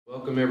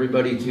Welcome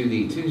everybody to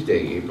the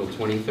Tuesday, April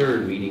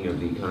 23rd meeting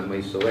of the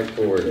Conway Select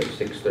Board at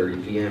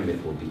 6:30 p.m.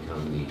 It will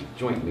become the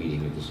joint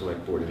meeting of the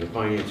Select Board and the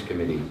Finance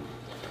Committee.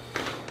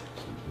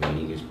 The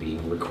meeting is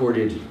being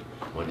recorded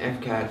on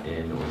FCAT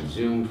and on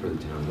Zoom for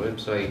the town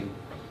website.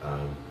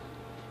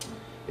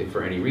 If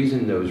for any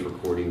reason those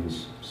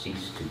recordings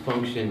cease to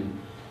function,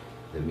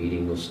 the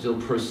meeting will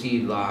still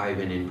proceed live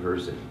and in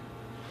person.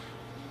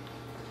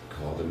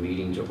 Call the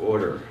meeting to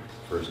order.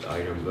 First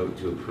item, vote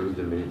to approve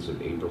the minutes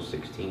of April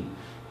 16th.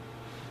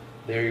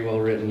 Very well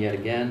written yet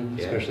again,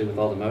 Yeah. especially with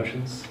all the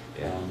motions.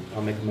 Yeah.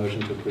 I'll make a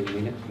motion to approve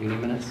meeting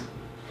minutes.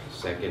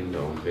 Second,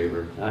 all in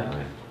favor?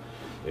 Aye.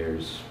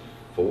 There's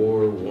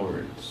 4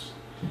 warrants.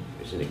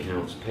 There's an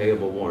accounts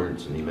payable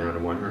warrants in the amount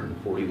of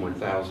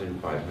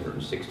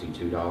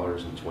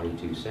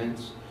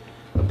 $141,562.22.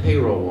 A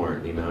payroll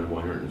warrant in the amount of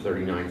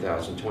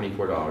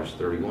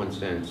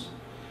 $139,024.31.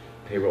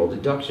 Payroll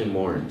deduction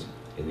warrant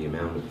in the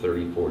amount of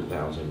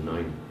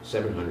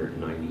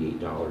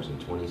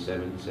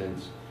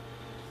 $34,798.27.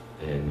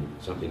 And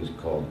something's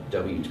called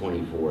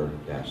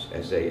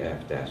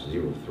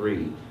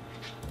W24-SAF-03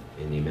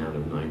 in the amount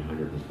of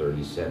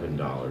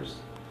 $937.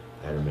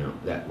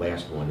 That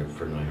last one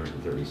for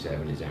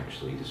 $937 is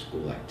actually the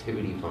school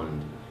activity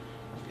fund,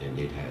 and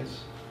it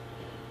has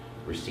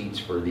receipts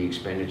for the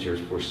expenditures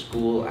for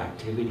school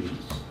activities.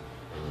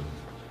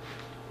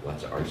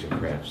 Lots of arts and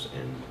crafts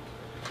and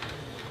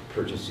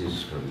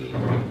purchases from the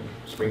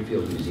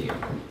Springfield Museum.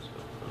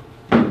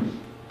 So,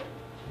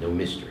 no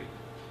mystery.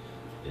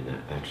 And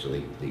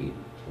actually, the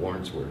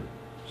warrants were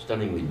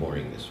stunningly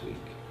boring this week.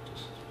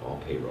 Just all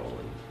payroll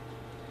and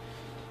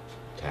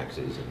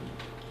taxes and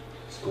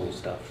School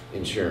stuff.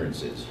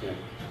 insurances. Yeah.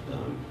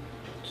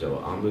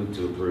 So I'll move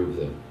to approve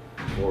the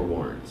 4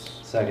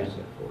 warrants. Second.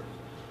 Set forth.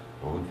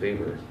 All in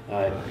favor?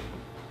 Aye.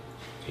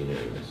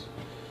 Unanimous.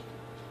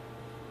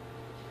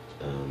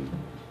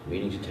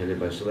 Meetings attended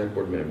by select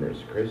board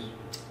members. Chris?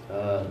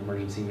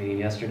 Emergency meeting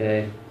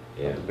yesterday,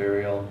 Yeah. the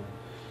burial.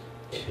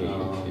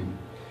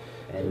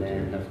 And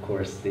then, of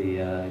course,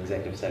 the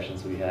executive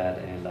sessions we had,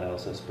 and I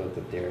also spoke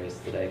with Darius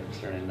today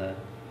concerning the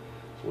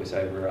voice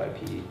over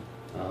IP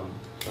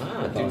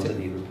phones that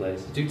need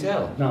replaced. Do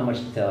tell. Not much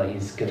to tell.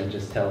 He's going to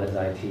just tell his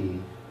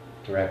IT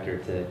director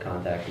to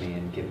contact me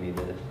and give me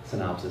the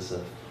synopsis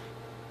of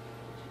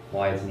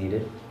why it's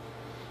needed.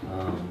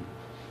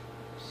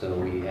 So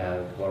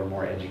we're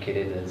more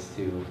educated as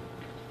to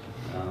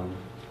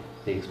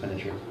the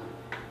expenditure.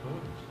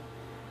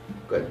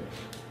 Good.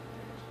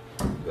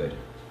 Good.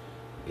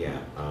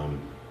 Yeah.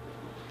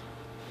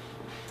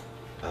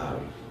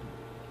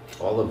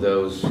 All of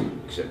those,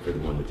 except for the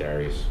one with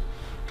Darius,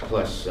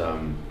 plus a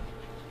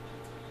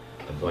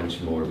bunch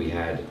more. We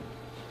had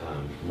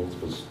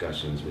multiple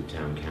discussions with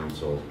town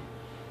council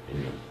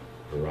in a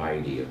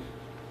variety of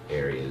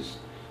areas.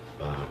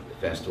 The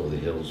Festival of the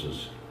Hills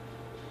was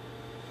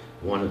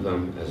one of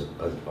them, as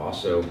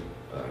also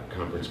a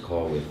conference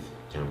call with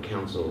town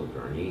council,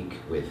 Garnick,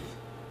 with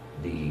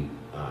the,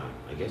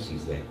 I guess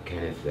he's the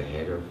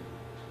head of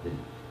the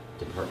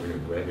Department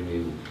of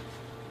Revenue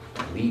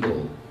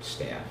legal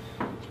staff,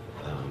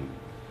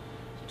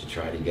 to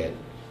try to get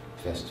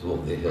Festival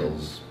of the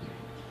Hills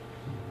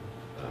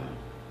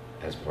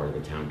as part of the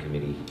town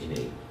committee in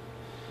a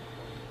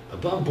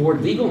above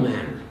board legal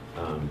manner.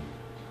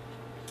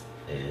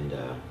 And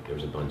there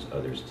was a bunch of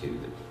others too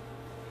that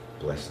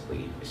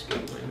blessedly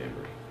escaped my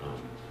memory.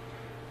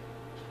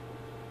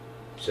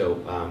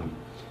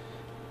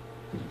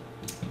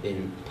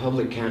 In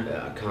public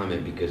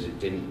comment, because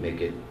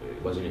it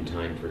wasn't in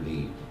time for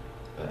the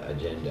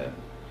agenda,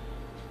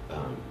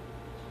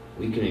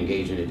 we can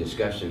engage in a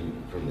discussion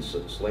from the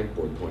select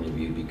board point of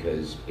view,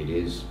 because it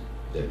is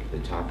the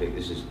topic.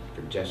 This is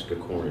for Jessica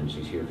Corn.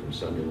 She's here from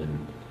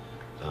Sunderland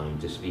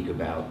to speak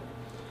about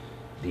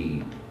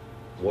the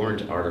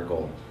warrant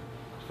article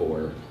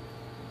for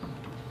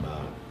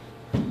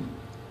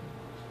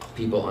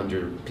people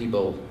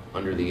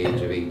under the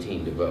age of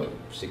 18 to vote,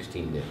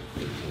 16 to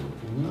 18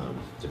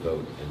 to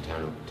vote in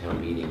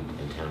town meeting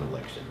and town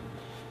election.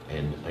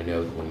 And I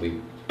know when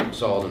we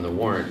saw it in the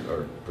warrant,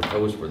 or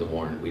proposed for the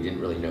warrant, we didn't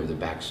really know the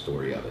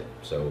backstory of it.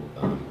 So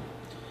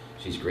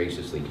she's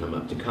graciously come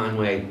up to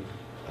Conway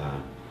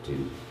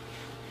to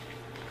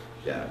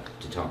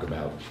talk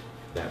about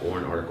that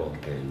warrant article.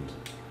 And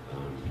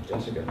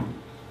Jessica.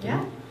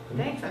 Yeah,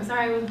 thanks. I'm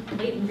sorry I was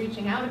late in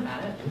reaching out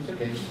about it. It's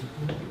okay.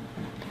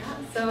 Yeah,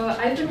 so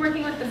I've been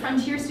working with the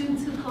Frontier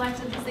students who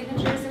collected the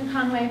signatures in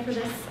Conway for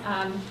this.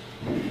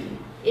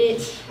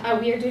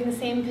 We are doing the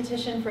same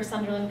petition for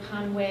Sunderland,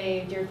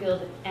 Conway,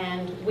 Deerfield,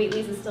 and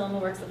Whately's is still in the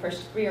works. The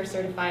first 3 are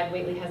certified.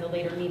 Whately has a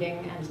later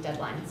meeting and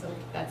deadline, so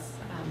that's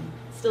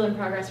still in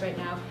progress right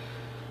now.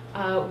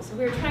 So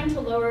we're trying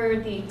to lower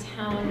the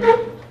town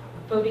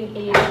voting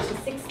age to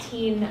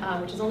 16,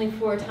 which is only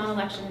for town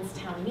elections,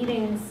 town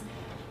meetings.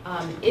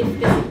 If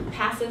this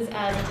passes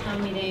as a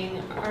town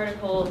meeting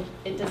article,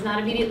 it does not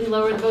immediately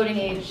lower the voting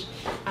age.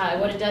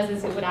 What it does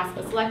is it would ask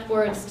the select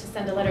boards to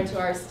send a letter to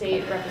our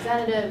state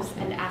representatives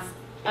and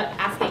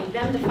asking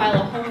asking them to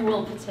file a home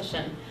rule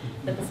petition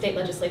that the state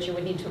legislature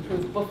would need to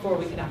approve before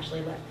we could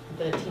actually let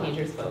the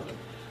teenagers vote.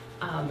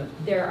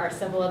 There are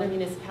several other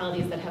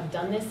municipalities that have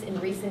done this in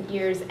recent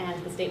years,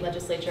 and the state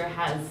legislature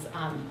has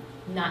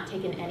not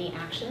taken any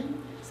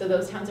action. So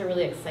those towns are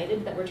really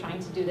excited that we're trying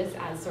to do this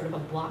as sort of a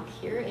block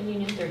here in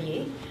Union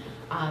 38.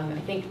 I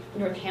think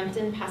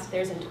Northampton passed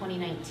theirs in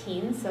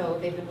 2019, so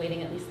they've been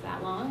waiting at least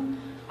that long.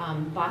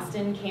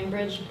 Boston,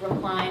 Cambridge,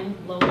 Brookline,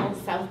 Lowell,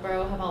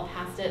 Southborough have all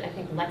passed it. I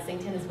think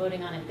Lexington is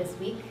voting on it this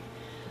week.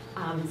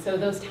 So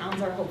those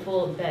towns are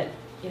hopeful that,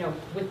 you know,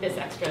 with this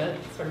extra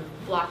sort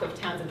of block of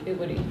towns, it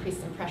would increase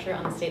some pressure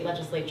on the state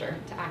legislature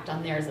to act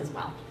on theirs as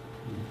well.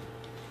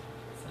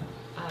 So,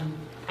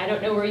 I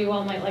don't know where you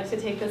all might like to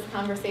take this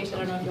conversation. I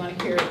don't know if you want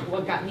to hear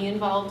what got me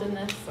involved in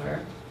this, or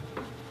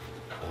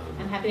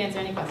I'm happy to answer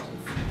any questions.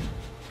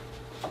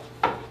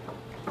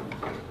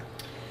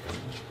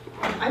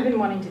 I've been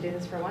wanting to do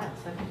this for a while,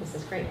 so I think this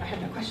is great. I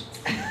have no questions.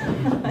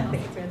 I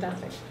think it's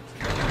fantastic.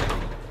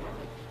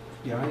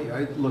 Yeah,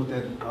 I looked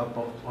it up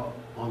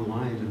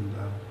online and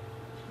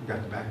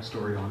got the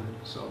backstory on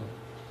it, so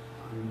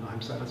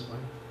I'm satisfied.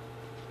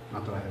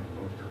 Not that I haven't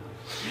voted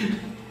here.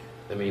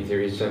 I mean, if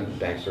there is some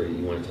backstory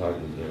you want to talk,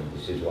 you know,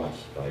 this is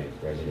watched by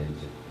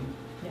residents.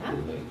 Yeah.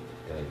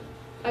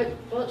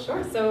 Well,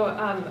 sure. So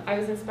I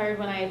was inspired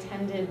when I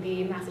attended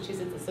the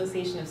Massachusetts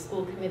Association of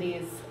School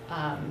Committees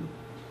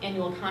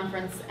annual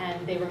conference,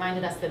 and they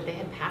reminded us that they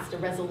had passed a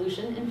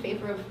resolution in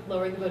favor of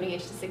lowering the voting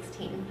age to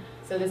 16.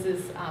 So this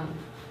is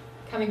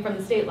coming from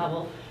the state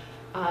level.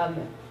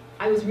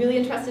 I was really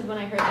interested when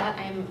I heard that.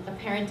 I am a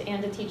parent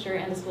and a teacher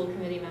and a school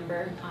committee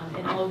member.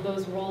 In all of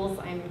those roles,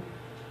 I'm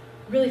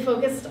really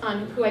focused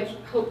on who I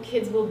hope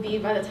kids will be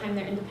by the time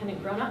they're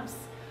independent grown-ups.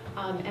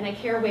 And I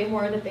care way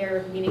more that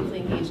they're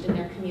meaningfully engaged in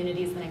their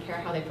communities than I care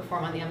how they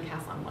perform on the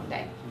MCAS on one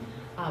day.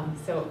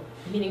 So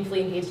meaningfully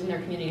engaged in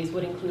their communities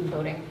would include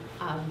voting.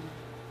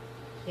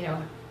 You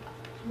know,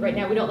 right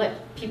now we don't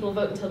let people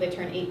vote until they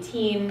turn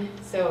 18.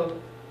 So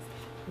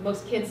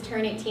most kids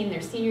turn 18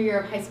 their senior year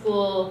of high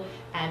school,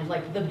 and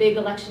like the big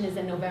election is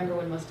in November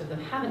when most of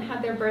them haven't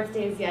had their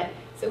birthdays yet.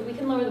 So if we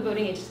can lower the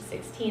voting age to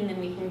 16, then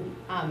we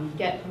can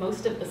get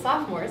most of the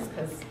sophomores,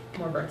 because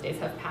more birthdays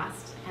have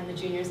passed, and the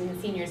juniors and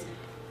the seniors.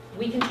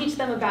 We can teach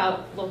them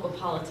about local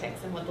politics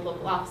and what the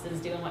local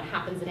offices do and what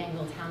happens at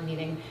annual town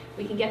meeting.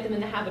 We can get them in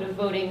the habit of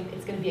voting.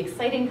 It's going to be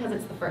exciting because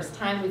it's the first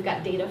time. We've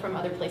got data from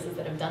other places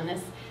that have done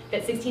this,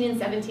 that 16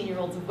 and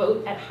 17-year-olds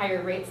vote at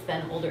higher rates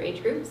than older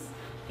age groups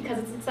because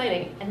it's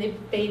exciting, and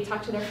they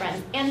talk to their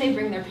friends and they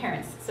bring their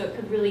parents. So it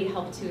could really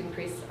help to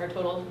increase our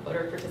total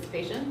voter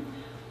participation.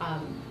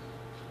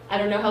 I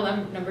don't know how the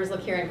numbers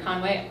look here in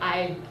Conway.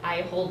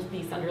 I hold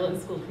the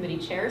Sunderland School Committee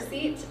chair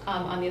seat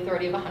on the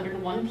authority of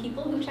 101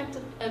 people who checked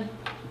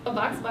a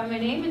box by my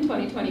name in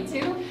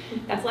 2022.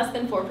 That's less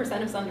than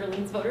 4% of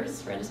Sunderland's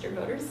voters, registered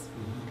voters.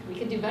 We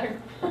could do better.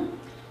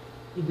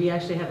 We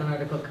actually have an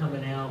article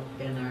coming out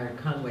in our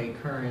Conway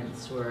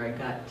Currents where I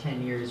got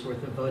 10 years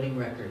worth of voting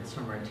records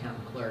from our town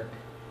clerk.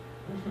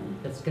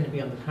 That's going to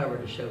be on the cover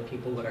to show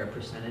people what our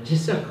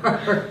percentages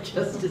are,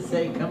 just to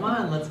say, come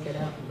on, let's get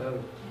out and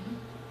vote.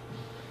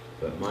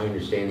 But my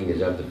understanding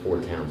is of the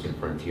 4 towns in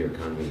Frontier,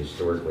 Conway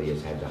historically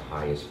has had the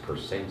highest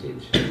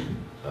percentage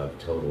of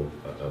total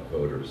of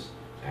voters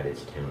at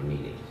its town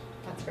meetings.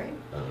 That's great.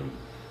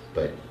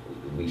 But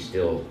we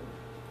still,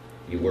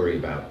 you worry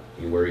about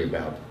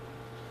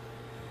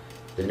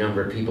the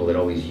number of people that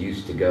always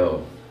used to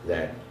go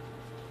that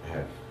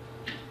have,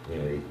 you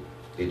know,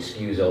 it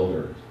skews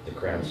older. The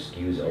crowd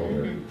skews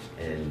older,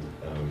 and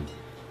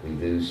we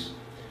lose,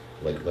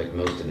 like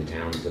most of the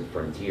towns of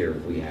Frontier,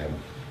 we have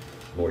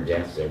more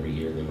deaths every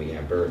year than we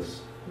have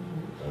births.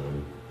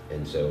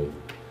 And so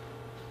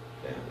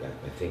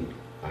I think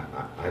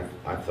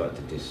I've thought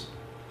that this,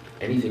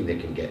 anything that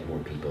can get more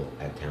people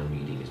at town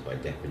meeting is by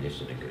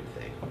definition a good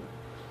thing.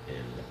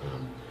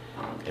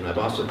 And I've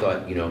also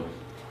thought, you know,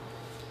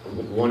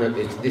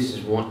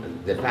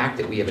 the fact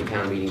that we have a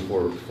town meeting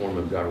form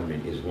of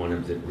government is one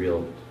of the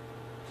real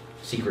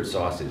secret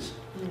sauces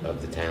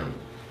of the town.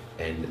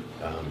 And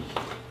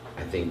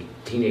I think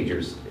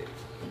teenagers,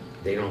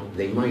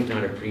 they might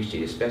not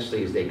appreciate,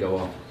 especially as they go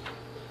off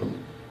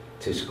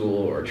to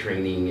school or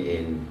training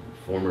in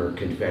former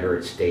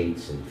Confederate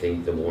states and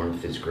think the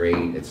warmth is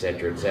great, et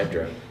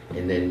cetera,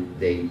 and then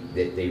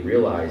they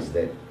realize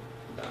that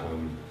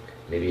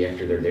maybe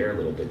after they're there a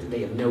little bit, that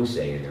they have no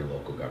say in their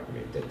local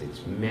government, that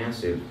it's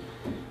massive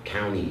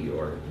county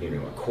or, you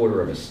know, a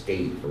quarter of a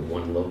state for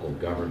one local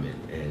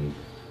government, and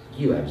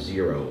you have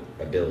zero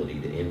ability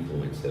to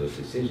influence those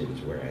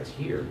decisions, whereas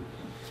here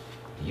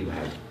you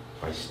have,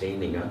 by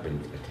standing up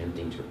and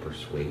attempting to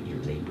persuade your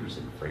neighbors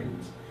and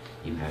friends,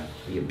 you have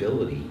the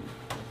ability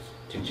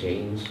to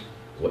change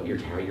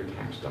how your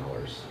tax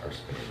dollars are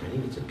spent. I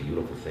think it's a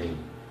beautiful thing.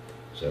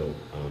 So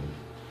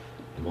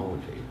I'm all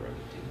in favor of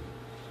it too.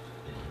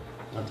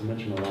 Not to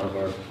mention, a lot of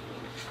our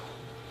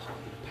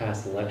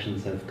past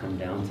elections have come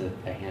down to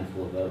a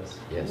handful of votes.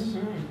 Yes.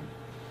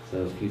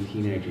 So a few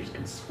teenagers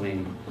can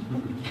swing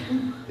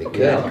They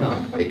the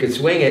outcome. could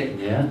swing it.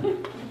 Yeah.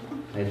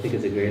 I think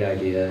it's a great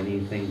idea.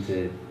 Anything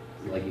to,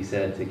 like you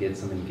said, to get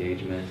some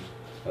engagement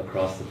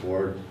across the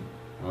board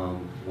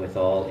with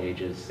all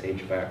ages,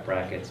 age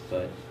brackets,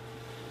 but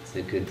it's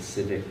a good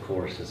civic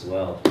course as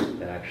well,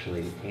 that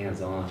actually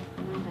hands-on,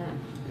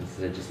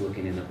 instead of just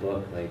looking in a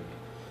book, like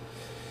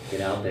get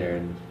out there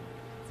and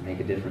make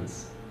a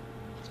difference.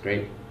 It's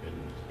great. And,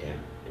 yeah,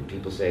 and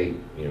people say,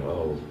 you know,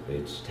 oh,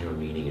 it's town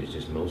meeting, it's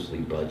just mostly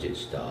budget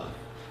stuff.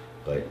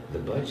 But the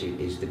budget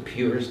is the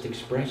purest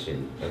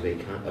expression of a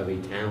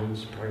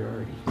town's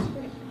priorities. So,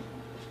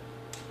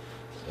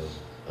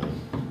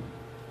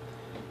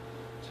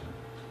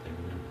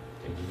 anyone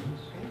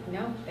else? Great.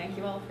 No, thank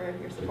you all for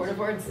your support of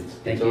boards.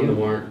 It's on the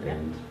warrant,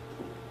 and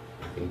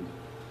I think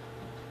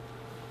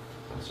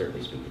I'll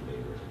certainly speak in favor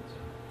of it. So.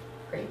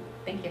 Great,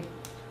 thank you.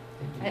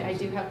 I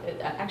do have,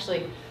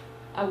 actually,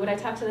 would I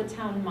talk to the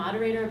town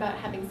moderator about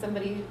having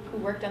somebody who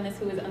worked on this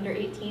who is under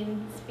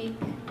 18 speak?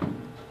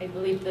 I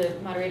believe the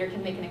moderator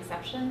can make an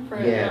exception for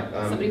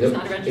somebody who's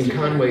not a registered in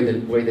Conway, the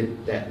way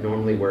that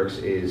normally works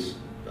is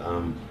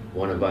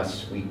one of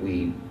us,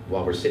 we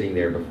while we're sitting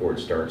there before it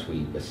starts,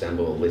 we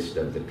assemble a list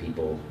of the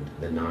people,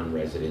 the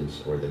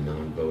non-residents or the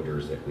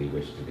non-voters that we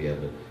wish to be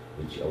able to,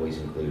 which always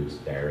includes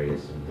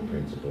Darius and the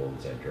principal,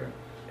 etc.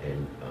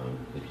 And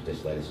if you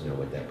just let us know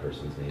what that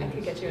person's name is. I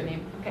could get you a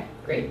name. Okay,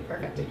 great,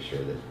 perfect. Make sure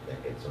that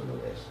that gets on the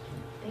list.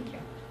 Thank you.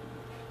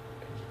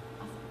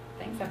 Awesome.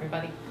 Thanks,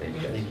 everybody. Thank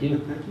you. Thank you.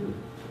 Thank you.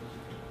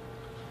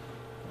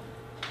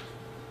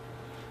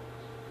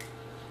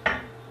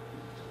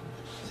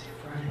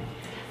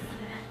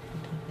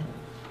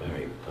 All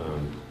right.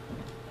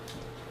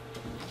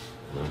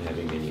 Not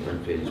having any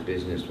unfinished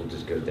business, we'll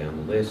just go down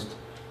the list.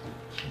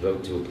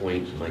 Vote to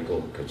appoint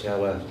Michael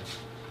Coachella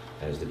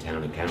as the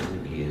town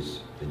accountant. He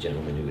is the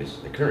gentleman who is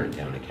the current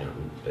town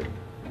accountant, but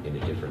in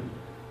a different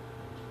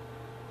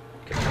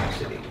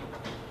capacity.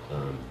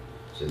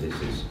 So this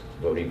is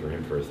voting for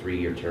him for a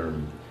 3-year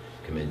term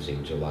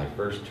commencing July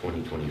 1st,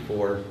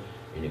 2024,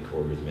 in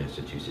accord with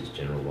Massachusetts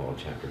General Law,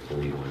 Chapter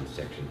 41,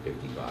 Section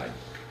 55.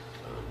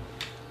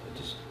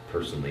 Just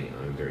personally,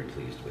 I'm very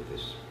pleased with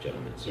this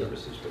gentleman's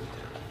services for the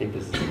town. I think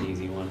this is an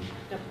easy one.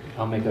 Yep.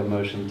 I'll make a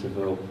motion to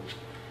vote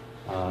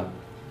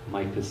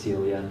Mike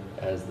Pasilia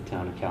as the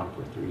town accountant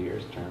for 3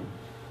 years term.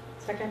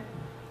 Second?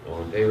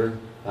 All in favor?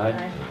 Aye.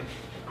 Aye.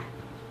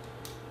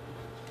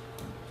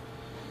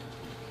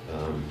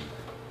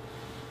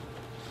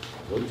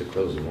 Vote to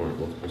close the warrant.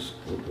 We'll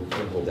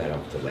hold that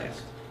off to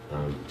last.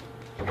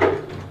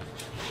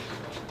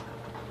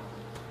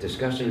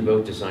 Discussion and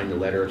vote to sign the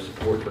letter of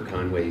support for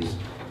Conway's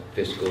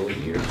fiscal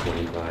year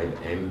 25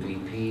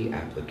 MVP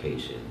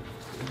application.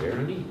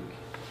 Veronique.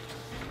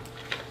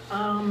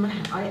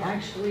 I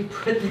actually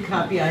put the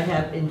copy I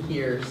have in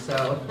here,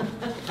 so.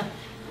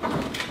 You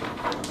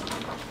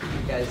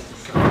guys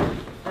decide.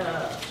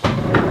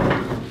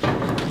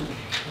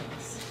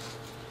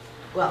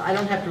 Well, I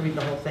don't have to read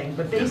the whole thing,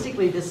 but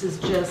basically this is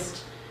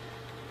just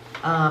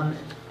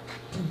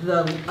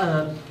the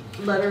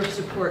letter of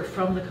support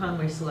from the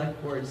Conway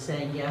Select Board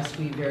saying, yes,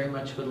 we very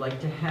much would like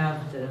to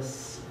have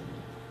this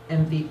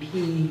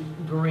MVP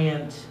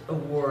grant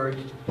award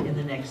in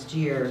the next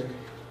year.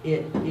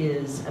 It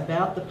is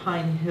about the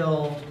Pine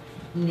Hill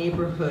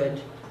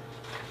neighborhood.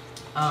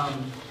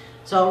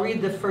 So I'll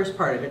read the first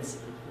part of it. It's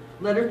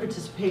letter of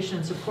participation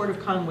in support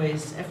of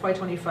Conway's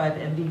FY25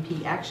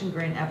 MVP action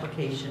grant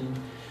application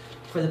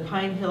for the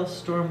Pine Hill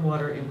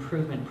Stormwater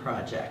Improvement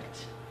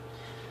Project.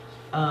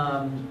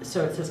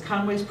 So it says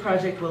Conway's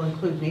project will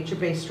include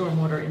nature-based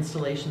stormwater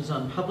installations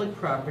on public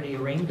property, a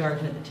rain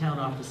garden at the town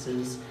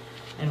offices,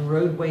 and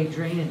roadway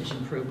drainage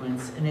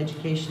improvements, and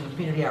education and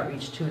community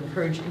outreach to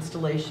encourage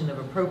installation of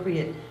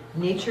appropriate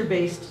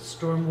nature-based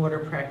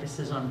stormwater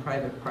practices on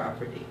private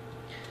property.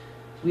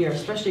 We are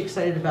especially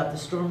excited about the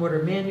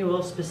stormwater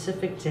manual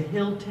specific to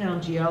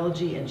Hilltown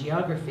geology and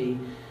geography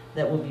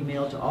that will be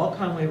mailed to all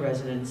Conway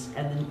residents,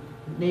 and the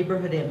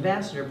Neighborhood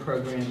Ambassador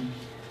Program,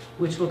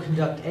 which will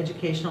conduct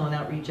educational and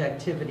outreach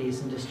activities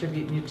and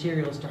distribute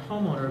materials to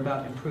homeowner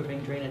about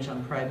improving drainage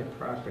on private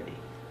property.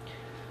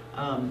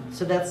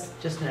 So that's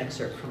just an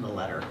excerpt from the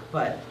letter,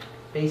 but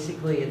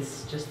basically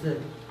it's just the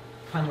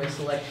Conway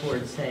Select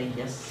Board saying,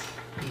 yes,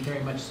 we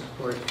very much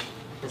support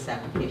this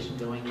application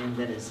going in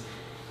that is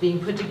being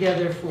put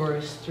together for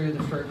us through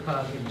the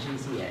FERCog and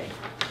GZA.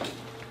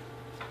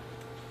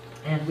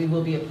 And we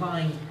will be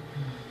applying,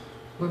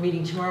 we're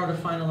meeting tomorrow to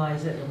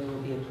finalize it, and we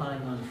will be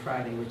applying on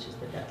Friday, which is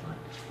the deadline.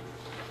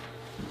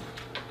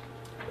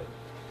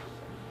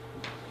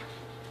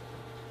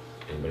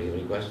 Anybody have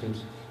any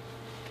questions?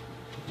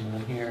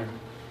 None here.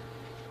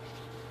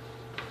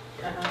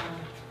 That one's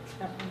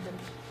a-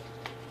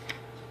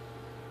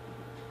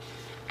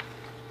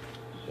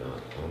 So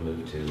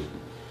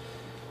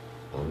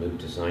I'll move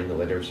to sign the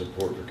letter of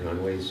support for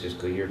Conway's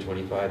fiscal year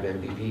 25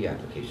 MVP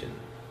application.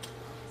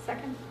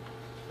 Second?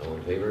 All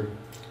in favor?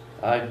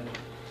 Aye.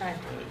 Aye.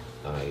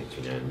 Aye, it's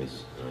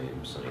unanimous. I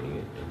am signing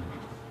it and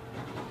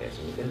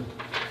passing it down.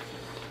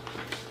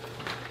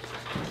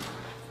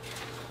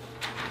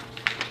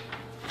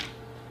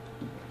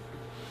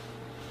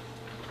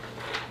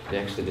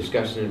 Next, a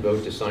discussion and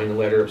vote to sign a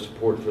letter of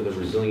support for the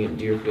Resilient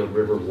Deerfield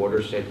River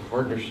Watershed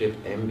Partnership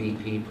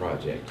MVP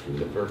project through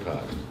the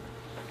FERCog.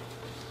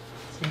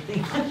 Same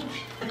thing.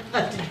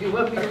 Did you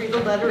want me to read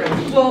the letter?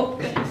 Well,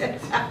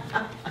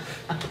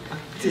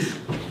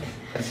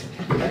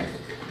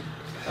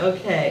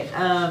 Okay,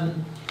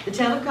 the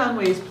town of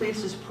Conway is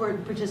pleased to support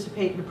and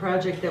participate in a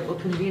project that will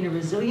convene a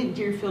resilient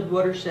Deerfield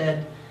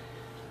watershed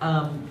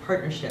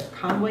partnership.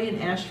 Conway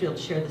and Ashfield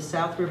share the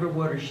South River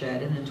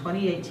watershed, and in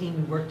 2018,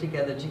 we worked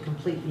together to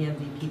complete the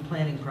MVP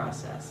planning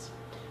process.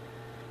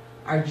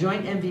 Our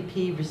joint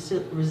MVP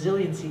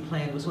resiliency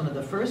plan was one of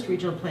the first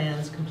regional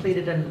plans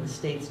completed under the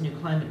state's new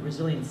climate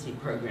resiliency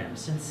program.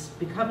 Since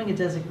becoming a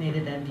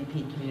designated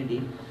MVP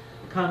community,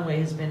 Conway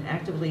has been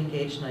actively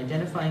engaged in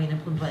identifying and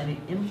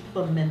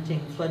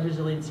implementing flood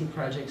resiliency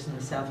projects in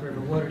the South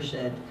River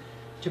watershed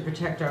to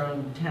protect our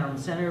own town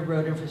center,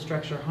 road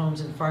infrastructure,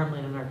 homes, and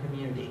farmland in our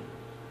community.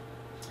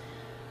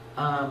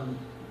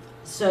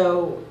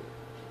 So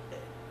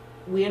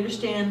we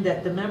understand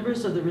that the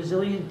members of the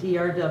Resilient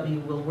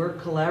DRW will work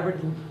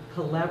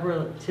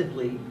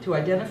collaboratively to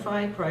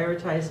identify,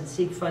 prioritize, and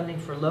seek funding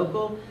for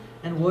local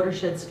and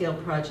watershed scale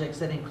projects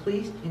that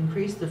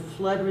increase the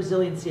flood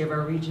resiliency of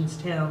our region's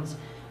towns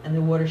and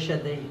the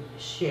watershed they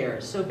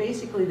share. So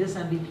basically this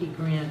MVP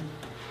grant,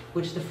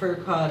 which the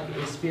FERCog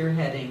is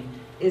spearheading,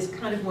 is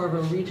kind of more of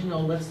a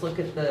regional, let's look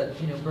at the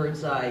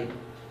bird's eye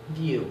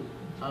view.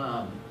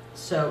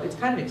 So it's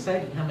kind of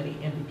exciting how many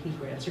MVP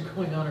grants are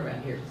going on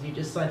around here, because you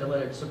just signed a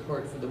letter of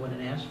support for the one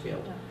in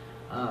Ashfield.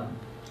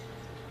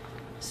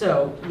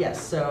 So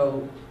yes,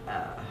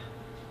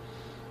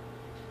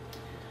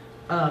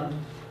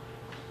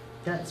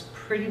 that's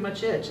pretty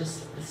much it.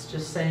 It's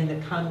just saying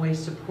that Conway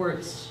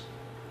supports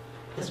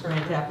this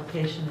grant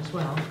application as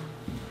well.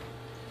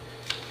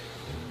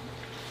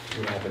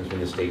 What happens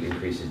when the state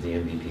increases the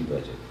MVP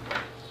budget?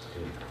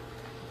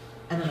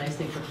 And the nice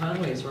thing for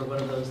Conway is we're one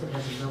of those that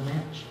has a no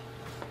match.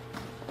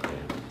 Yeah.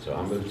 So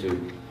I'll move to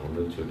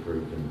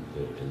approve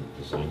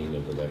the signing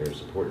of the letter of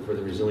support for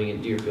the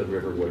Resilient Deerfield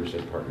River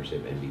Watershed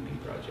Partnership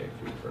MVP project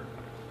through FERCog.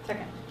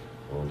 second.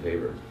 All in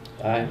favor?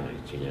 Aye.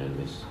 It's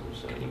unanimous. We're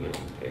signing it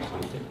and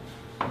passing it.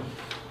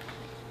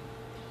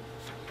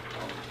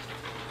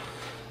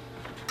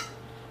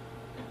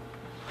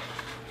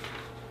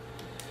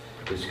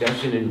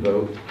 Discussion and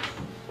vote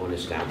on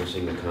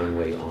establishing the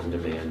Conway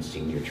On-Demand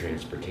Senior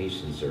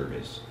Transportation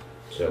Service.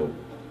 So,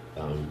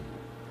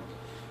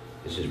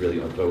 this is really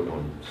a vote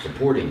on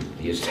supporting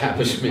the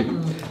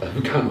establishment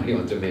of Conway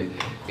On-Demand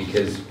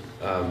because,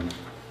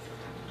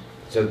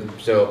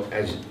 so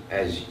as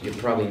you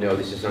probably know,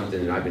 this is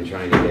something that I've been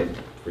trying to get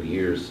for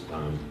years.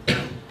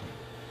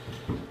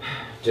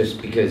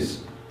 Just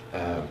because,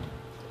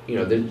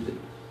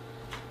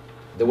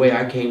 the way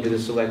I came to the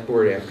select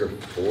board after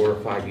 4 or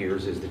 5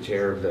 years as the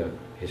chair of the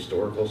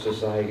Historical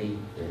Society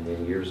and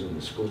then years in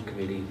the school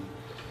committee,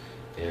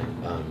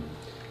 and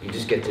you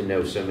just get to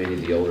know so many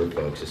of the older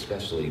folks,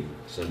 especially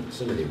some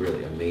of the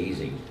really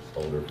amazing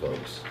older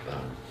folks.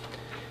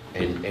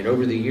 And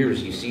over the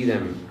years, you see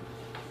them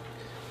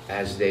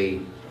as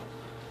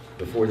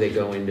before they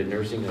go into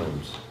nursing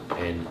homes,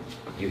 and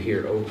you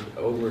hear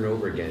over and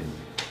over again,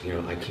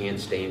 I can't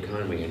stay in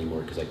Conway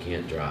anymore because I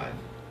can't drive.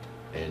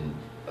 And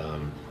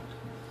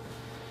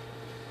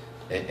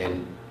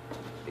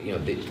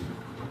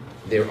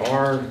there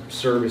are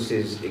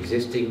services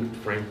existing.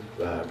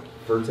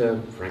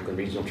 FERTA, Franklin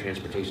Regional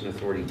Transportation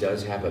Authority,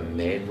 does have a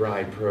med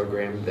ride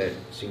program that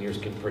seniors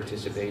can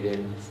participate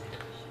in.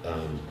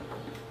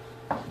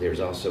 There's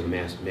also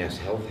Mass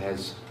Health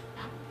has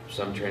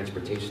some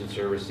transportation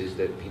services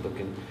that people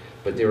can,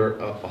 but there are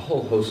a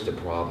whole host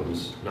of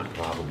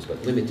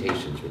but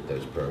limitations with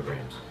those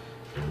programs.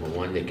 Number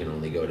one, they can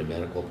only go to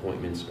medical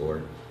appointments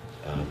or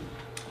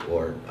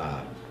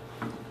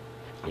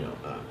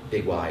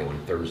Big Y on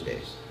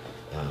Thursdays.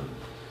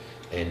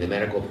 And the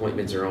medical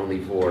appointments are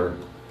only for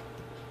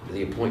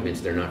the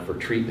appointments, they're not for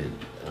treatment.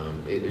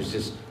 And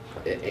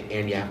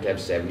you have to have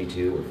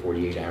 72 or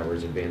 48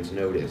 hours advance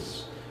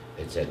notice,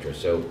 etc.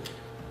 So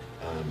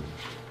I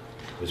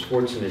was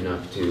fortunate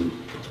enough to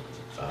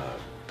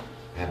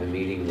have a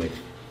meeting with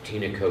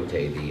Tina Cote,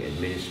 the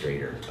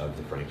administrator of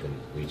the Franklin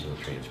Regional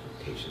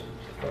Transportation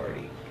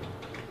Authority,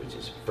 which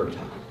is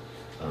FERTA,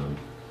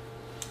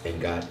 and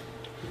got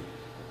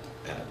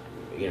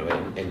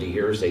and to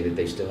hear her say that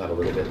they still have a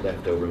little bit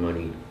leftover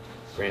money,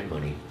 grant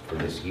money for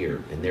this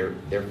year, and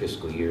their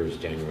fiscal year is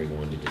January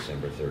 1 to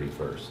December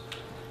 31st,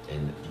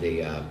 and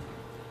they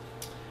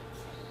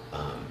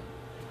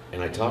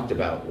and I talked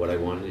about what I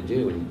wanted to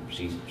do, and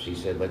she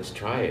said, let's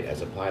try it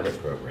as a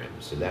pilot program.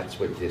 So that's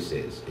what this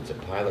is. It's a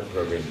pilot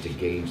program to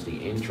gauge the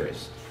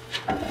interest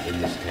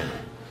in this town,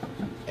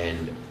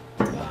 and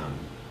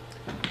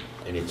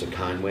it's a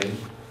Conway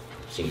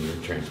Senior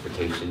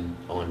Transportation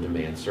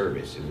On-Demand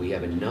Service. If we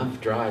have enough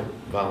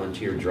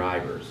volunteer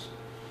drivers,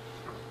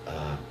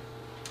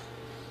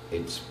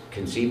 it's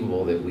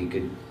conceivable that we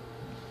could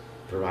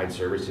provide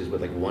services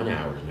with like 1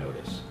 hour's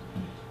notice.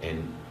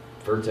 And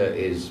FERTA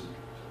is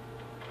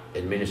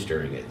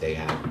administering it. They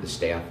have the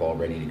staff all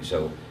ready to,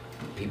 so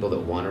people that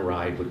want to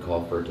ride would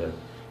call FERTA.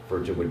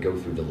 FERTA would go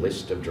through the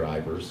list of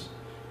drivers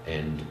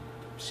and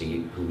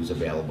see who's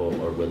available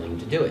or willing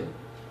to do it.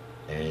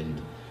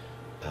 And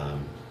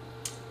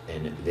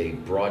they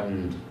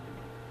broadened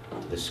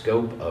the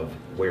scope of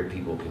where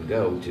people can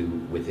go to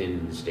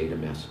within the state of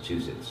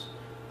Massachusetts.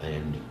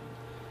 And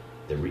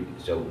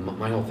so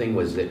my whole thing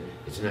was that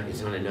it's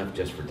not enough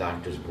just for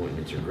doctor's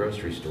appointments or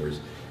grocery stores.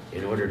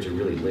 In order to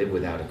really live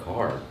without a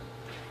car,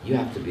 you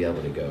have to be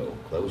able to go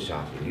clothes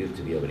shopping. You have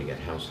to be able to get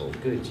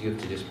household goods. You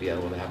have to just be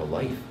able to have a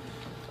life.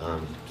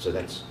 So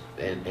that's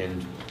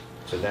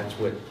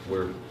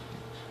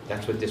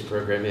what this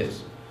program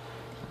is.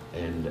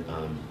 And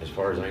as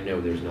far as I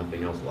know, there's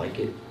nothing else like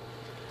it.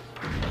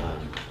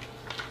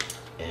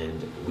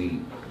 And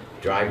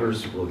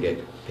drivers will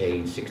get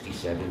paid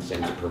 67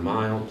 cents per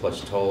mile,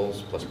 plus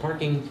tolls, plus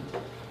parking.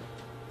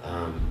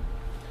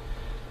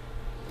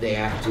 They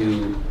have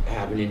to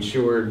have an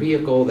insured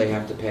vehicle, they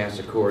have to pass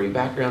a Corey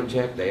background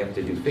check, they have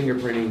to do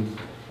fingerprinting,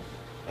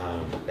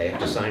 they have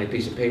to sign a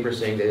piece of paper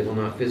saying they will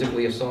not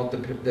physically assault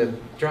the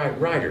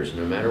riders,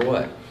 no matter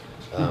what.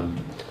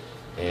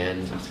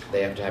 And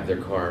they have to have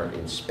their car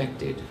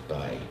inspected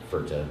by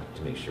FERTA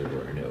to make sure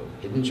there are no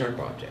hidden sharp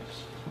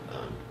objects,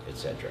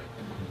 etc.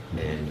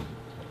 And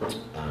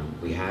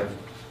I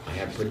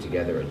have put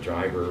together a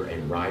driver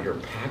and rider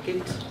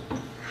packet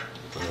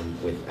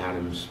with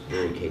Adam's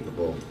very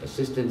capable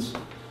assistance.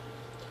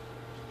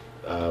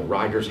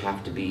 Riders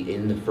have to be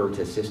in the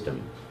FERTA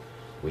system,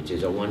 which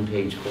is a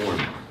one-page form.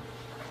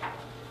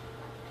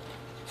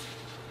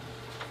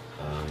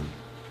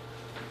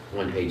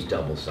 One-page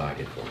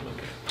double-sided form,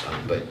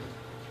 okay.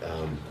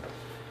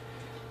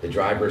 The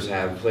drivers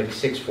have like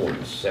 6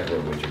 forms, several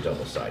of which are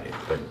double-sided.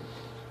 But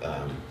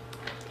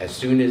as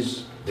soon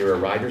as there are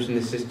riders in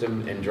the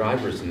system and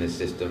drivers in the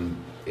system,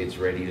 it's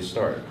ready to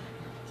start.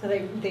 So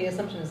the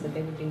assumption is that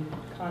they would be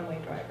Conway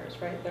drivers,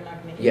 right? They're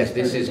not going to use. Yes,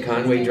 this is FERTA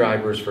Conway system.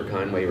 drivers for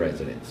Conway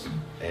residents.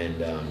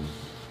 And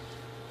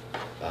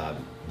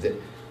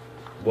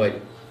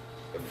what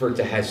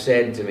FERTA has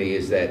said to me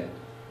is that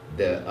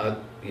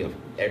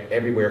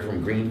everywhere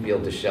from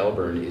Greenfield to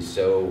Shelburne is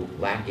so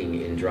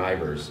lacking in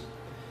drivers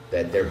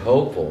that they're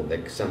hopeful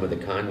that some of the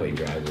Conway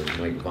drivers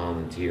might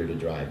volunteer to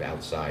drive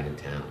outside of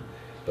town.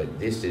 But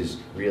this is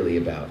really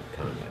about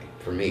Conway,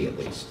 for me at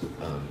least.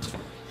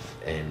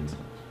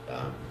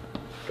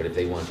 But if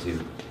they want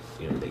to,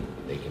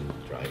 they can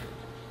drive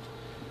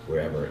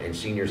wherever. And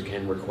seniors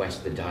can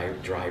request the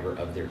driver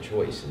of their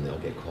choice, and they'll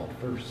get called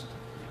first.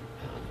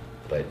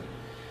 But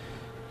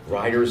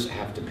riders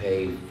have to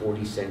pay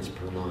 40 cents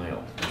per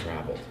mile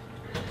traveled.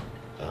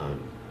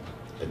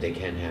 But they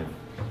can have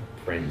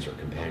friends or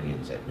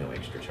companions at no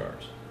extra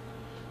charge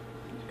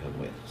to come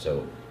with.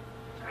 So,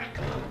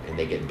 and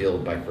they get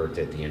billed by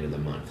FERTA at the end of the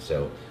month.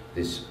 So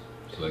this.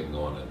 So they can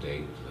go on a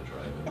date to the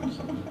drive-in or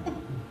something?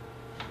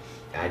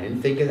 I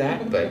didn't think of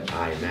that, but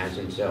I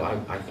imagine so.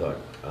 I thought,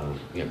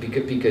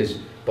 because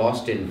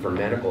Boston for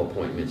medical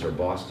appointments or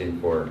Boston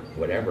for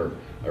whatever,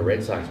 a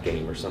Red Sox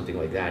game or something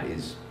like that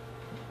is.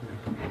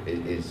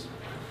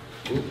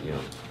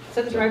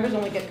 So the drivers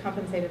only get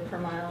compensated per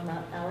mile,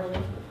 not hourly?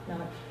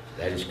 Not.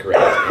 That is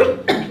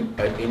correct.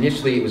 And,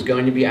 initially, it was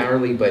going to be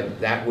hourly,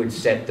 but that would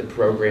set the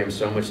program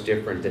so much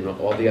different than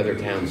all the other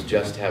towns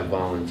just have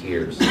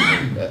volunteers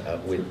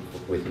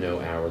with no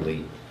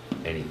hourly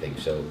anything.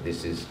 So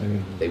this is,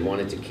 they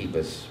wanted to keep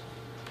us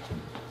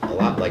a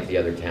lot like the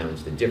other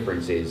towns. The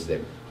difference is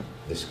that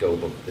the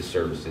scope of the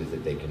services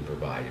that they can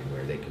provide and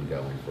where they can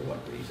go and for what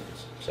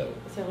reasons. So.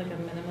 Is there like a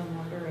minimum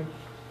number of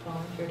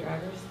volunteer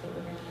drivers that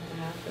we're going to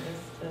have for this?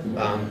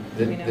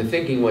 The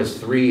thinking was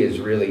 3 is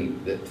really,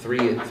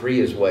 three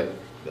is what,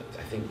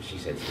 I think she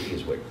said 3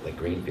 is what like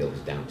Greenfield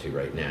is down to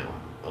right now.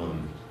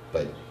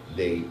 But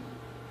they,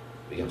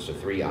 so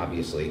 3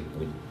 obviously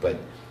would, but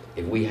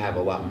if we have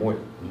a lot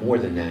more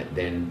than that,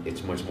 then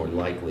it's much more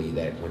likely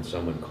that when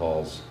someone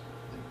calls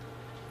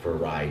for a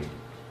ride,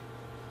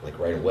 like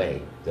right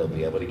away, they'll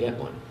be able to get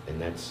one.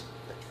 And that's,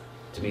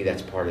 to me,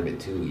 that's part of it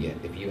too.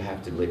 If you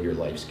have to live your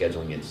life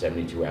scheduling it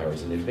 72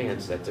 hours in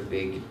advance, that's a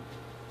big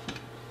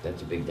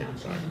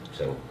downside.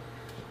 So,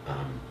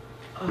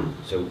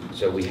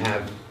 so we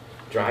have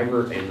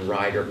driver and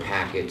rider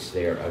packets.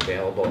 They're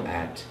available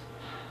at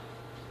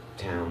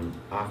town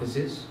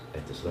offices,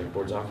 at the select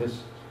board's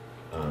office,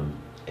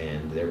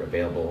 and they're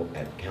available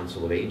at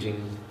Council of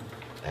Aging,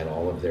 at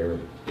all of their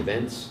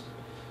events.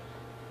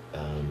 I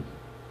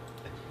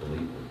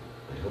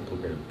hope we're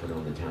going to put it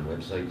on the town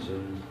website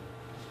soon.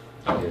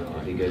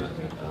 It'd be good.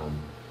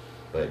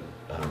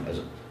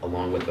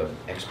 Along with an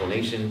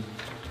explanation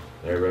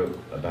that I wrote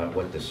about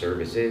what the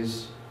service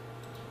is,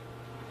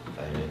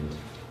 and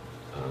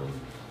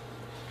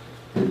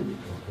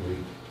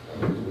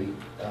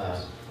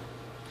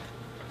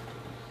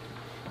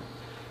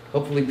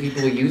hopefully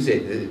people will use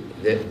it.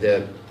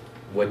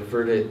 What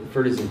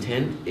FERTA's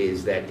intent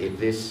is that if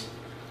this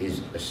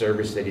is a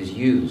service that is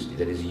used,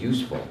 that is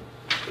useful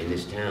in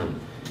this town,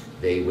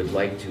 they would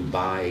like to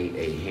buy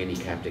a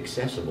handicapped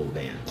accessible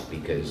van,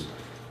 because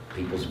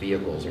people's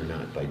vehicles are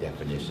not by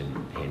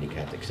definition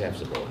handicapped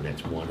accessible, and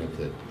that's one of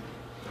the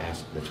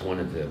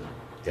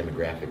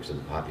demographics of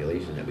the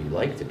population that we'd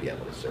like to be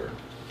able to serve.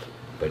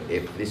 But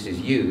if this is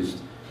used,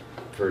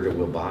 FERDA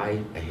will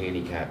buy a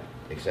handicap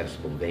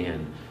accessible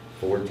van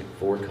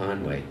for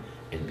Conway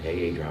and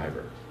pay a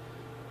driver.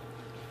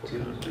 For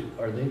Conway.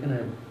 Are they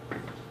gonna,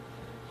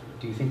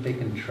 do you think they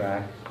can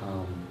track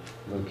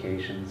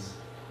locations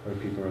where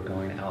people are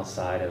going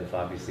outside of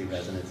obviously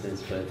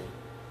residences, but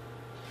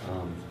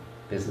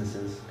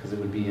businesses? Because it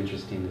would be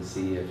interesting to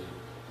see if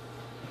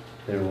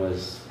there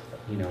was,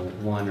 you know,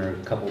 one or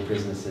a couple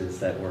businesses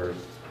that were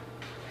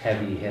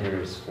heavy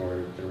hitters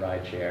for the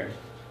ride share.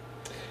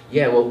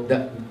 Yeah, well,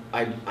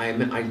 I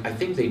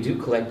think they do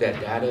collect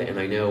that data, and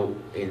I know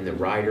in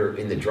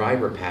the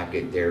driver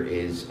packet, there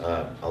is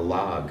a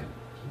log,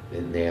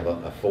 and they have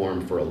a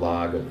form for a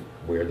log of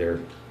where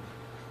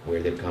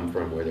they've come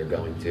from, where they're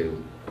going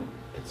to,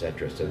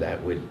 etc. So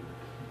that would,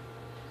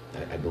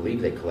 I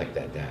believe they collect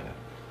that data,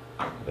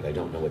 but I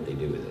don't know what they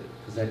do with it.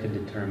 Because that could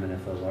determine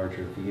if a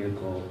larger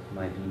vehicle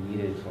might be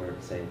needed for,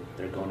 say,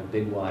 they're going to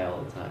Big Y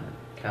all the time, or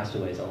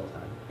Castaways all the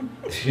time.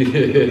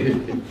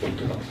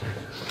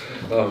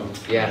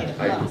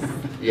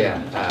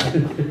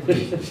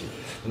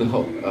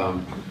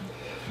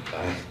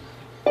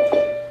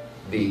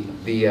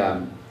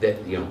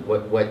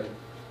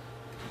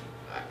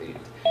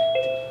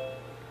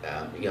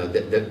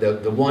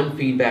 The one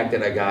feedback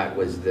that I got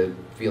was the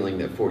feeling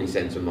that 40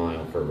 cents a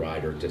mile for a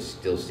rider just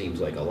still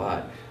seems like a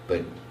lot,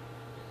 but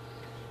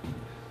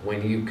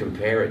when you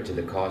compare it to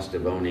the cost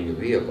of owning a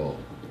vehicle,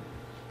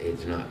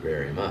 it's not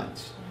very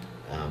much.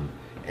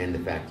 And the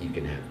fact you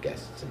can have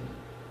guests and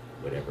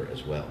whatever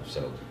as well,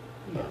 so.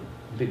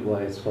 Big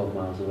Y is 12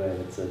 miles away,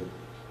 that's a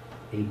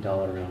 $8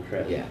 round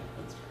trip. Yeah.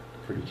 That's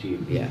pretty cheap.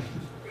 Yeah,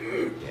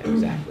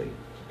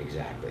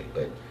 exactly,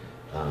 but,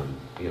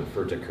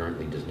 FERTA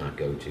currently does not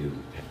go to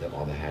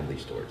all the Hadley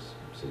stores,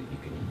 so you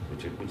can,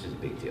 which is a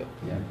big deal.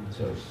 Yeah.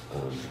 So,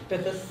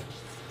 But this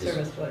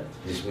service would.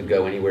 this would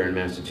go anywhere in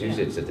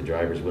Massachusetts that the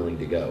driver's willing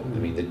to go. I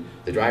mean,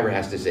 the driver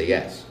has to say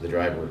yes. The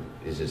driver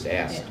is just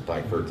asked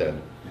by FERTA,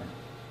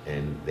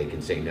 and they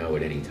can say no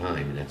at any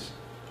time, and that's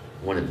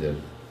one of the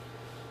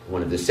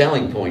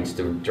selling points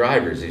to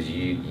drivers is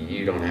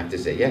you don't have to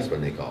say yes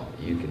when they call.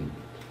 You can,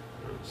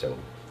 so,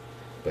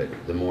 but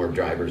the more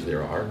drivers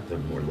there are, the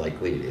more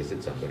likely it is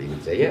that somebody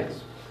would say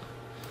yes.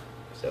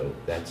 So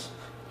that's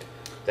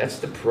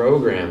the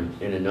program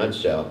in a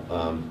nutshell.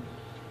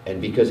 And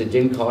because it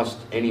didn't cost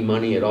any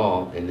money at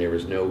all, and there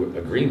was no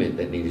agreement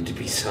that needed to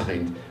be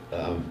signed,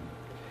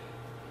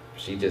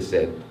 she just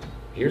said,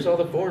 here's all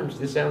the forms,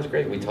 this sounds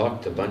great. We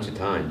talked a bunch of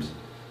times.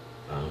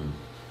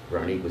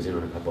 Ronnie was in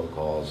on a couple of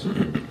calls.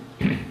 We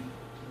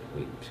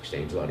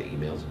exchanged a lot of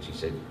emails, and she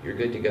said, you're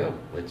good to go.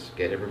 Let's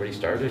get everybody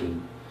started,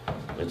 and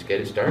let's get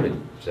it started.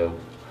 So,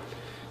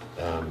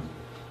 but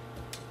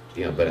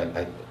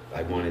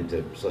I wanted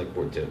the select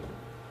board to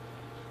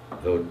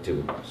vote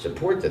to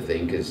support the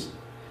thing, because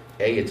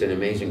A, it's an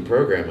amazing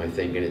program, I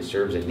think, and it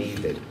serves a need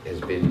that has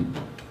been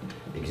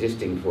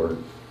existing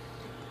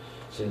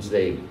since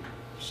they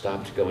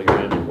stopped going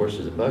around in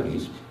horses and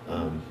buggies.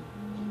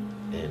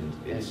 And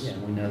it's, Yeah,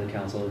 we know the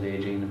Council of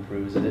Aging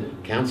approves of it.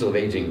 Council of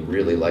Aging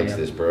really likes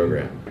this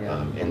program,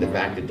 Yeah. and the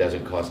fact it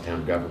doesn't cost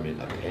town government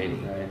a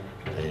penny. Right.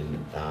 And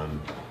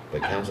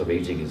but Council of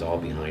Aging is all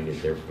behind it.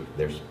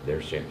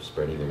 They're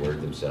spreading the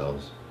word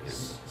themselves.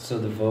 So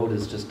the vote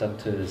is just up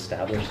to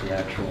establish the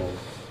actual.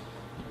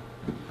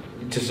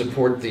 To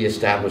support the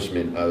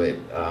establishment of it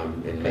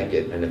and make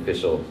it an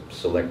official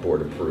select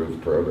board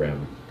approved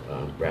program,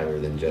 rather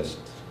than just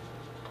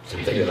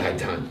something that I've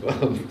done.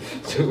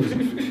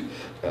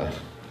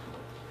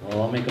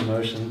 Well, I'll make a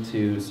motion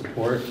to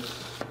support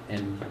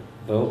and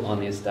vote on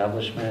the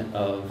establishment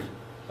of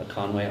a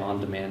Conway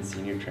on-demand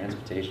senior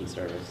transportation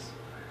service.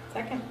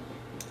 Second.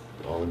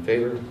 All in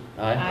favor?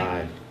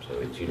 Aye. So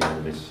it's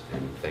unanimous,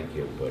 and thank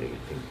you, everybody.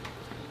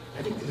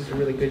 I think this is a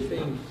really good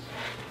thing.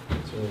 So,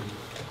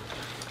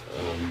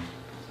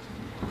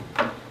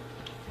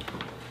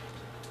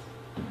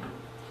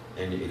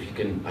 and if you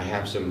can, I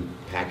have some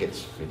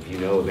packets. If you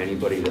know of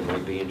anybody that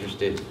might be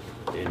interested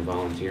in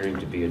volunteering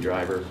to be a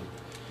driver,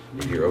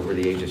 if you're over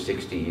the age of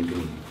 60, you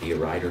can be a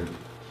rider.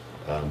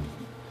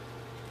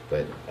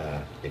 But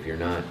if you're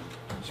not,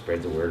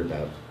 spread the word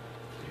about,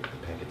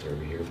 the packets are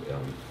over here,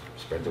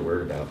 spread the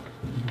word about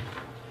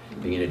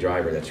being a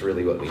driver. That's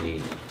really what we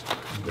need,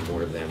 the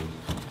more of them.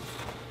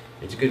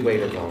 It's a good way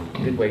to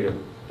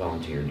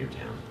volunteer in your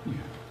town.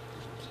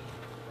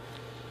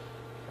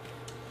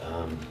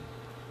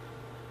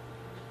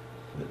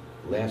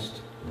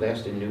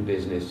 Last in new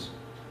business,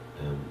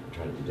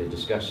 the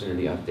discussion and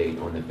the update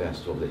on the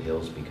Festival of the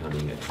Hills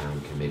becoming a town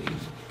committee,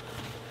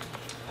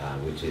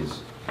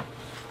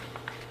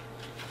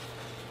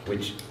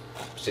 which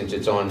since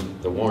it's on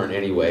the warrant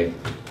anyway,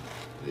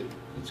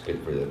 it's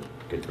good for the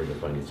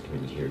finance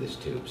committee to hear this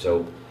too.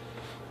 So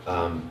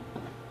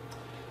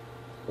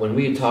when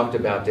we had talked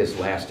about this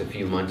a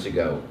few months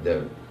ago,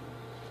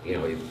 you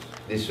know,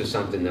 this was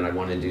something that I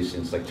wanted to do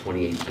since like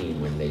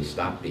 2018 when they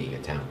stopped being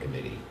a town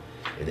committee.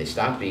 And they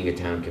stopped being a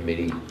town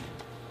committee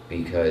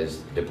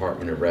because the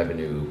Department of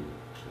Revenue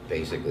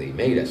basically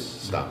made us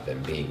stop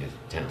them being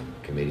a town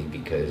committee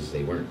because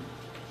they weren't,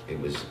 it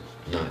was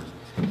not,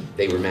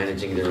 they were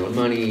managing their own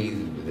money,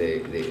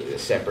 they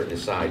separate and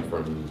aside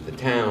from the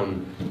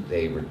town,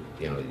 they were,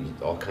 you know,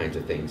 all kinds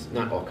of things,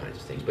 not all kinds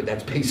of things, but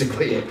that's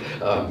basically it.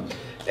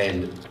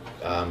 And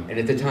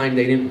at the time,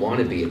 they didn't want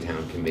to be a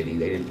town committee,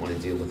 they didn't want to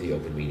deal with the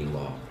open meeting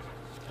law,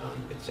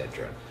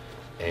 etc.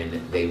 And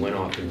they went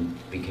off and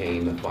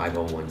became a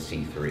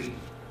 501c3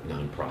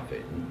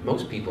 nonprofit. And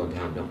most people in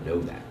town don't know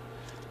that.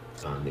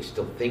 They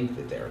still think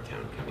that they're a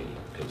town committee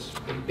because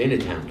they've been a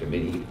town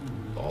committee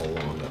all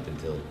along up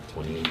until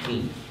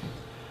 2018.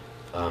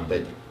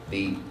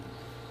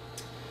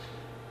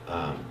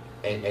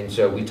 And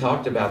so we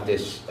talked about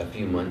this a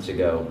few months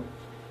ago,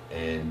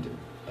 and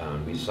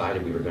we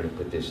decided we were going to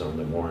put this on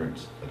the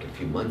warrant like a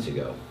few months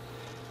ago.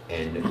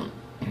 And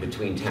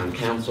between town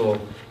council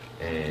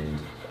and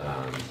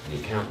the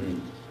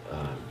accountant,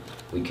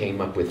 we came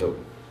up with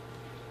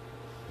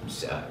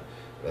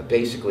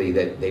basically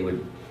that they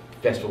would,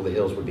 Festival of the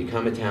Hills would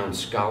become a town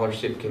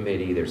scholarship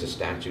committee. There's a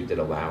statute that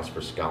allows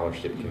for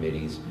scholarship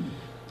committees.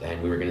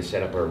 And we were going to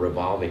set up a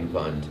revolving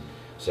fund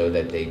so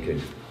that they could,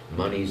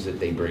 monies that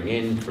they bring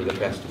in for the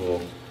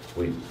festival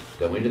would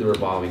go into the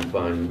revolving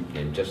fund,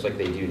 and just like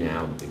they do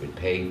now, they would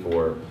pay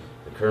for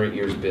the current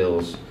year's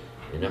bills,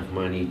 enough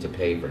money to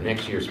pay for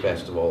next year's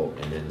festival,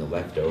 and then the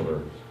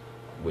leftover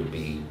would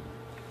be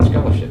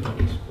scholarship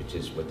monies, which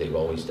is what they've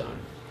always done.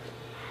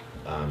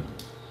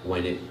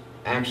 When it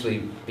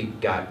actually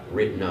got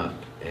written up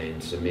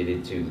and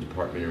submitted to the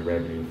Department of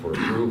Revenue for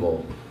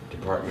approval,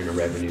 Department of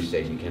Revenue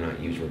said you cannot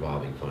use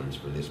revolving funds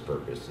for this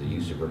purpose. The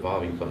use of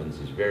revolving funds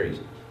is very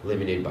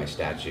limited by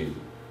statute,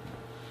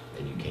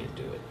 and you can't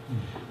do it.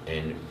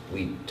 And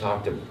we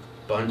talked a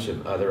bunch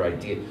of other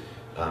ideas.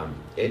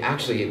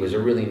 It was a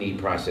really neat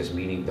process,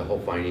 meeting the whole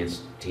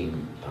finance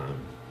team,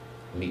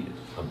 meet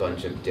a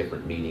bunch of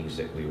different meetings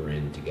that we were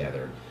in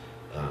together,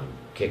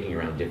 kicking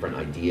around different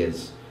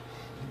ideas,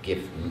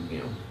 gift, you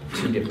know,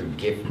 2 different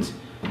gift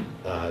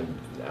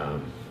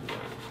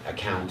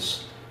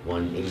accounts,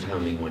 one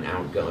incoming, one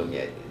outgoing.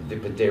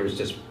 But there was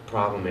just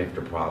problem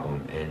after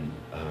problem,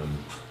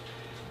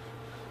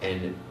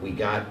 and we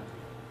got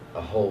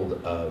a hold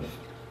of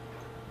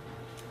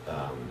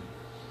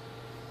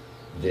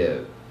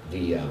the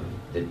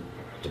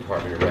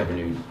Department of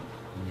Revenue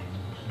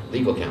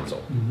legal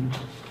counsel,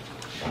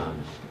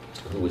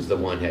 who was the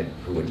one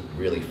who would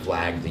really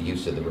flag the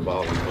use of the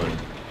revolving fund.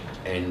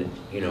 And,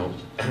 you know,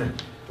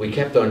 we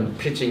kept on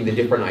pitching the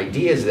different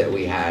ideas that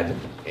we had,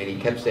 and he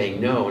kept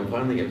saying no, and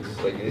finally it was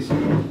like, this,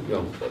 you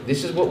know,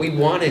 this is what we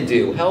want to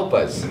do, help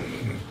us.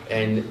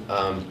 And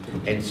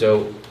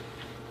so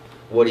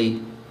what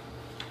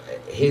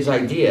his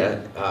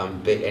idea,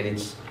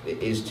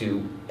 is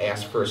to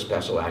ask for a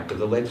special act of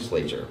the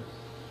legislature.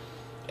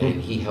 And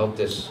he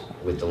helped us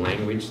with the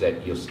language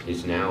that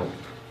is now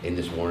in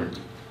this warrant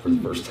for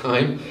the first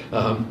time.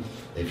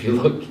 If you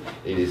look,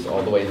 it is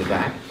all the way in the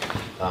back.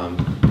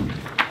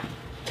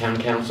 Town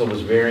council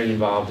was very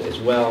involved as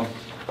well,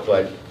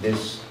 but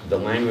the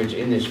language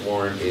in this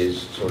warrant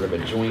is sort of a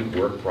joint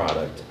work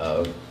product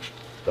of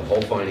the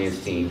whole finance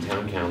team,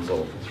 town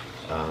council,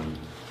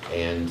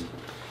 and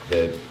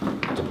the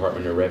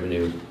Department of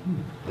Revenue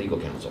legal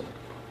counsel,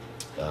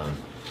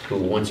 who,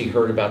 once he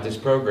heard about this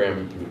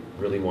program,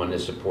 really wanted to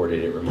support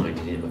it. It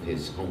reminded him of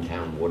his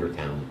hometown,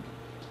 Watertown,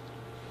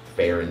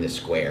 fair in the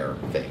square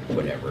thing,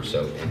 whatever.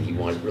 So, and he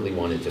really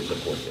wanted to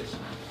support this.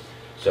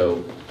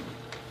 So,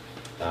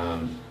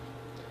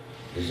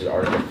 this is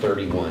Article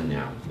 31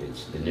 now.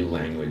 It's the new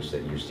language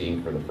that you're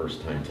seeing for the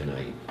first time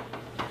tonight.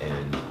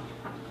 And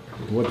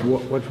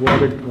what's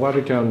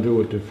Watertown do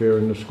with the fair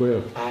in the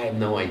square? I have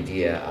no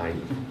idea.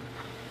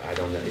 I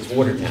don't know. It's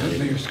Watertown.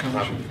 It's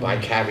probably buy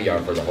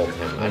caviar for the whole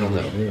town. I don't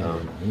know.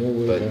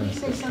 But Did you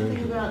say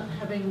something about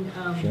having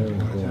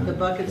the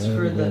buckets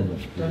for the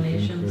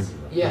donations?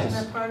 yes,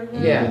 Isn't that part of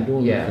that?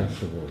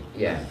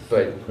 yeah.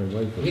 But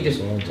he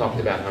just talked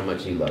about how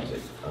much he loves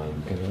it.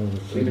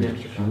 We have an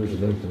extra copy of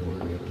the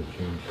warrant.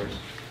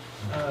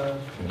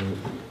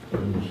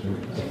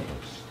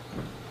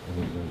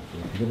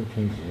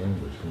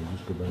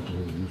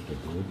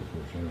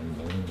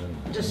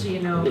 Just so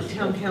you know,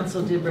 town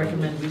council did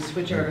recommend we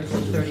switch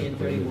articles 30 and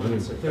 31,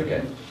 so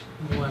 31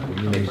 You will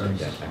come mentioned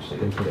that, first.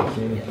 actually. That's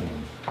great.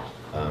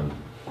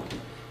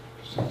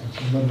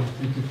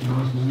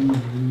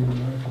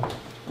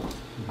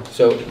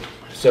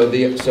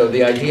 So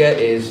the idea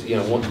is, you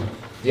know,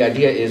 the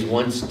idea is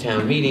once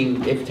town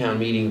meeting, if town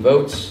meeting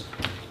votes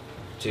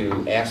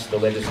to ask the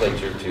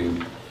legislature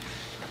to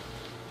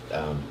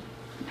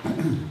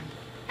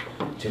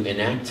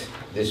enact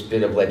this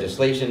bit of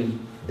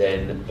legislation,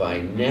 then by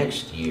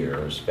next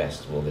year's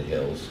Festival of the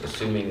Hills,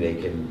 assuming they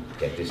can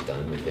get this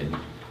done within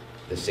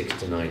the 6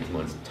 to 9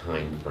 month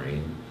time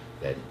frame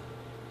that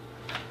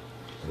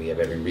we have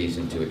every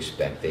reason to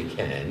expect they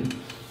can,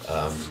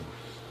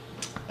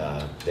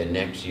 the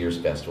next year's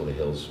Festival of the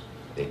Hills,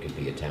 it could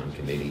be a town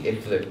committee.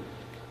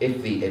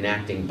 If the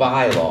enacting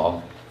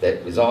bylaw that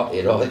is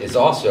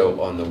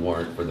also on the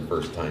warrant for the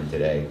first time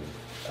today,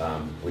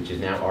 which is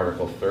now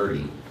Article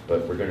 30,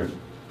 but we're gonna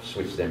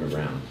switch them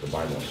around. The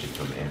bylaw should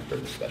come after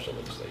the special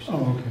legislation.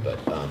 Oh,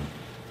 okay.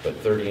 But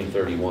 30 and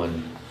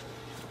 31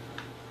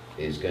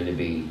 is gonna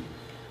be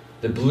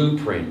the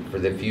blueprint for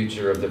the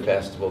future of the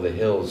Festival of the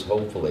Hills,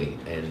 hopefully.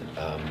 And,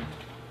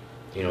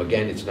 you know,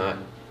 again, it's not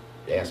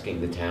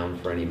asking the town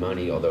for any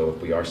money, although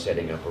if we are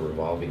setting up a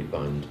revolving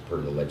fund per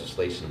the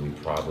legislation, we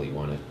probably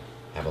want to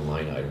have a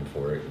line item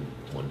for it,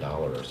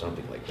 $1 or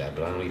something like that,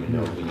 but I don't even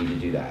know if we need to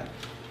do that.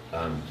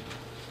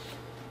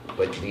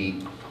 But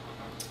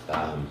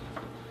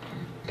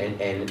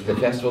and the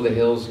Festival of the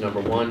Hills, number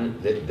one,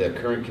 the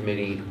current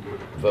committee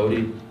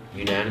voted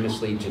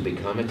unanimously to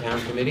become a town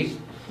committee,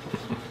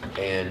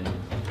 and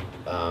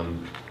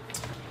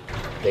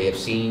they have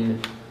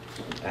seen,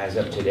 as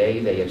of today,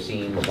 they have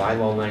seen the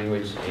bylaw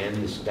language and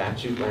the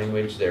statute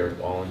language. They're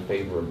all in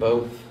favor of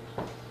both.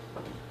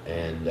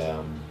 And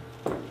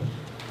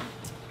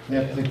They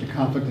have to take the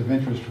conflict of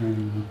interest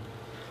training,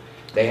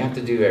 they have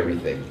to do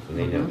everything, and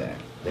they know that.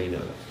 They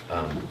know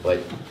that. But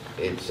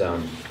it's,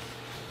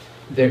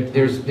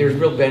 there's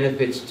real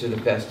benefits to the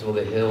Festival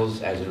of the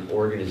Hills as an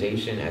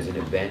organization, as an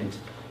event.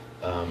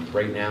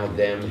 Right now,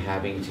 them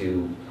having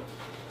to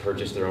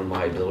purchase their own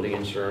liability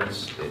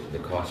insurance, the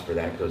cost for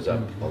that goes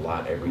up a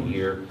lot every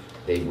year.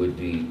 They would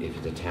be, if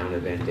it's a town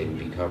event, they would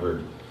be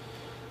covered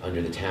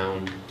under the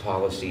town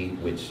policy,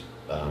 which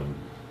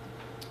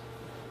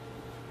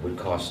would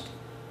cost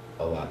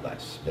a lot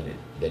less than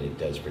it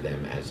does for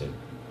them as a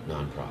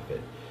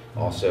nonprofit.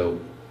 Also,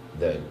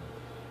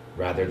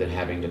 rather than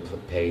having to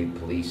pay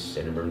police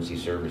and emergency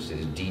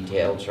services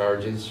detail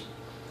charges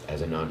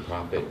as a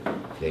nonprofit,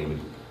 they would,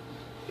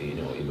 you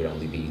know, it would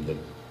only be the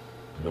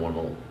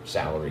normal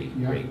salary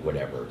rate,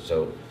 whatever.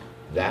 So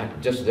that,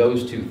 just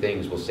those two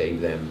things will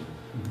save them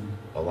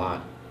a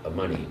lot of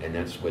money, and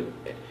that's what,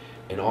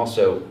 and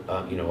also,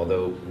 you know,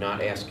 although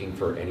not asking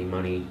for any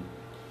money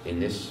in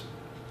this,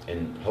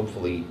 and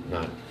hopefully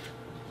not,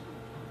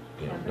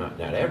 you know,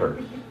 not ever,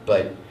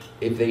 but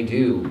if they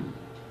do,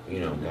 you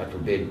know, God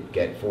forbid,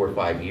 get 4 or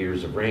 5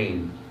 years of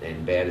rain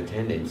and bad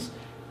attendance,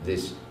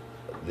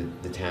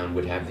 the town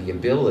would have the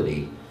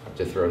ability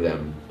to throw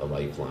them a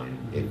lifeline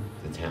if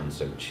the town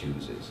so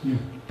chooses. Yeah.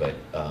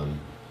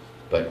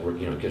 But we're,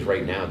 you know, because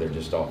right now they're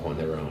just off on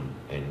their own,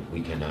 and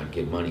we cannot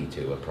give money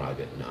to a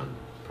private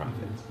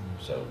non-profit,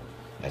 so,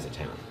 as a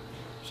town.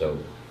 So,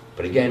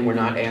 but again, we're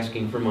not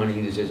asking for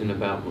money. This isn't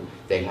about,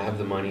 they have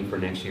the money for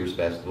next year's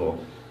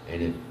festival,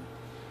 and it,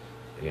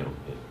 you know,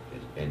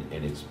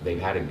 and it's, they've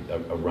had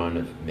a run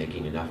of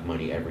making enough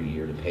money every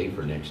year to pay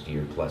for next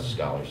year plus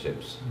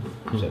scholarships.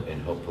 So,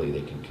 and hopefully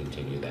they can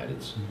continue that.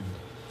 It's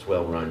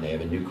well run. They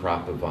have a new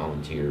crop of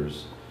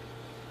volunteers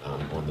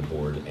on the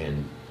board,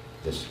 and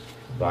this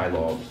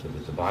bylaw,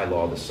 with the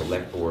bylaw, the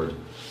select board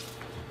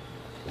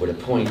would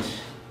appoint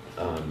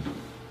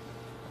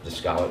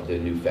the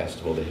new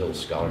Festival, the Hills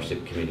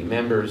Scholarship Committee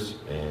members,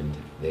 and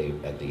they,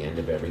 at the end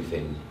of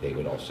everything, they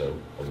would also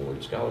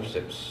award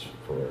scholarships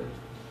for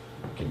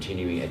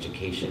continuing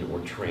education or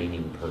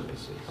training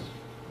purposes.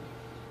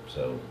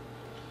 So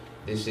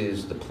this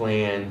is the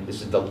plan,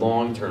 this is the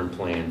long-term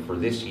plan for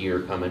this year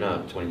coming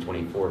up,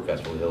 2024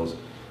 Festival of the Hills.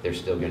 They're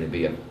still going to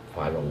be a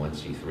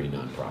 501c3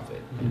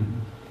 nonprofit.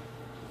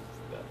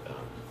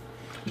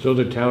 But, So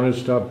the town has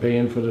stopped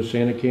paying for the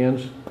Santa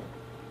cans?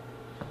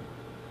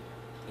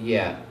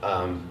 yeah,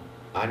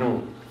 I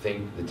don't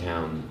think the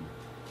town,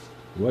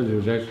 Was, it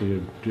was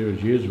actually, there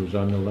was years it was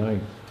on the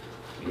line.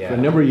 yeah. For a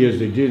number of years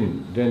they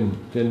didn't, then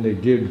they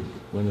did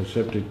when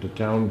the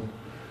town,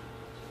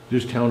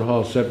 this town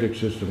hall septic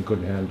system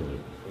couldn't handle it.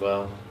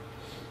 Well,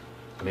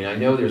 I mean, I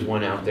know there's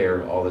one out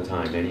there all the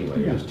time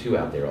anyway. Yeah. There's two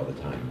out there all the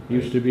time.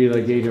 Used to be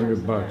like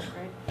 $800. Right?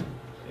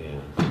 Yeah.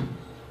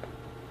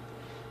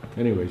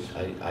 Anyways,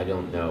 I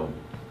don't know.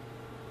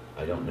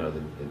 I don't know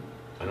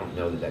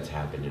that that's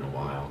happened in a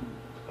while.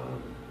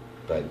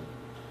 But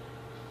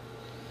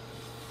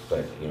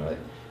you know,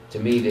 to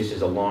me, this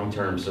is a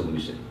long-term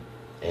solution,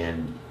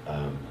 and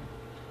I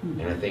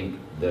think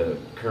the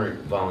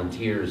current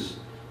volunteers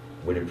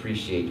would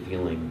appreciate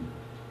feeling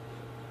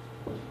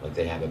like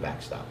they have a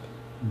backstop,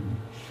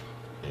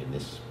 and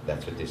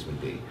that's what this would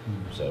be.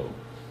 So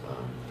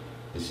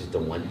this is the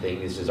one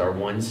thing. This is our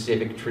one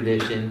civic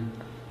tradition.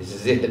 This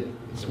is it.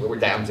 This is what we're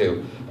down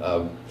to,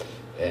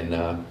 and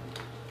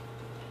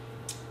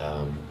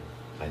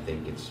I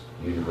think it's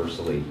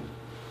universally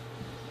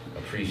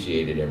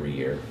appreciated every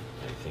year.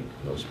 I think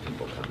most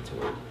people come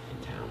to it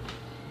in town.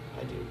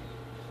 I do.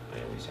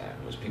 I always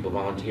have. Most people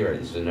volunteer.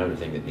 This is another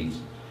thing that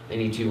they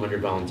need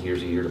 200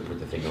 volunteers a year to put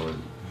the thing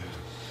on.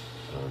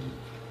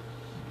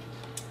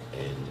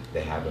 And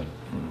they have a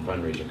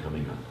fundraiser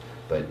coming up.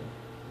 But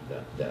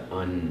the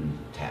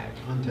untagged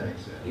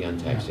Untaxed,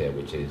 the sale,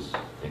 which is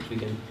next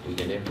weekend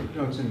after?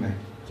 No, it's in May.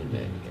 It's in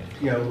May,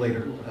 Yeah,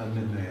 later,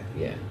 mid-May.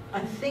 yeah.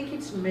 I think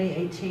it's May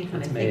 18th, and I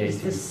It's think May it's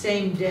the 18th.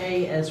 same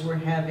day as we're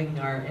having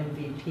our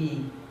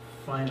MVP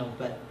final,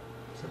 but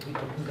so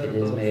people can go to It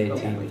both. is May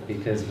hopefully. 18th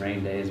because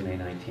rain day is May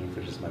 19th,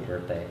 which is my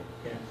birthday,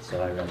 Yeah.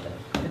 so I read that.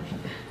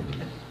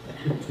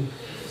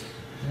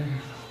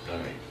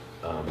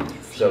 All right,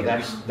 so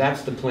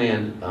that's the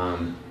plan.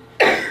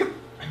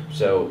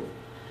 So,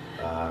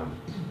 I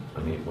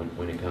mean,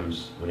 when it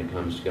comes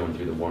to going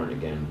through the warrant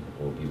again,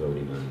 we'll be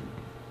voting on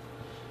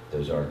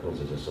those articles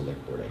as a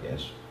select board, I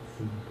guess.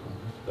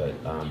 But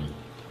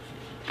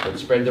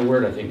spread the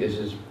word. I think this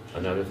is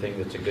another thing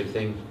that's a good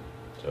thing.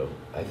 So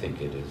I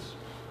think it is.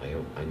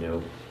 I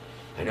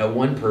know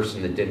one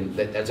person that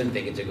doesn't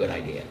think it's a good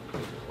idea.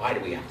 Why do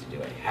we have to do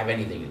it? Have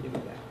anything to do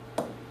with that?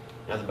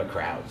 Nothing but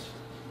crowds.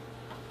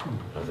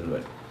 Nothing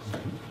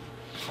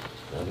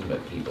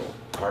but people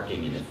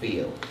parking in the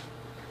field.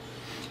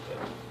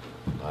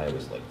 But I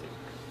always liked it.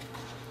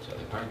 So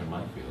They park in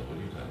my field, what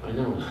are you talking I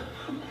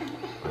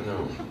about?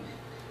 know.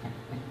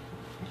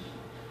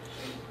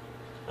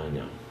 I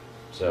know.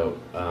 So,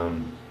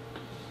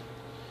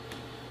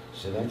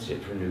 so that's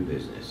it for new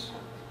business.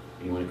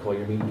 You want to call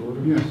your meeting to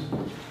order? Yes,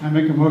 I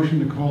make a motion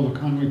to call the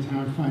Conway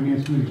Town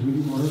Finance Committee's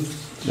meeting order.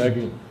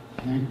 Second.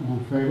 Thank, all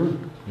in favor?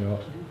 Yeah.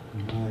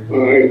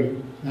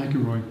 Thank you,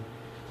 Roy.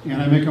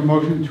 And I make a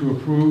motion to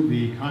approve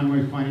the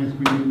Conway Finance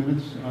Committee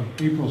minutes of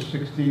April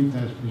 16th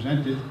as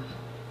presented.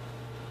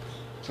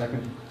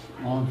 Second.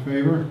 All in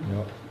favor?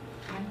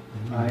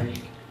 Yeah. Aye.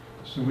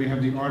 So we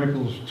have the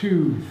articles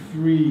 2,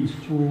 3,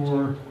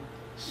 4,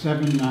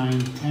 7, 9,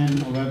 10,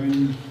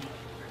 11,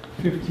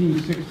 15,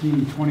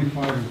 16,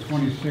 25, and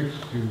 26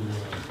 to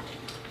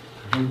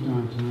vote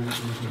on tonight.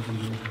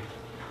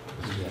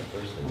 This is that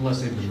first thing.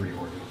 Unless they've been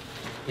reordered.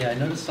 Yeah, I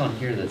noticed on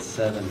here that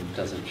 7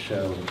 doesn't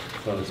show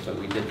votes, but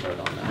we did vote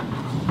on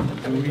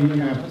that. Do we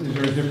have, is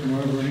there a different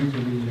wording to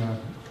the,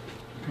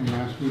 from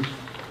last week's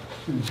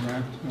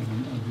draft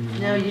of the?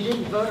 No, you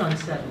didn't vote on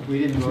 7. We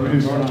didn't We vote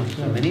didn't on vote on The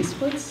 7. mini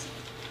splits?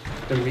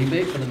 The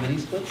rebate for the mini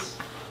splits?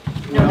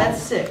 No,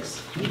 that's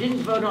 6. You didn't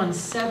vote on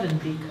 7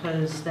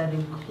 because that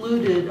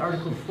included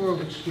Article 4,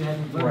 which you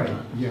hadn't voted Right.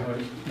 on. Yeah.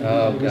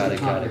 Oh, It was got the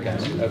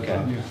it.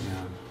 Okay.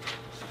 Yeah.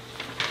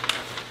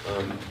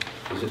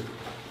 Is it,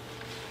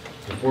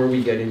 before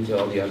we get into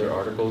all the other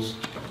articles,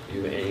 do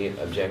you have any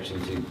objection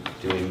to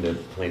doing the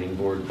planning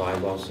board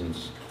bylaw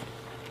since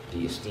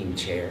the esteemed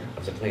chair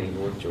of the planning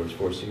board, George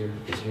Forcier,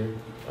 is here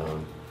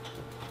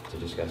to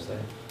discuss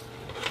that?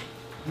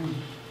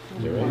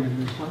 Is that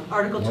right?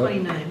 Article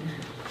 29.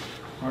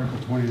 Article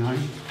 29.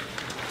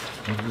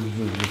 This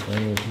was the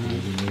finance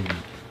committee meeting.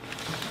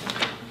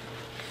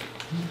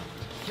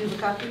 Do you have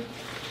a copy?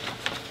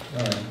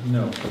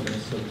 No, but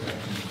that's okay.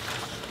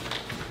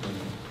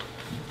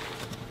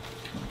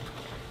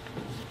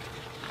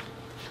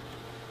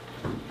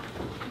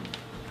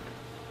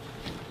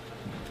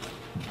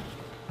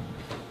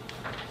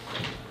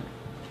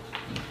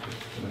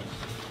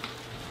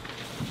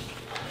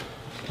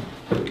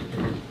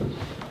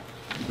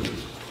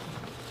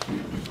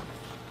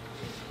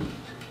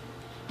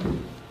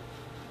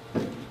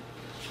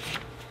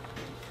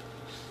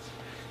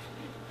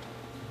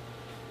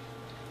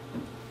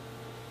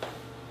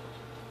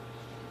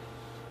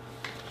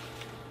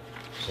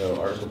 So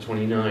Article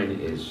 29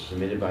 is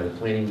submitted by the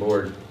planning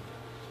board.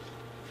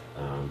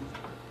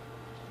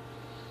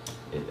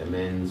 It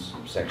amends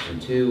section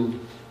 2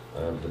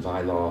 of the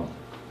bylaw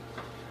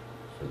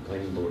for the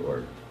planning board,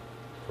 or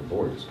for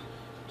boards,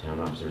 town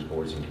officers,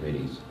 boards, and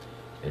committees.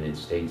 And it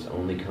states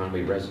only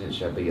Conway residents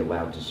shall be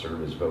allowed to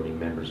serve as voting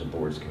members of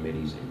boards,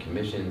 committees, and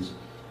commissions.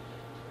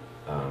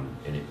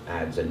 And it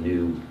adds a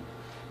new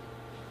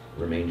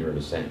remainder of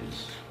a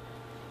sentence.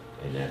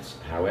 And that's,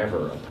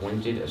 however,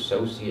 appointed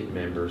associate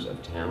members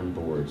of town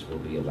boards will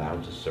be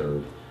allowed to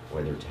serve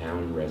whether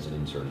town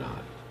residents or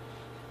not.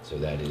 So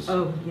that is,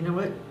 Oh, you know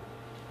what?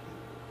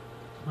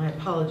 My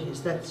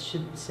apologies. That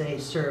should say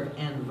serve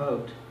and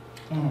vote.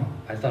 Oh,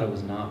 I thought it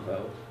was not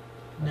vote.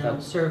 I No,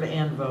 thought- serve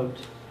and vote.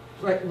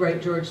 Right,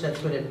 George,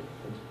 that's what it,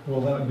 Well,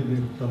 that would be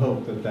the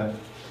hope that that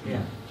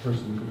yeah.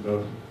 person could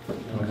vote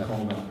on Okay. a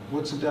call now.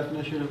 What's the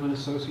definition of an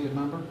associate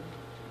member?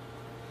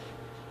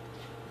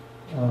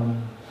 Yeah,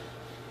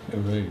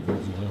 very good,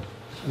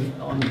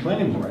 yeah. On the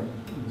planning board,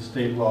 the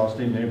state law,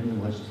 state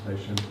neighborhood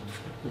legislation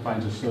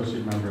defines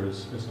associate member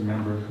as a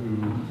member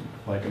who,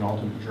 like an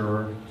alternate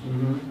juror,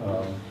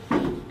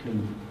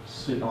 can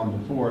sit on the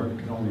board, but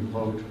can only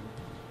vote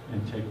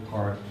and take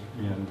part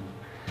in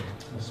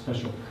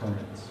special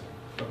permits.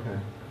 Okay.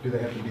 Do they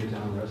have to be a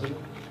town resident?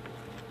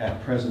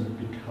 At present,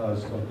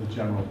 because of the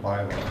general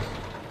bylaws,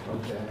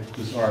 Okay.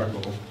 this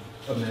article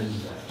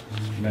Amends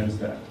that. amends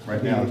that.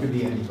 Right now, It it could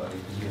be anybody,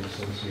 it could be an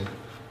associate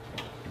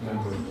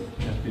member of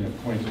the, has been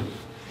appointed.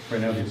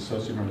 Right now, the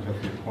associate members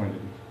have to be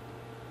appointed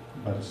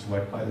by the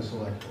select. by the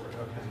select board,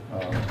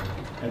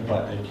 okay.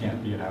 But they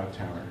can't be an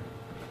out-of-towner.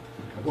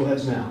 Well,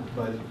 that's now,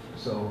 but,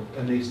 so,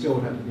 and they still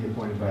would have to be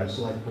appointed by the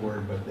select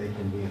board, but they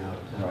can be an out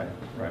of town. Right,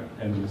 right.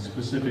 And the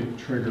specific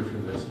trigger for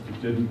this, if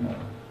you didn't know,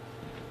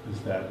 is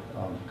that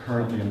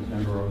currently a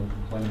member of the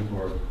planning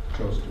board,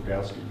 Joe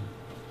Strugowski,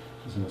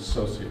 is an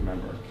associate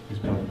member. He's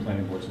been on the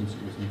planning board since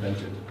it was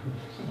invented.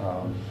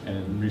 And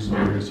in recent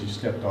years, he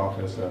stepped off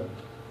as a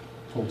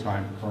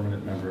full-time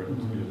permanent member to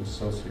be an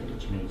associate,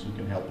 which means he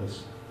can help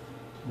us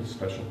with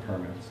special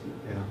permits.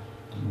 Yeah.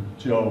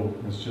 Joe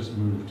has just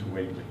moved to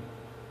Whately,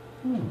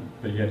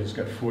 but yet he's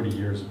got 40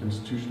 years of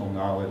institutional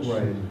knowledge.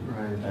 Right.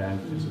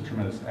 And is a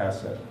tremendous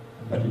asset,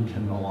 but he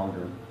can no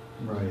longer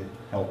Right.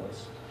 help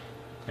us.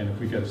 And if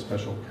we get a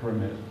special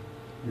permit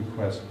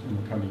request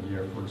in the coming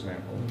year, for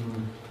example,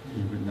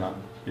 he would not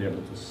be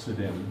able to sit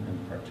in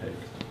and partake.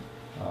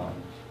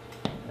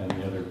 And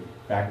the other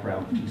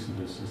background piece of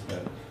this is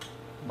that,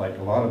 like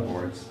a lot of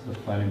boards, the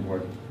planning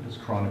board is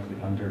chronically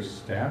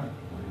understaffed,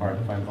 hard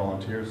to find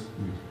volunteers.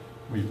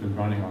 We've been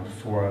running on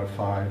 4 out of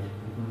 5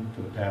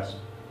 for the past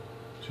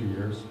 2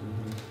 years,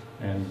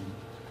 and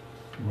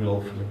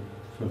will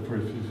for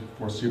the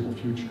foreseeable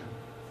future,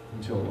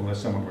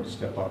 unless someone were to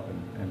step up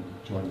and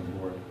join the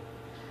board.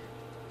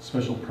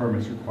 Special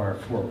permits require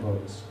 4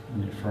 votes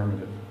in the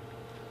affirmative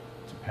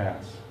to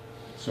pass.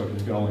 So if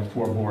you've got only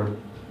 4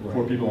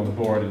 people on the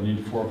board and you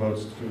need 4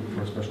 votes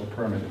for a special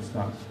permit, it's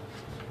not,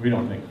 we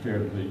don't think, fair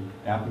to the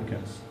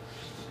applicants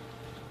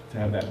to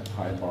have that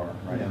high bar,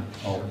 right? Yeah.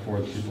 All 4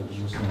 of the people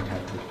listening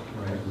have to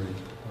agree.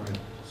 Right.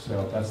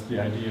 So that's the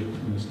idea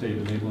in the state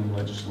enabling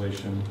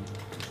legislation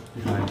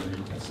behind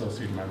the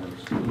associate members.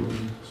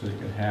 So you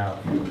can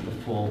have the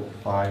full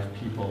 5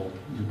 people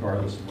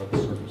regardless of what the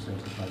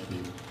circumstances might be.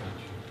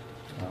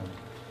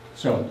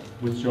 So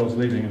with Joe's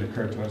leaving, it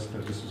occurred to us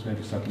that this was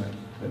maybe something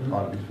that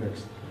ought to be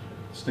fixed.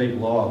 State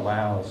law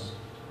allows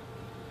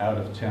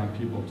out-of-town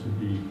people to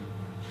be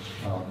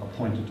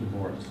appointed to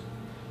boards.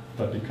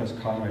 But because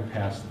Conway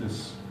passed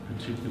this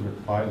particular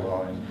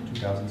bylaw in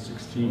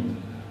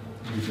 2016,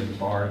 we've been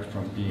barred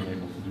from being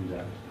able to do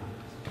that.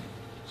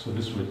 So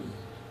this would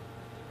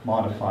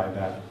modify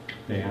that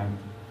ban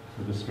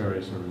for this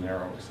very sort of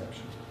narrow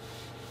exception.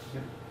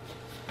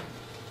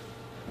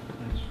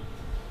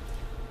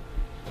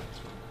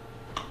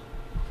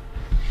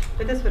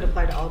 But this would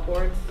apply to all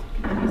boards,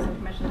 committees, and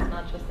commissions,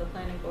 not just the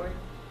planning board?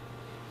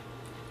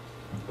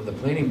 Well, the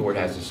planning board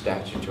has a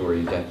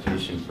statutory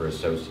definition for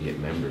associate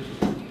members.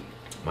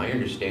 My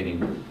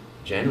understanding,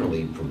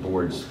 generally, for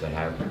boards that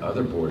have,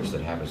 other boards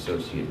that have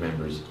associate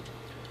members,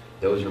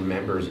 those are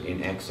members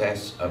in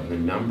excess of the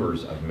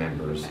numbers of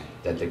members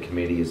that the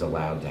committee is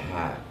allowed to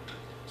have.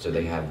 So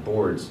they have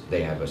boards,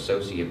 they have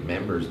associate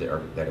members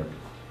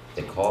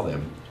they call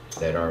them,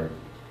 that are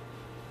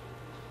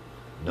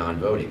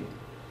non-voting.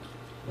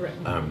 Right.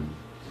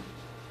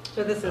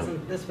 So this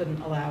isn't, this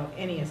wouldn't allow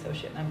any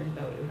associate member to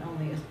vote, it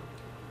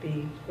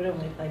would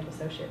only apply to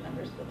associate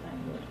members of the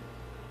planning board.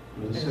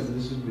 Well, this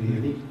would be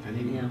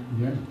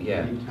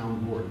any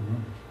town board.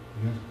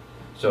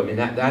 So I mean,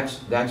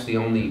 that's the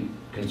only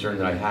concern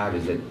that I have,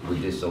 is that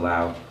would this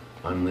allow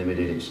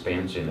unlimited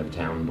expansion of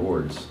town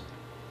boards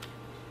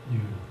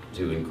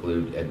to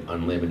include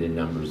unlimited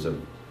numbers of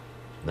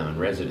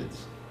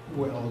non-residents?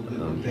 Well,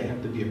 they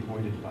have to be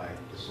appointed by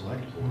the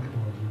select board.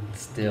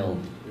 Still,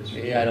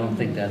 I don't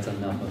think that's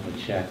enough of a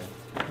check.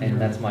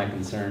 And that's my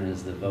concern,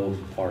 is the vote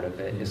part of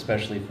it,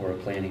 especially for a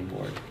planning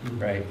board,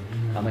 right?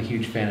 I'm a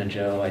huge fan of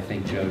Joe. I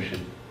think Joe should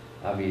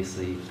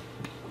obviously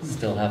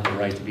still have the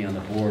right to be on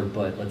the board,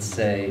 but let's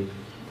say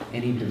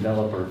any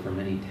developer from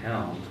any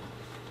town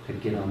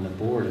could get on the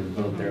board and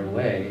vote their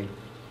way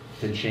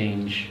to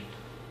change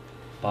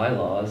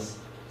bylaws,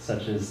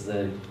 such as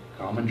the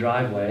common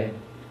driveway,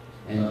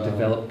 and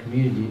develop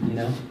community, you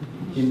know?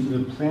 In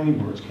the planning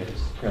board's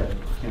case, Right.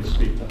 I can't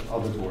speak to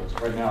other boards.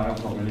 Right now, I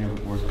don't know of any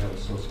other boards that have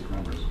associate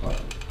members,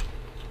 but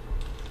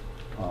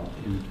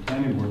in the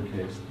planning board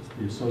case,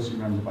 the associate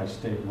member by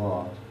state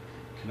law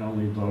can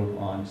only vote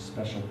on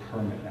special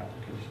permit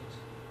applications.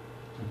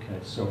 Okay,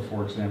 so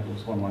for example, if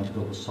someone wanted to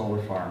build a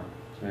solar farm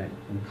Right.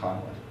 in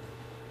Conway,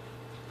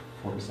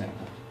 for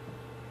example,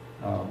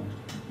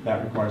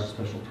 that requires a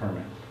special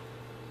permit.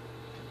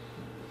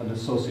 An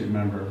associate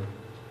member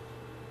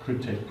could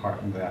take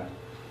part in that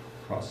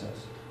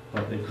process,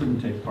 but they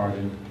couldn't take part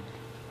in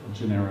a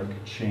generic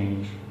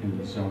change in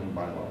the zoning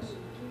bylaws.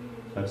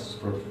 That's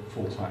for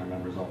full-time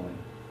members only.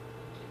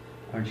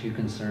 Aren't you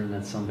concerned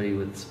that somebody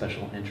with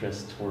special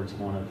interest towards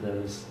one of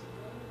those?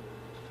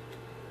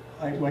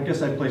 I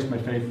guess I placed my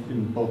faith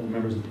in both the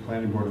members of the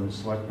planning board and the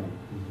selectmen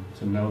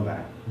to know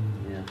that,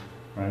 Yeah,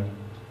 right?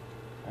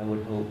 I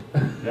would hope.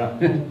 Yeah.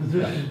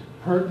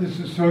 This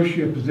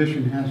associate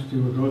position has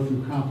to go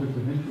through conflict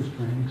of interest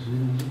training,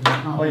 so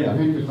conflict of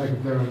interest, like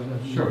if they're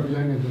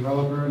representing a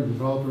developer, and the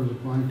developer is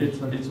applying for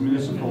special. It's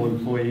municipal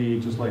employee,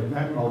 just like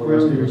That all the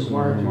rest of clearly us.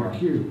 required to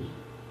recuse.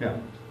 Yeah,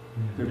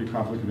 there'd be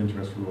conflict of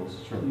interest rules,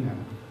 sure. Yeah.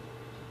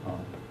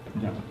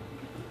 Yeah.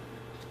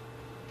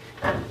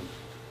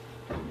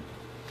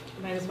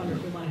 And I just wonder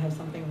if we want to have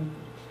something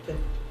that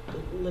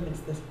limits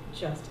this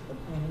just to the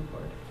planning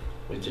board.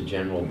 It's a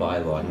general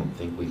bylaw, I don't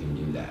think we can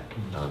do that.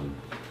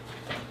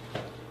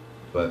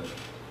 But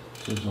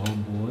Says all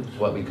boards.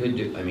 what we could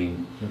do, I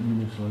mean, Does that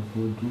mean the select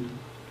board too?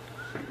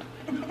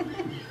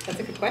 That's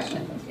a good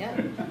question, yeah.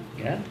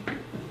 Yeah?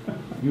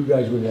 You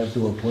guys would have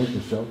to appoint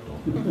yourself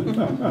though.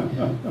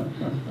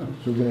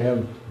 So we're gonna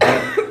have,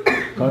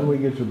 Conway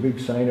gets a big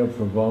sign up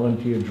for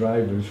volunteer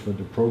drivers for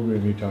the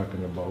program you're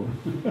talking about.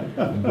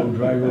 And go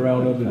drive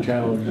around other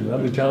towns, and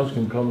other towns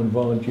can come and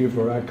volunteer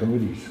for our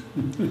committees.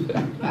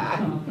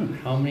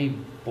 How many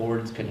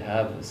boards could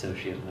have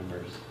associate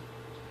members?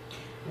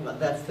 Well,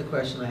 that's the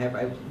question I have.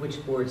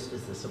 Which boards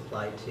does this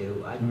apply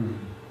to?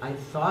 I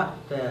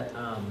thought that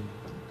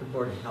the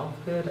Board of Health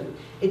could.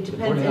 It The Board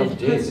depends. of and Health it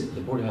depends- did,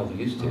 the Board of Health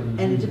used to. And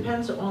it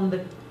depends on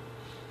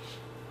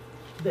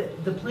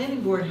the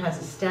planning board has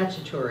a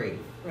statutory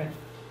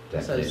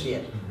Definition.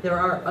 associate. There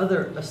are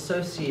other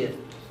associate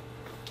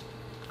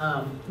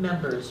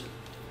members,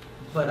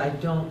 but I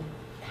don't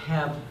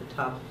have at the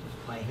top of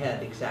my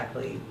head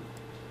exactly,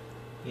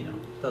 you know,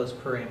 those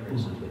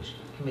parameters of which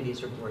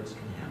committees or boards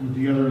can have.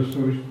 The other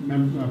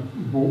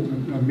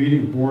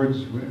meeting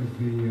boards with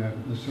the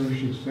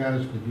associate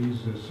status, would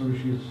these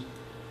associates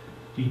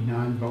be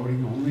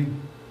non-voting only?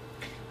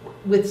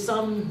 With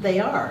some, they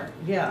are,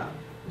 yeah,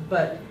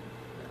 but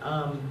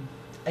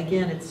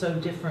again, it's so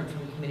different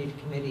from committee to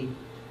committee.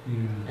 Yeah.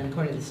 And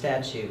according to the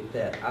statute,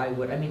 that I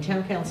mean,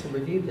 town council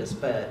reviewed this,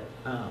 but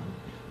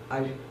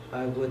I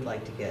would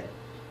like to get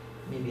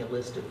maybe a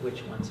list of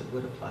which ones it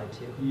would apply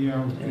to.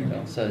 Yeah. There you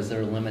go. So is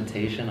there a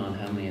limitation on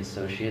how many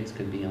associates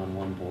could be on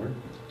one board?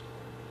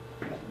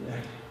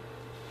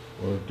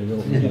 Or if they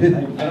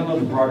don't. I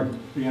don't know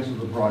the answer to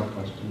the broad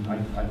question.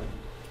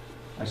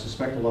 I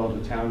suspect a lot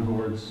of the town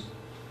boards,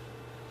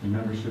 the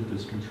membership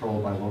is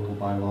controlled by local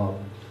bylaw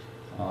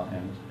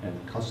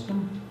and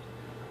custom.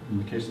 In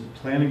the case of the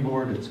planning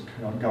board, it's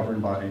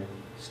governed by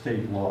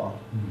state law.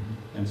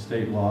 And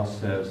state law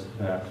says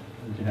that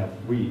we can have,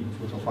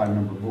 if it's a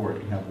 5-member board,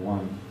 you can have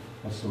 1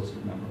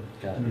 associate member.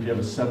 Got And it. if you have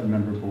a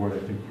 7-member board, I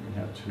think you can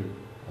have 2. Okay.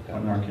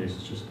 But in our case,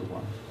 it's just the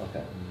 1.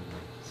 Okay.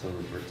 So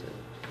revert to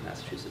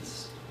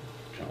Massachusetts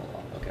general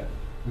law. Okay.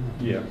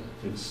 Yeah,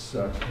 it's,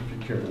 if you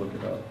care to look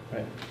it up.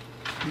 Right.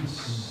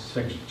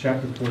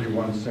 Chapter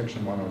 41,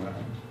 section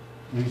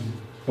 109.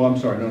 Well, I'm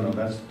sorry, no,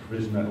 that's the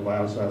provision that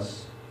allows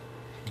us,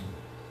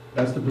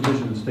 that's the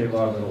provision in state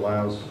law that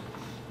allows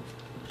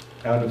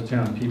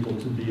out-of-town people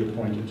to be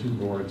appointed to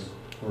boards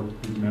or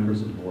be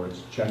members of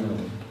boards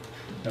generally,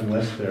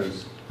 unless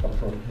there's a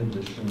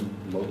prohibition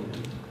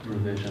locally.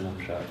 Revision,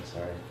 I'm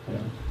sorry.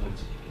 Yeah.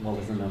 What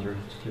was the number?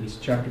 It's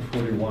chapter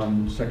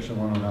 41, section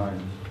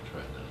 109.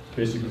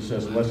 Basically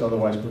says, unless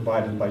otherwise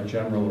provided by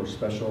general or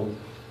special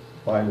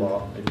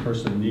bylaw, a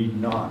person need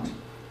not,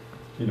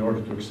 in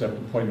order to accept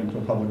appointment to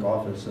a public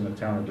office in a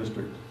town or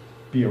district,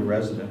 be a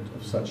resident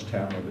of such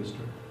town or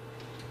district.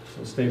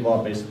 So state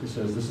law basically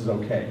says this is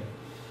okay,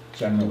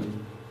 generally,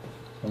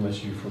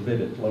 unless you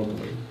forbid it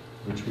locally,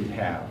 which we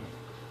have.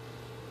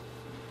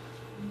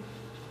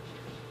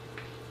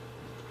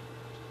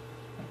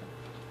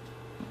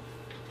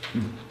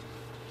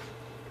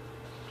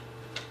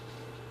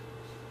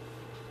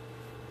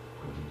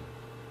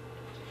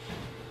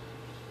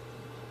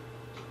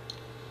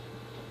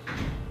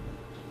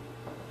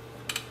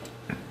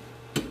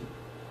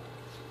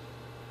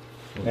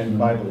 And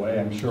by the way,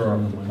 I'm sure our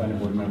planning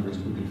board members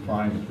would be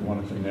fine if you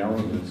wanted to narrow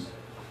this.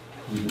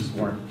 We just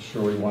weren't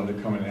sure we wanted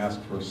to come and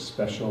ask for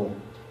special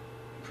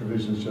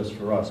provisions just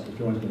for us. But if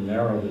you wanted to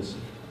narrow this,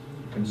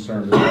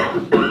 concerned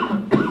about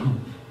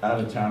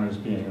out-of-towners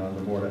being on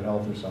the Board of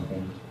Health or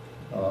something,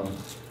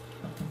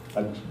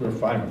 we're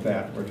fine with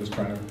that. We're just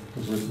trying to,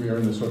 because we are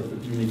in this sort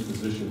of unique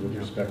position with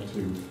respect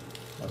to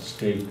a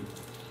state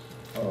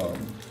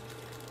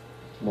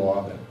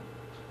law that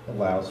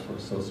allows for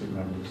associate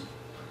members.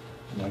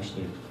 And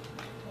actually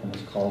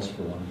almost calls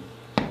for one.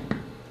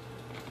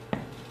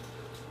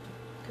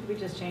 Could we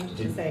just change it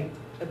to say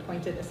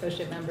appointed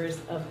associate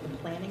members of the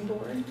planning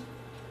board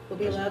will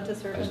be allowed to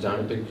serve? Has on Donna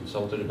board? been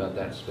consulted about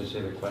that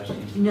specific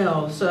question?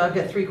 No, so I've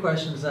got 3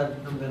 questions that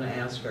I'm going to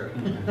ask her.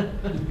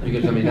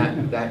 Because, I mean,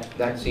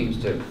 that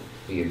seems to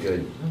be a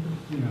good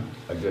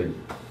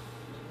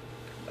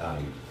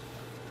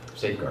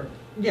safeguard.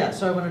 Yeah,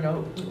 so I want to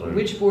know,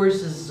 which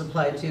boards does this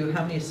apply to?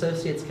 How many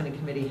associates can a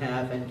committee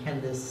have? And can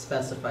this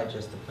specify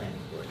just the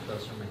planning board?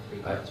 Those are my 3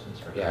 questions.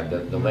 for her. Yeah,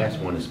 the last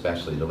one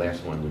especially, the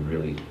last one would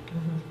really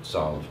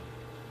solve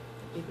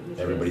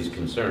everybody's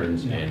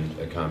concerns and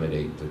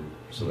accommodate the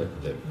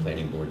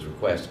planning board's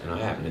request. And I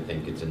happen to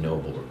think it's a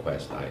noble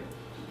request. I've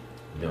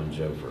known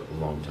Joe for a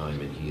long time,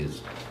 and he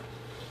is,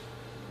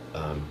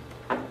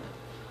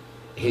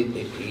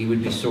 he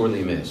would be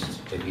sorely missed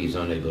if he's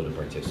unable to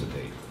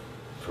participate,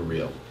 for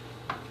real.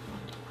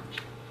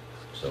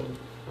 So,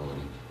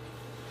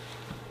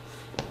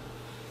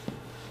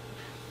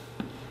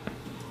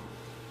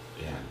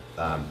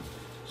 yeah,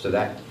 so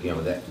that, you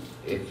know, that,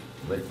 if,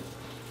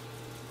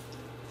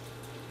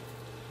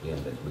 yeah,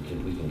 that we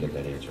can get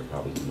that answer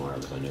probably tomorrow,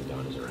 because I know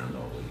Donna's around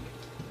all week.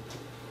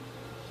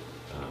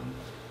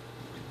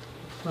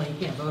 Well, you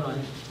can't vote on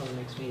it until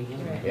the next meeting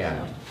anyway. Right.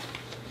 Yeah.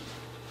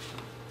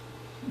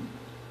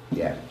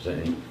 Yeah, so,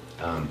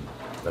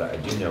 but I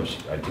do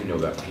know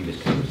about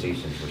previous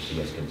conversations where she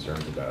has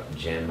concerns about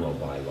general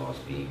bylaws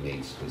being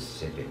made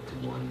specific to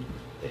one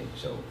thing,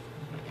 so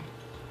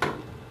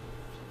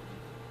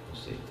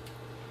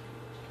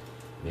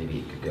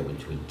go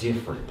into a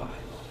different bylaw,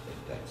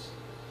 if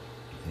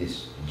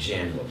this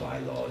general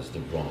bylaw is the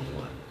wrong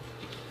one.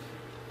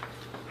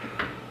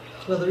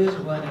 Well, there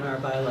isn't one in our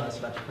bylaws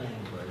about the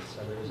planning board,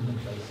 so there isn't a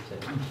place to,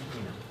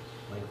 you know,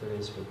 like there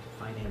is with the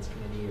finance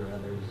committee or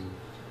others.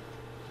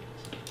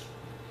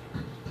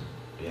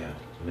 Yeah,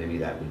 maybe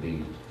that would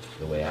be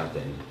the way out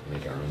then,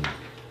 make our own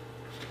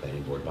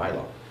planning board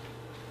bylaw.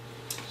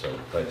 So,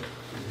 but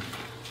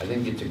I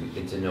think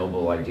it's a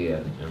noble idea,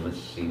 and let's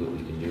see what we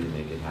can do to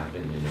make it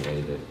happen in a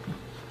way that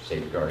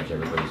safeguards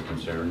everybody's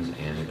concerns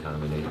and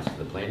accommodates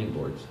the planning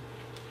board's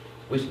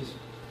wishes,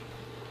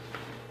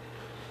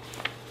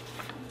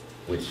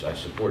 which I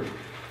support.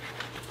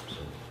 So.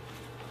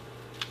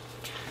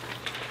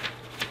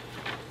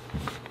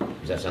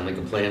 Does that sound like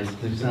a plan?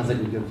 Sounds like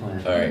a good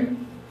plan. All right,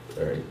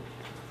 all right.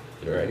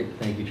 You all righty?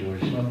 Thank you,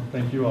 George. Well,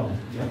 thank you all.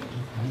 Yep,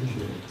 I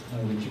appreciate it.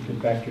 I'll let you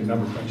get back to your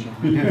number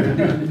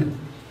crunching.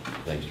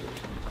 Thanks, George.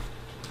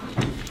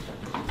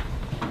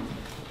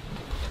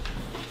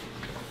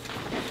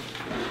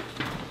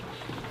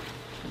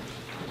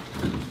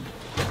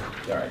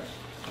 All right,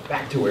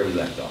 back to where we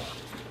left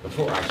off,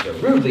 before I so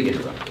rudely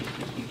interrupted.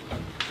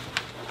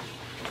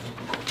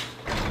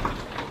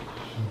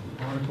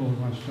 Article, we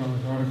want to start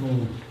with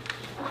Article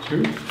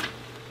 2.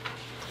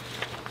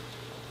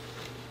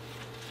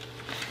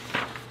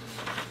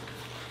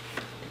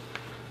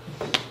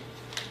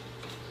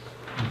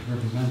 Which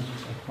represents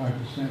a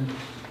 5%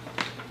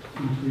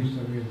 increase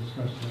that we had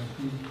discussed last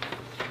week.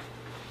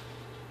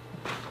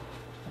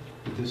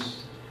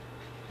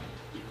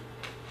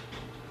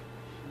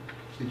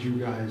 Did you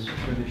guys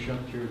finish up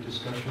your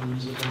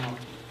discussions about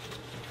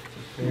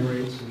pay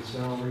rates and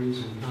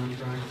salaries and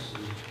contracts?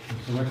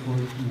 The select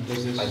board,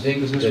 Does this? I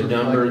think does this the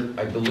reflect-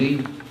 number, I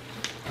believe,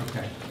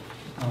 Okay.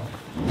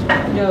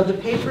 oh, No, the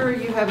paper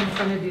you have in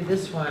front of you,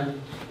 this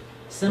one,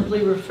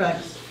 simply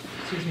reflects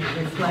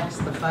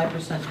the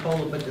 5%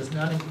 COLA, but does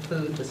not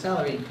include the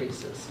salary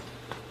increases,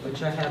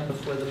 which I have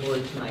before the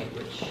board tonight,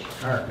 which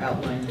are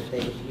outlined that they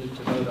need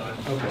to vote on,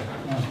 Okay.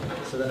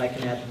 so that I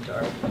can add them to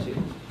Article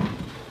 2.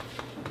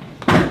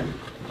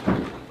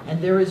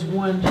 And there is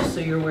one, just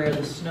so you're aware,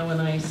 the snow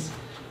and ice,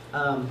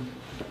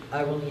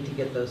 I will need to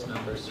get those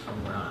numbers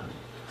from Ron,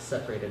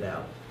 separated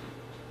out.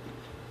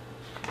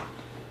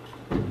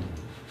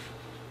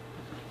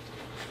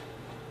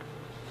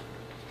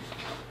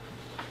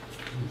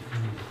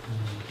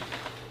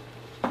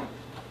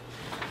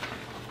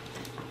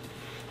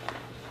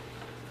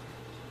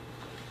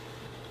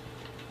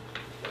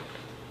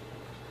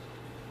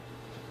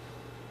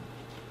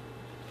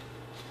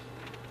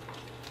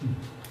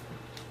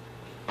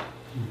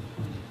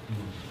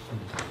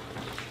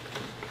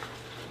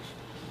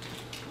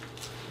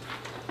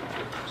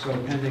 So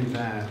pending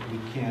that, we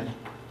can't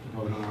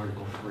vote on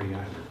Article 3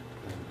 either.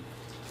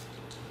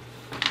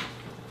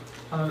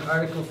 On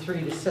Article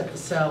 3, to set the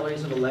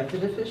salaries of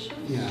elected officials?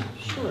 Yeah.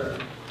 Sure. Can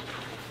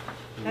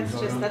we That's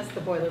vote just, on- that's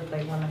the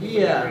boilerplate one that we do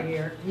Yeah. every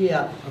year.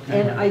 Yeah,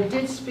 Okay. and I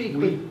did speak We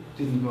with,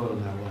 didn't vote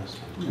on that last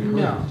time.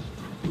 no.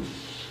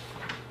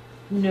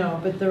 No,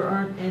 but there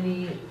aren't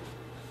any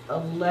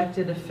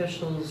elected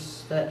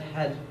officials that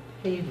had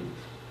paid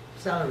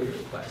salary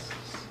requests.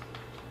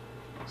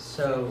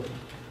 So,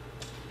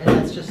 and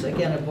that's just,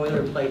 again, a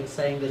boilerplate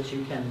saying that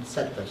you can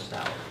set those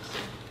salaries.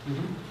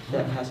 Mhm.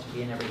 That has to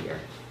be in every year.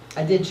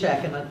 I did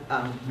check, and,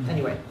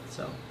 anyway,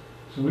 so,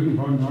 so we can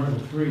vote on Article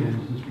 3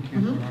 then, since we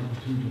can't vote Mhm. on Article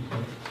 2 just yet.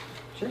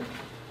 sure.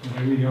 If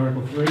I read the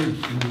Article 3,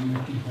 and then we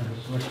can have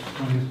a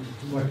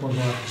select board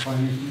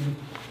finance meeting.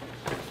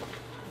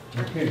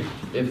 Okay,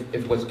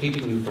 if what's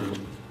keeping you from,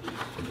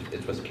 if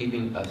it's what's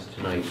keeping us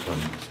tonight from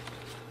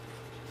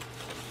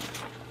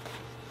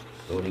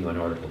voting on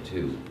Article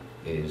 2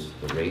 is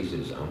the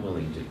raises, I'm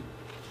willing to,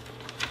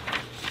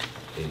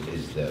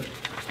 is the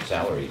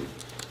salary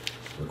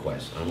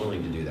request. I'm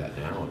willing to do that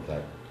now, if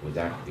that, would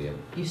that be a,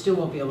 You still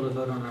won't be able to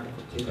vote on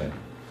Article 2. okay.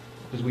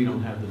 Because we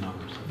don't have the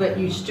numbers. But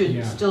you should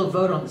Yeah. still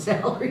vote on the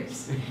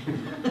salaries,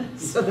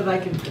 so that I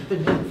can put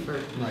them in for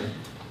Right.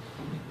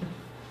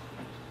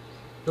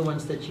 the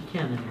ones that you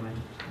can, anyway.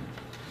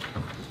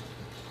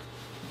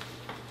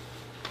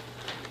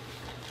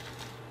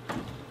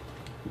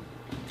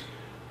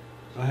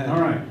 Go ahead.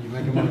 All right. You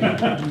make a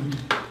motion.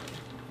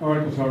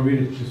 Articles, I'll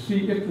read it. To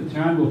see if the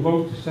town will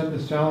vote to set the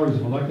salaries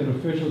of elected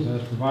officials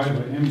as provided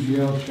by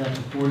MGL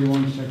Chapter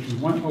 41,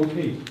 Section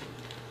 108,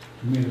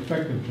 made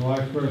effective July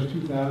 1st,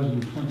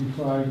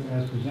 2025,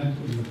 as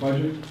presented in the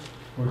budget,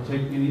 or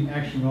take any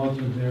action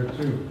relative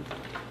thereto.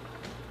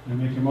 I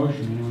make a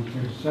motion. Anyone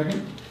care to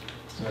second?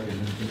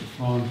 Second.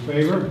 All in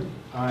favor?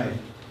 Aye.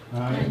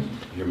 Aye.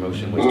 Your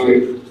motion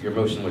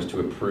was to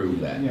approve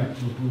that. Yeah,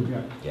 to approve,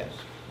 yeah. Yes.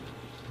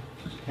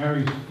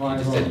 Carries You 5-0.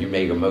 just said you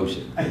make a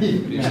motion.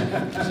 You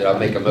said, I'll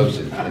make a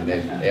motion, and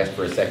then ask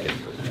for a second.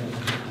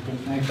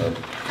 Thank you.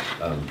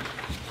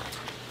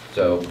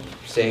 So,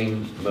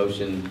 same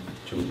motion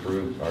to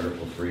approve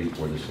Article 3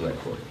 for the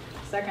select board.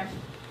 Second.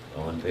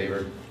 All in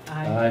favor?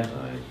 Aye. Aye,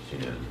 it's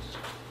unanimous.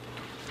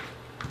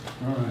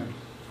 All right.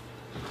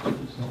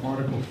 So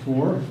Article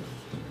 4,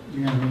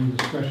 You have any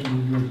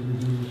discussion, you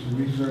want to do some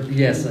research?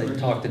 Yes, I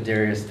talked to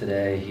Darius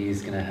today.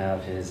 He's gonna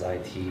have his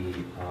IT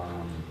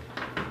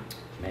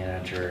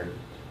manager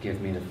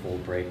give me the full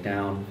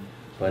breakdown,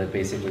 but it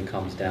basically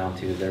comes down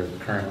to they're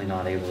currently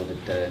not able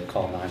to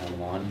call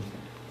 911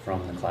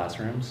 from the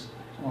classrooms.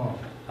 Oh,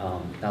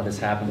 Now, this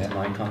happened to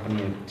my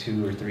company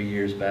 2 or 3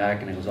 years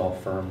back, and it was all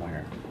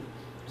firmware.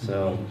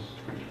 So,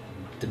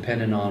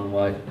 depending on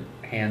what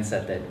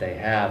handset that they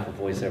have for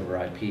voice over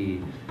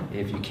IP,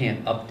 if you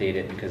can't update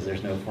it because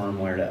there's no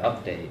firmware to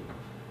update,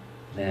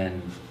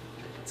 then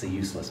it's a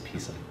useless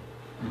piece of,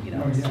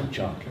 it's some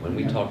junk. When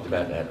we talked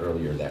about that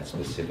earlier, that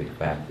specific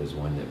fact was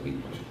one that we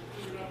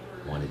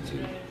wanted to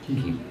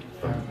keep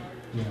from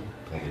yeah.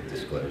 public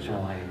disclosure.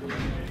 Oh,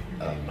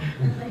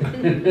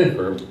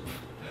 For-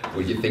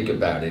 When you think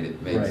about it,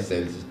 it makes Right.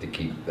 sense to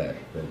keep that.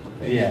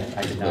 but- Yeah,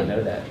 I did not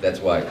know that.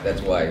 That's why,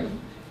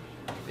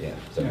 yeah,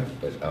 so, Yeah.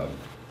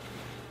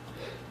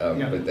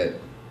 Yeah. but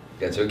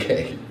that's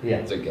okay. Yeah.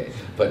 It's okay,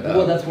 but,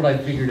 Well, that's what I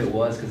figured it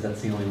was, because that's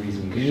the only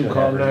reason Can you you should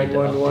call ever need to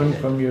 911 update it.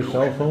 from your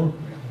cell phone?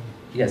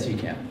 Yes, you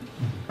can.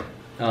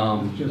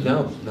 Just-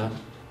 no, not.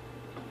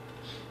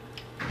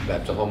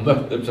 That's a whole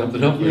nother, that's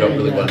something else we Yeah, don't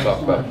really yeah, want to talk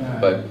it's not about,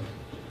 that. but,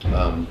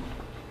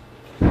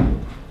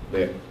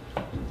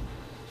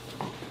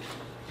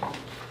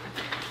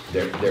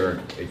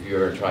 if you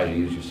ever try to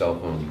use your cell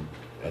phone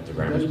at the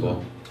grammar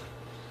school,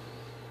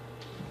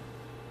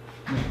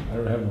 I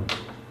don't have one.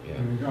 yeah.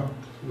 There you go.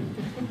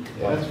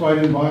 yeah. That's why I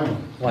didn't buy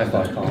one.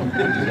 Wi-Fi call.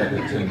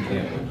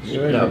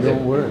 Good, No, it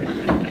don't work.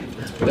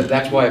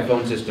 That's why a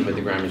phone system at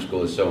the grammar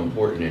school is so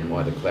important and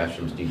why the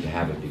classrooms need to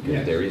have it, because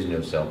Yes. there is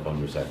no cell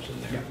phone reception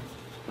there.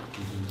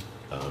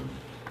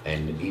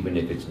 And even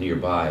if it's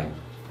nearby,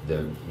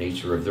 the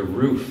nature of the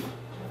roof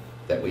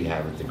that we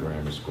have at the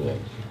grammar school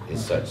is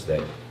such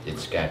that it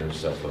scatters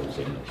cell phone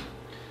signals.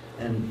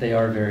 And they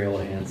are very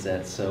old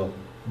handsets, so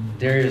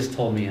Darius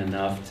told me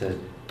enough to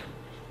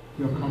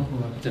Feel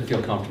comfortable.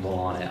 feel comfortable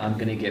on it. I'm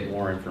gonna get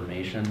more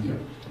information Yeah.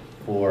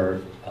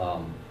 for,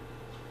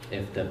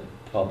 if the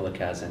public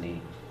has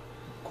any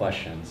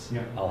questions.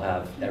 Yeah. I'll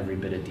have every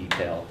bit of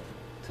detail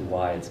to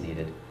why it's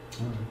needed.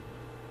 All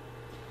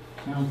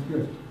right. Sounds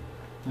good.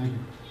 Thank you.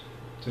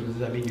 So does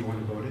that mean you want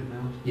to vote it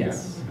now?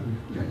 Yes.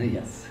 Yeah.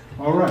 Yes.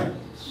 All right,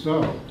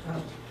 so,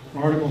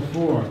 Article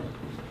 4.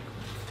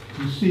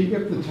 To see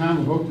if the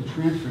town will vote to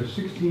transfer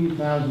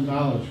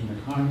 $16,000 from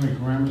the Conway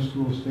Grammar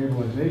School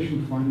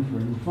Stabilization Fund for a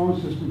new phone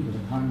system for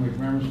the Conway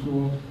Grammar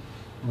School,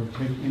 or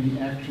take any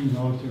action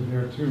relative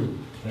thereto.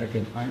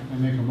 Second. I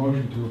make a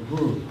motion to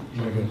approve.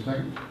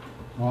 Second.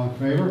 All in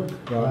favor?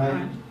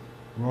 Aye.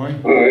 Roy?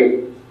 Aye.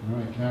 All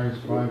right, carries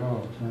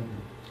 5-0. Thank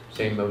you.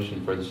 Same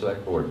motion for the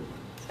select board.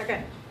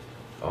 Second.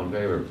 All in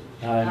favor?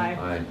 Aye.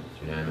 Aye,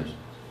 it's unanimous.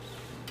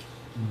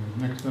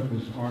 Next up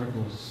is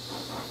Article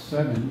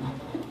 7.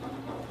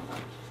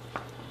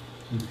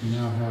 Since we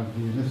now have the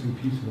missing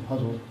piece of the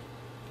puzzle.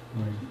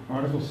 All right,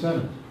 Article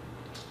 7.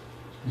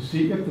 To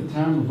see if the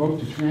town will vote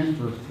to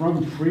transfer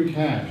from free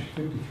cash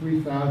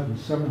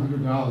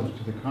 $53,700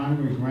 to the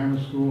Conway Grammar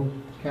School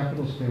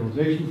Capital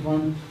Stabilization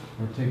Fund,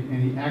 or take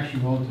any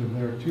action relative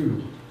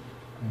thereto.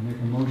 I make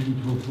a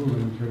motion to approve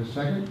it. Is there a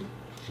second?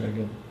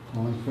 Second.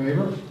 All in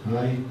favor?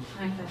 Aye.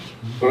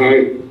 All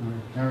right,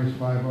 carries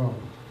 5-0.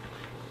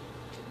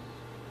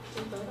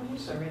 Did we vote on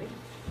this already?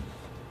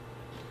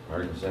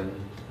 Article 7?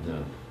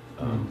 No.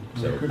 No,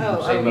 So, we couldn't.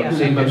 Oh, same yeah,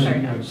 same okay, sorry,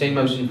 motion, no. same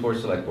motion for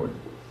select board.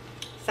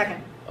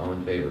 Second. All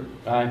in favor?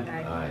 Aye.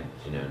 Aye,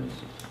 it's unanimous.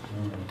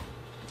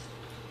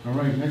 All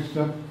right, next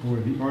up for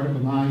the Article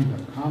 9,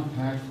 the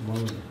compact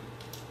loader.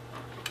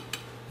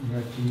 You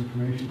got some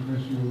information,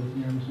 Chris, you were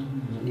looking at or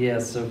something? Yeah,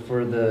 so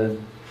for the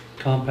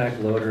compact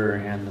loader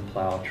and the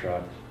plow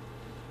truck,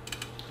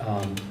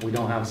 we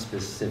don't have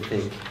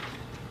specific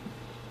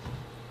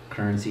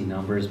currency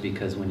numbers,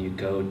 because when you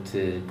go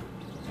to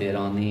bid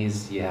on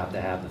these, you have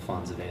to have the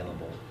funds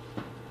available.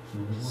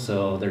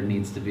 So there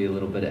needs to be a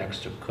little bit of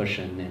extra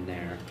cushion in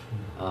there.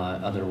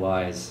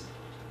 Otherwise,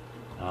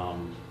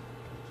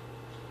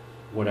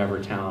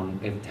 whatever town,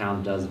 if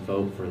town does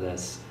vote for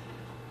this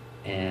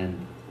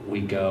and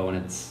we go and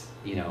it's,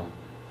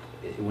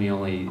 we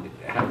only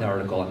have the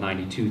article at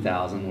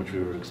 92,000, which we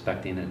were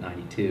expecting at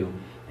 92,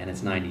 and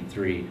it's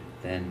 93,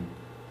 then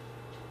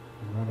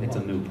it's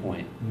a moot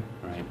point,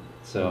 right?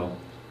 So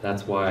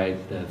that's why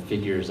the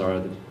figures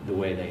are the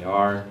way they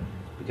are,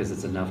 because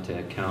it's enough to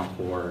account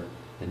for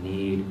the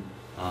need,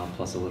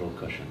 plus a little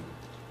cushion.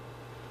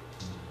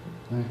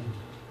 Thank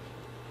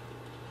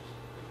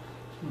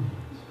you.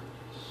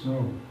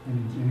 So,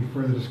 any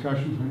further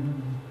discussion from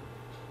anyone?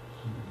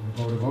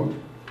 Vote a vote?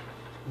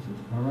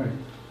 All right.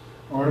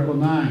 Article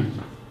 9,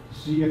 to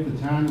see if the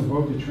town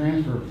will vote to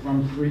transfer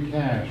from free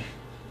cash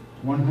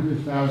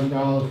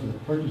 $100,000 for the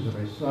purchase of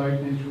a side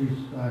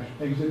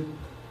entry/exit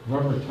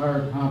rubber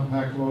tire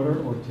compact loader,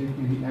 or take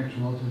any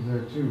action relative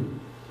thereto.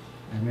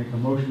 I make a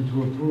motion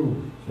to approve.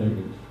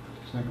 Second.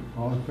 Second.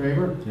 All in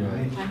favor?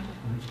 Aye.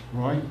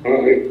 Roy?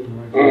 Aye.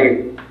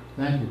 Aye.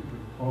 Thank you.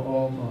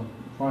 All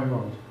 5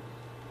 votes.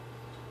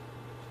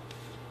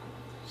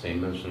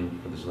 Same motion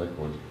for the select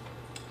board.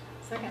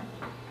 Second.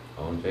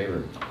 All in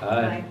favor?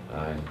 Aye.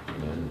 Aye,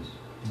 unanimous.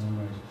 All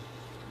right.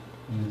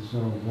 And so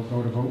we'll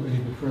go to vote.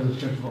 Any further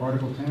discussion for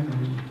Article 10?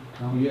 Any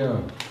comments?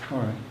 Yeah,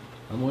 All right.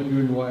 I'm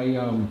wondering why,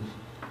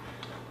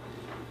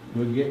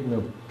 we're getting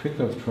a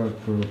pickup truck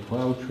for a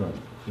plow truck.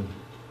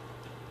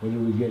 Whether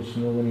we get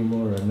snow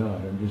anymore or not,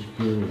 I'm just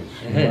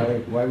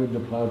curious. Why would the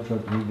plow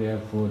truck need to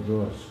have 4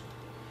 doors?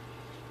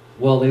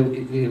 Well,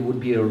 it would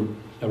be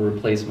a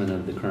replacement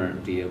of the current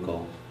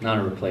vehicle. Not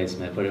a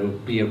replacement, but it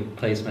would be a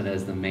replacement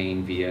as the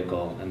main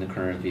vehicle, and the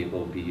current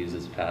vehicle would be used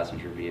as a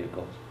passenger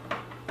vehicle.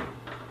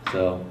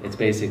 So it's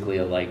basically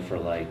a like for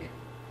like.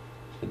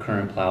 The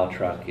current plow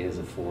truck is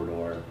a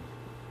 4-door,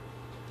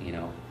 you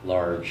know,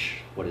 large,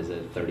 what is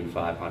it,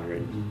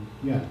 3,500?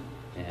 Yeah,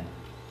 Yeah,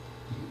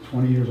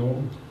 20 years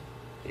old.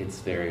 it's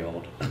very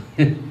old.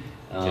 It's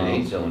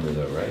an 8-cylinder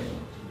though, right?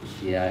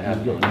 Yeah, I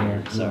have it on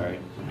here, sorry.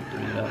 Let me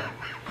bring it up.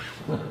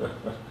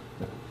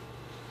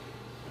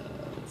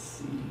 Let's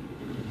see.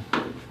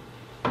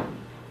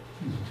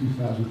 It's a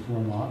 2004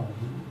 model.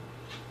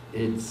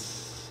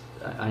 It's,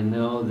 I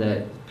know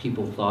that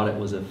people thought it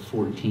was a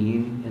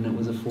 14 and it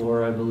was a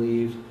 4, I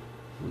believe.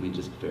 Let me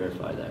just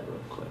verify that real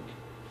quick.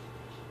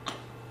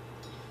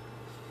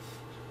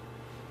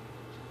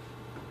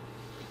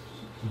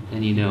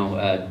 And you know,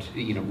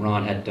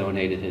 Ron had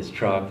donated his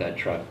truck. That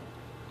truck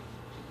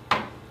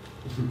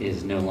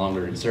is no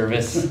longer in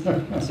service,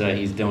 so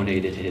he's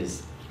donated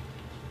his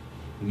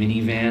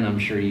minivan. I'm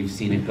sure you've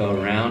seen it go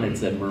around.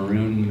 It's a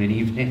maroon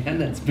minivan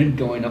that's been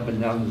going up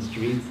and down the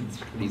streets. It's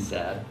pretty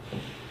sad.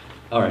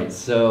 All right,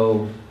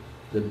 so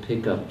the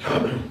pickup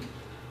truck.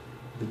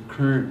 The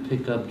current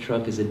pickup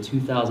truck is a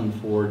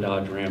 2004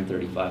 Dodge Ram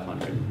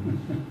 3500.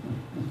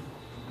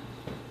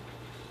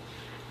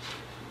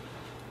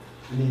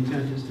 And the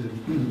intent is to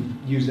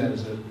use that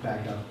as a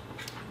backup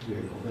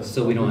vehicle.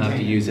 So we don't have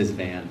to use his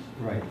van.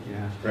 Right,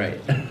 yeah. Right.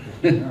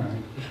 All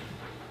right.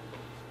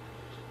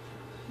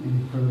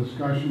 Any further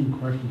discussion,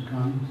 questions,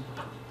 comments?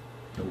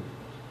 Nope.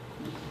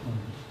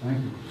 Thank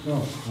you.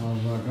 So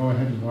I'll go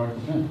ahead with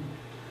Article 10.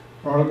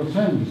 Article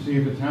 10, to see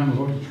if the town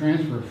will vote to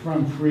transfer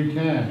from free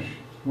cash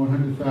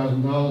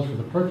 $100,000 for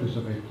the purchase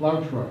of a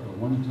plow truck, a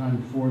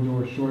one-ton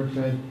 4-door short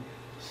bed,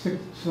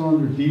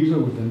 6-cylinder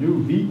diesel with a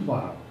new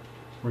V-plow,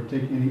 or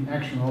take any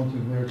action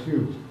relative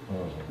thereto.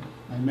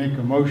 I make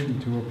a motion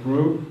to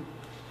approve.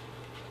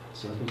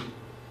 Second.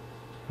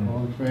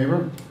 All in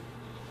favor?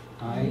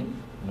 Aye.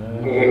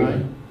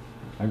 Aye.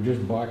 I'm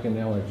just barking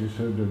now, I just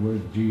heard the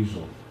word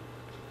diesel.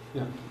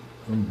 Yeah.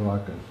 I'm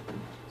barking.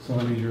 So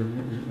I need your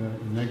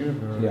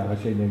negative or? Yeah, I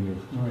say negative,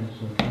 All right,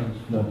 so it carries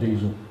not 4.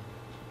 diesel.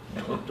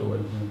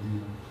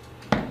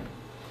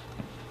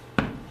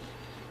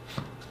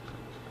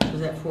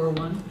 Was that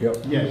 4-1? Yep.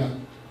 Yes.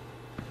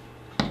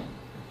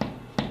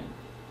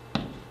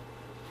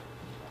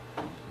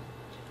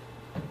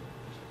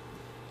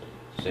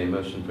 Same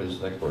motion for the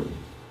select board.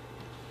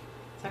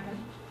 Second.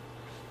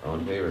 All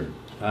in favor?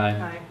 Aye.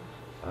 Aye.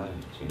 Aye,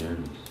 it's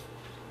unanimous.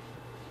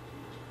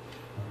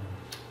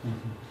 Thank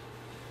you.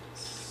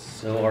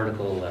 So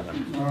Article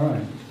 11, All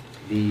right.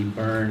 the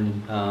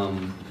burn,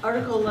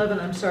 Article 11,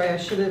 I'm sorry, I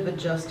should have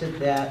adjusted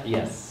that.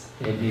 yes,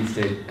 it needs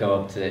to go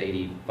up to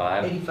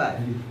 85.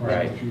 85.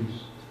 Right.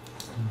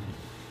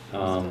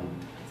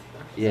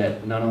 Yeah,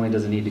 not only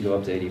does it need to go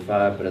up to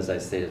 85, but as I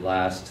stated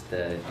last,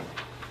 the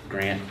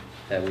grant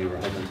that we were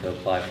hoping to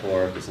apply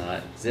for does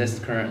not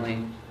exist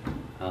currently.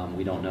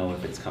 We don't know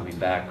if it's coming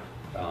back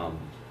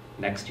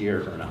next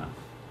year or not.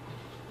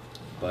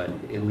 But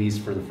at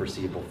least for the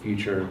foreseeable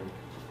future,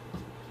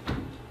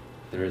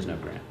 there is no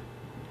grant.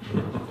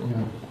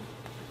 Yeah,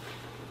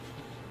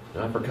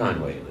 Not for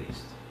Conway, at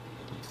least.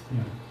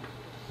 yeah.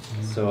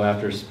 So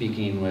after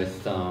speaking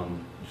with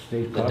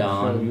State The cops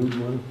Don. don't use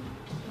one?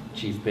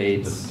 Chief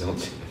Bates, Don't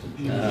say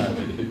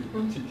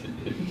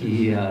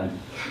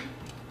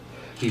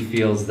he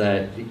feels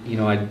that, you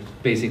know, I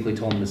basically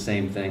told him the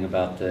same thing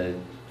about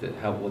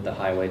what the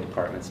highway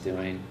department's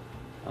doing.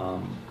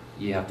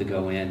 You have to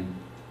go in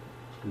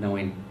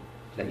knowing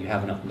that you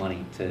have enough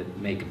money to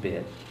make a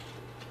bid,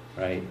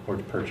 right, or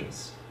to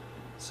purchase.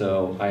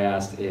 So I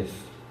asked if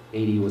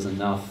 80 was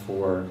enough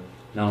for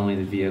not only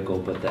the vehicle,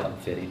 but the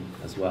upfitting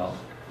as well.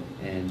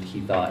 And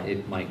he thought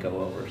it might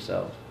go over,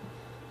 so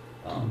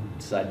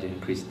decided to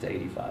increase it to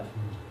 85.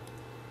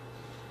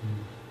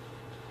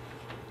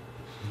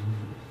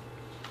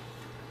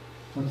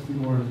 What's the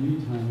order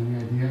lead time,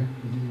 any idea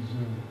for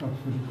these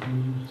upfitted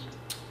cruisers?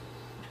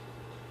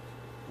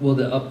 Well,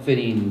 the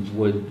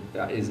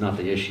upfitting is not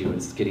the issue,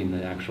 it's getting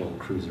the actual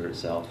cruiser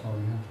itself. Oh,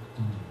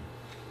 yeah.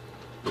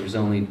 There's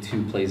only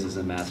 2 places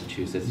in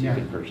Massachusetts you Yeah.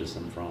 can purchase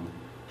them from,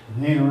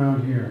 It ain't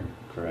around here.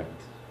 correct?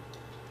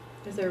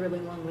 Is there a really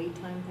long lead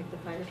time, like the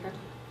fire truck?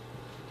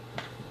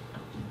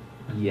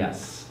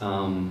 Yes.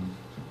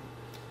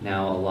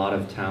 Now, a lot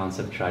of towns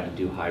have tried to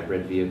do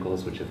hybrid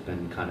vehicles, which have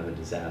been kind of a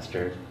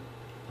disaster.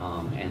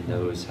 And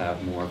those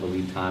have more of a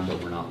lead time,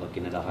 but we're not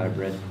looking at a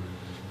hybrid.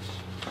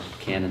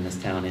 Can in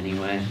this town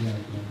anyway. Yeah,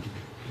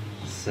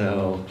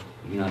 So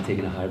you're not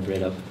taking a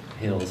hybrid up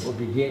hills. Well, if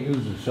you can't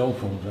use the cell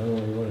phones, I don't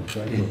really want to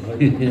try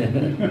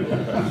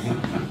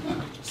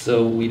to.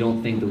 So we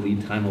don't think the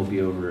lead time will be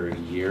over a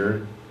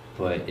year,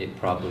 but it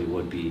probably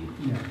would be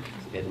Yeah,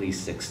 at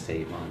least 6 to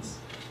 8 months.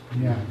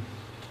 yeah.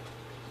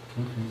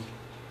 Okay.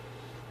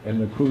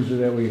 And the cruiser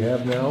that we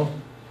have now,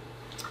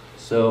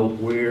 So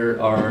we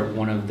are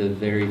one of the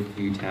very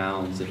few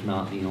towns, if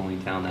not the only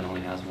town that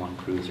only has one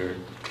cruiser.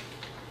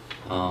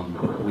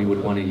 We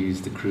would want to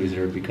use the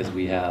cruiser because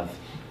we have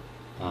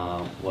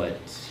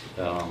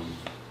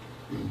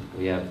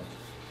we have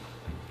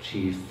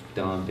Chief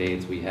Don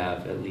Bates, we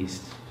have at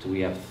least, do we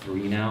have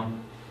 3 now?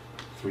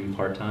 3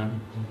 part-time?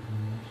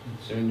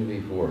 Soon to be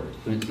 4.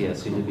 Yeah,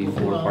 soon to be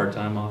 4 Well,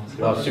 part-time officers.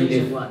 Well, soon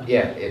Losing if, one.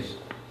 yeah, if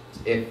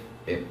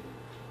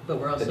But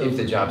we're also,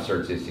 the job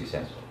search is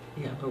successful.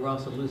 yeah, but we're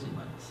also losing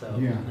one, so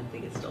Yeah. I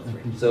think it's still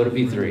 3. So it'll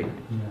be 3, Yeah.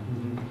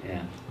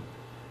 yeah.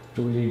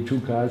 so we need 2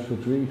 cars for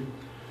 3?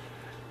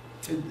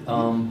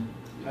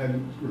 I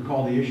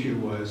recall the issue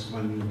was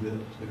when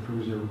the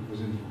cruiser was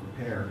in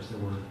for repairs, there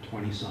were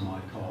 20 some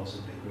odd calls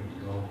that they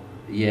couldn't go on.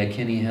 Yeah,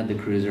 Kenny had the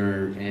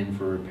cruiser in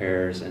for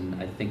repairs, and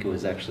I think it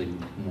was actually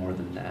more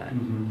than that.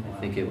 I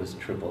think it was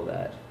triple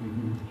that.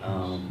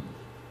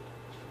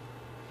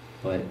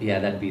 But yeah,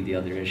 that'd be the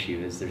other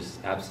issue, is there's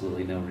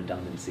absolutely no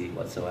redundancy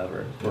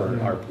whatsoever for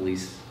Yeah. our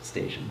police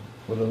station.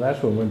 Well, the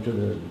last one went to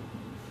the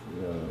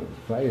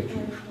fire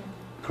chief.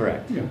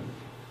 Correct, Yeah.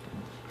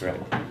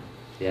 correct.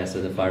 Yeah,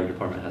 so the fire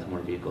department has more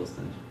vehicles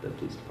than the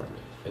police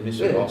department. And this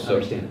would Yeah, also,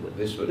 understandably.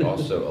 this would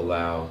also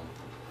allow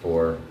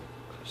for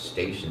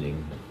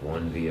stationing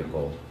one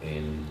vehicle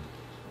in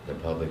the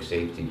public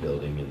safety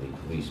building, in the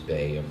police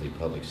bay of the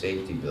public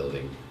safety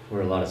building,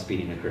 Where a lot of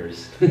speeding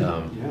occurs.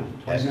 Yeah,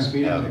 twice the as,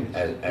 speeding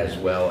tickets. as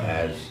well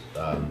as,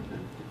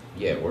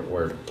 yeah,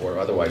 or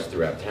otherwise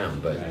throughout town,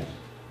 but,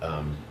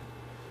 Right.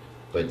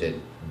 but that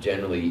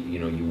generally, you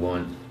know, you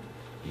want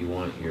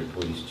your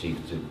police chief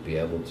to be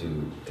able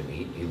to, I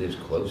mean, he lives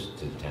close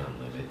to town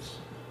limits.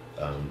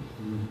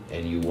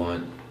 And you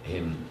want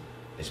him,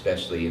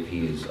 especially if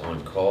he is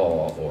on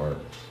call or,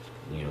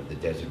 you know, the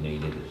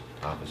designated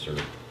officer,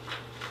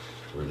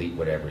 relief,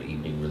 whatever,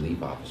 evening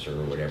relief officer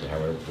or whatever,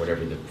 however,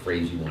 whatever the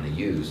phrase you want to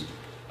use,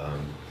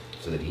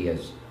 so that he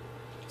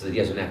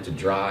doesn't have to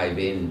drive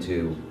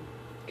into,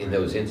 in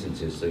those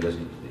instances, so he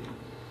doesn't,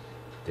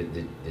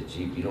 the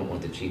chief, you don't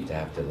want the chief to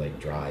have to like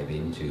drive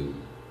into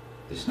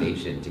the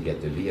station to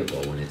get the vehicle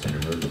when it's an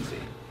emergency.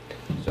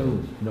 So,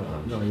 No,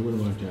 no, you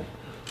wouldn't want that.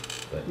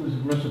 but, It was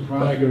But I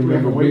reciprocity. can We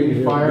have a remember, we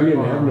Whately fire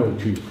didn't have car. no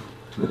chief.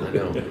 I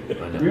know,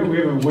 We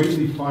have a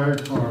Whately fire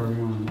car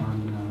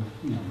on,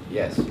 you know.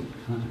 yes,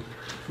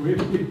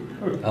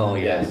 Oh,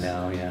 yeah, Yes.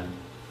 no, yeah,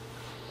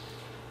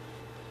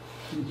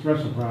 It's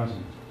reciprocity.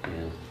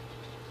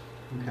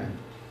 yeah. Okay.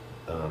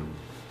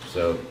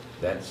 So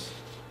that's,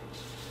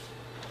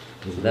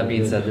 So that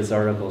being said, this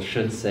article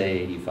should say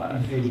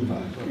 85.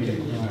 85,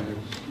 okay.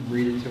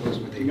 Read it to us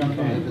with You got 85.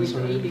 that? That's all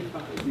right.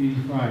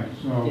 85,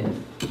 so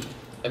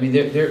I mean,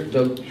 they're,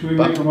 should we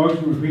make a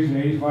motion to increase to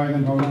 85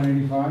 and vote on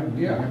 85? That's what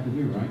we Yeah. have to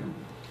do, right?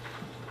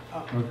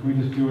 Or can we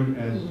just do it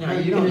as? No,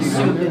 you you don't can need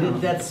assume that.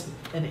 that that's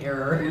an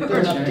error or an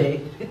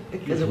update,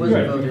 because it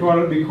wasn't Good,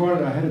 voted. we caught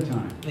it ahead of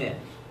time. Yeah.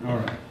 All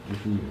right.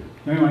 Then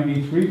we might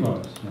need 3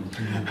 votes.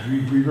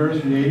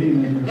 Reverse the 80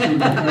 and then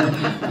proceed.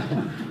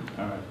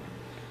 All right.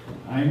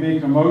 I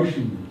make a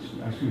motion,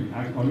 excuse me,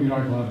 I'll read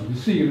Article 11. To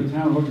see if the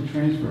town will look to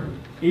transfer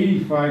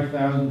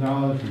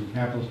 $85,000 from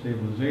capital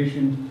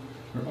stabilization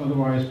or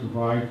otherwise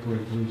provide for a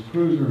police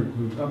cruiser,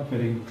 includes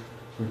upfitting,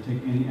 or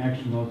take any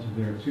action relative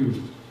thereto.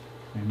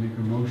 I make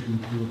a motion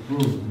to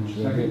approve. And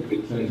a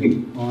second.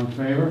 Second. All in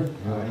favor?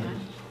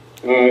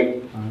 Aye.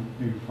 Aye.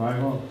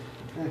 5-0.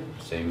 Okay.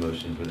 same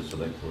motion for the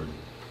select board.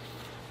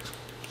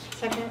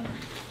 Second?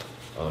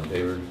 All in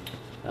favor?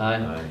 Aye.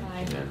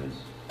 Aye. Unanimous.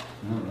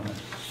 All right.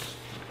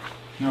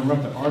 Now we're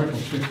up to Article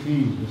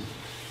 15,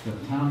 the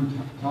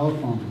town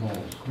telephone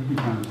poles, Quicken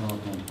Town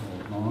telephone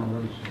poles, no longer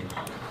registered.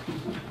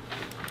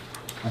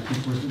 I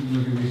think we're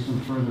going to do some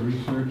further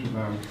research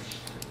about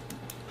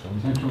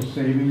potential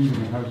savings,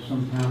 and how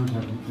some towns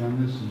have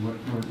done this, and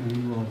what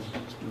any will,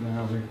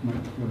 how they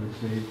might feel they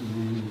saved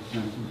in any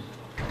expenses.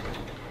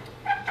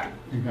 I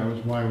think that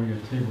was why we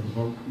had tabled the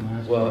vote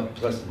last Well, week.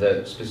 plus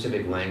the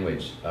specific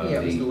language of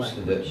Yeah, it was the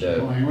language. the,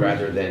 Language?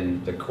 rather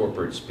than the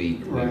corporate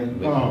speak. Right.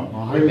 Oh,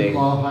 well,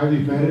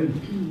 highly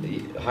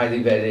vetted,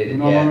 Highly vetted,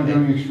 no longer yeah,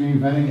 doing extreme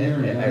vetting here,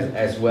 is that-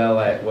 as well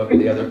as what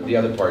the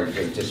other part,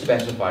 to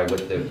specify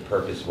what the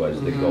purpose was,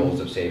 the goals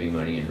of saving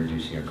money and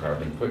reducing your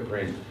carbon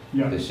footprint.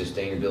 Yeah. The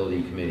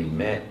sustainability committee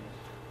met,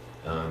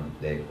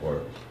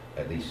 or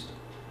at least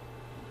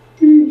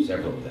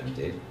several of them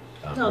did.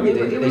 No,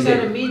 it was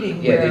at a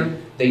meeting Yeah, where,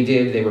 they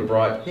did, they were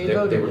brought, They they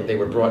voted were, it. they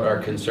were brought our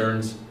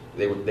concerns,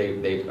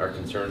 our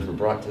concerns were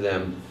brought to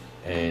them,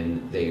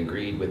 and they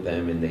agreed with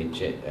them, and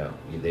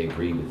they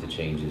agreed with the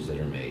changes that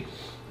are made.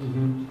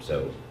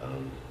 So,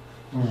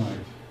 All right.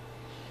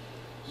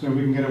 So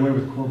we can get away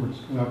with corporate,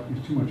 without,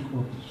 it's too much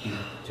corporate speak.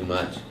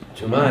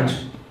 too much.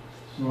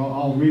 So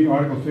I'll read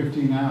Article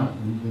 15 now,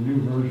 the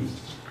new version.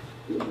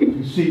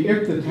 To see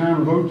if the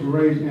town will vote to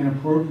raise and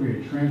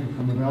appropriate, transfer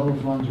from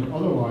available funds or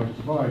otherwise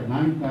provide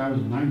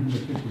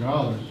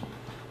 $9,950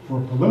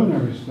 for a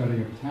preliminary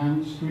study of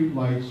town street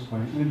lights by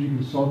an energy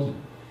consultant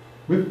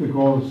with the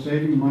goal of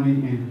saving money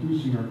and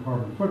reducing our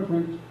carbon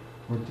footprint,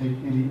 or take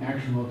any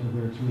action relative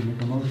thereto.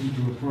 Make a motion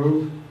to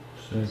approve.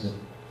 Second.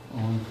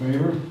 All in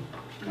favor?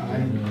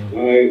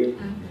 Aye.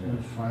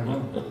 That's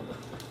 5-0.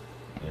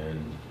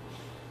 And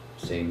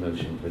same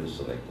motion for the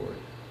select board.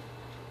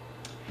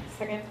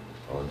 Second.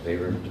 All in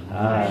favor?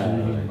 Aye.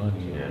 Saving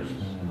money, Unanimous.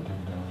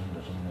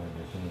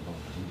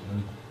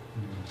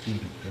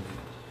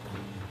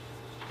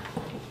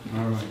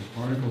 All right,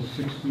 Article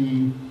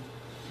 16,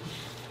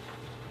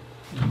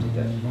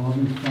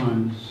 revolving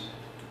funds.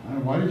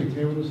 Why did you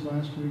table this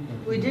last week?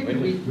 We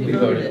didn't, we We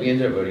voted We it.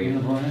 ended up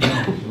voting.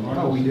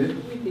 Oh, we did?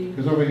 We did.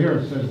 Because over here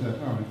it says that,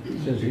 all right,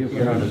 It says here.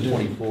 You're on the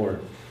 24.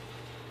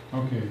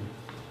 okay.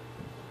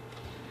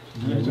 So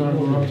the next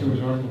article we're up to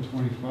is Article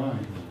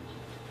 25.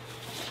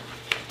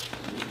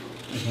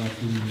 About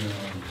the,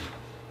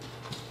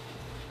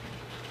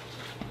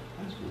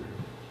 That's weird.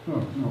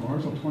 oh, no,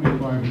 Article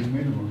 25, we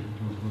made a motion to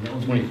approve. That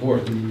was 24.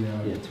 The,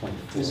 Yeah, 24.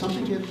 Did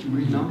something get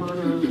renumbered or?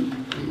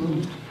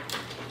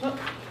 Well,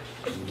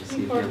 Let me it's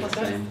see if 24, they're the but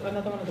that's same.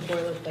 another one of the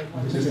boilerplate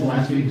ones. Is it So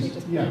last we week's? just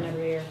put Yeah. in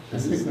every year. I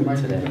This think is there might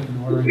be today.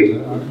 different ordering of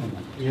the article.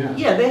 Yeah.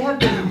 Yeah, they have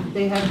been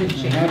They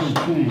changed. haven't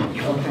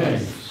changed, okay,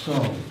 so.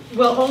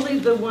 Well, only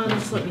the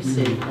ones, let me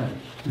see.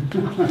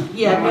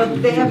 Yeah, no,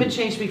 they haven't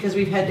changed because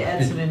we've had to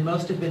add some in,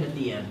 most have been at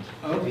the end.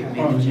 Okay. We've made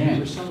Oh, the yeah. change.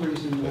 For some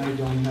reason, I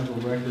don't have a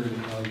record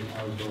of our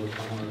vote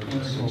on Article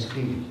Let's go.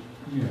 16.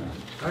 Yeah,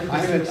 Article I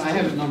have it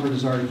 16. numbered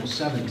as Article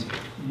 17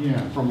 yeah,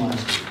 from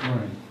last week.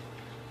 right.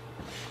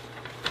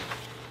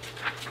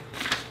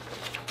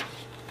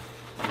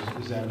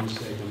 Is that a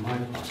mistake on my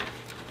part?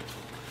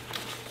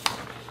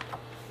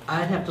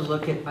 I'd have to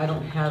look at, I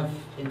don't have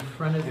in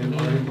front of And me.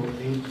 Article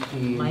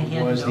 18 My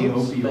hand was the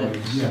notes, but-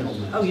 opioid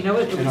settlement. Oh, you know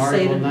what, it And would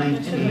say it Article in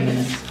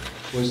 19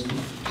 was,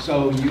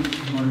 so you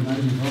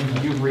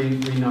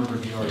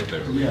renumbered the If article.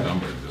 they were Yeah.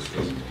 renumbered, this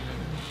doesn't mean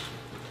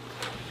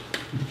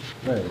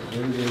Right,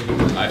 everything.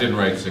 anything. I didn't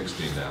write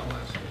 16 down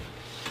last week.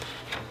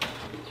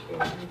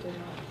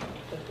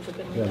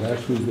 Yeah,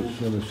 last week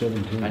it's number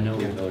 17. I know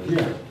we Yeah. voted.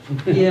 Yeah,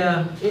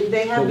 Yeah,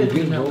 they have But we been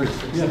didn't renumbered vote.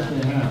 since yes, they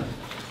then. have. I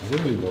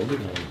think we voted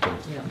on it.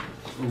 Yeah.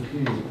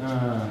 Okay,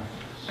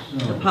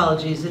 so,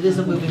 Apologies, it is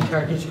a moving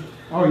target.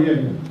 oh, yeah,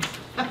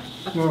 yeah.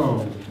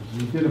 So,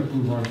 we did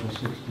approve Article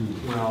 16.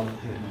 Well,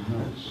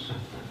 Notes.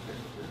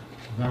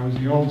 That was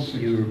the old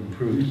 16. You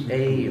approved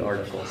a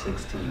Article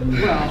 16.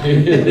 well, So-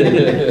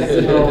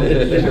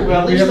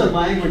 well, at least the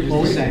language is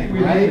Well, the we- same, we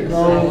have right? to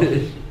go-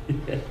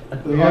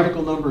 The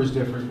article number is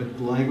different, but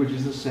the language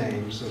is the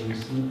same, so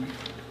there's,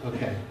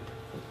 okay.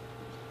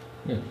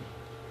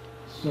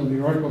 So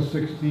the Article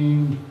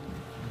 16,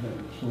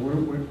 so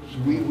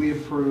We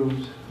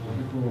approved,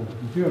 Article,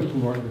 we do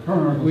approve the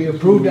current Article. We 16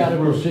 approved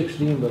Article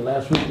 16, but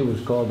last week it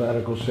was called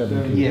Article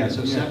 17. yeah,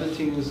 so Yeah.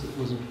 17 was,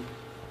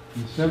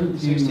 And 17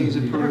 16 is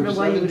was the- I don't know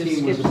why you would have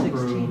 17 was skipped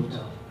 16 approved.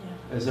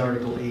 though. as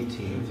Article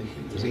 18.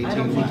 It was 18 I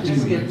don't think last you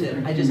week. skipped it,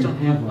 I just don't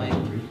have mine.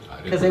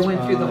 I Because I didn't.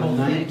 went through the whole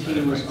thing.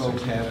 19 was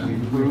OPEB, we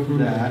approved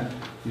that.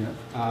 Yeah.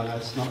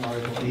 That's not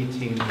Article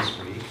 18 this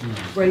week.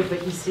 Right,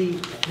 but you see,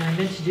 and I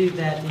meant to do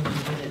that in the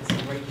minutes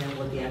and write down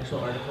what the actual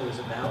article was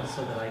about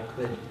so that I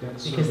could,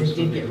 That's because service it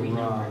did for the get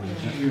renumbered.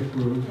 garage. We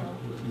approved.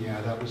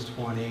 Yeah, that was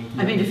 20.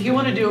 I mean, if you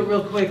want to do it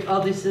real quick,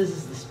 all this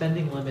is the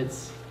spending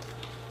limits.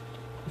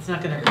 It's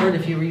not going to hurt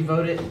if you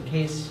revote it in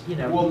case, you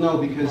know. Well, no, Oh.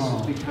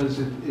 because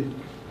it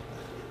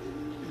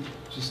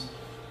just,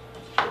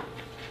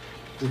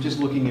 we're just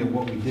looking at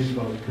what we did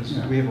vote, because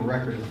Yeah. we have a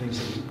record of things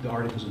that, the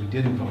articles we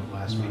didn't vote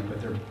last week,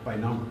 but they're by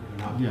number,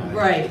 they're not Yeah. by.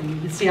 Right,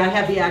 and see, I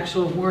have the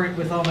actual warrant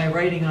with all my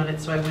writing on it,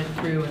 so I went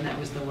through and that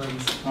was the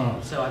ones. Oh.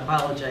 So I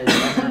apologize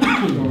about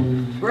not So,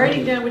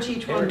 writing down which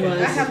each one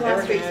was. I have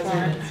last week's Erica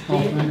has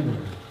warrant. it. oh, thank you.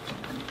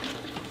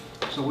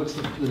 So what's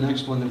the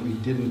next one that we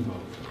didn't vote?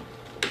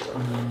 Uh,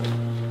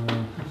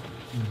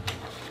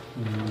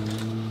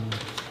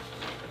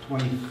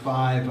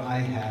 25, I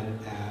had it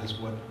as,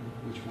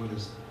 which one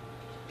is,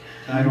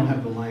 and I don't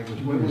have the language.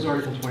 What was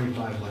Article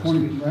 25 last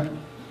 20,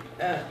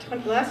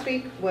 week? Last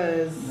week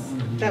was,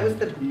 that was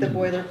the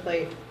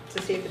boilerplate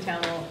to see if the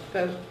town will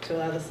vote to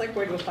allow the select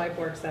board to apply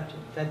for acceptance.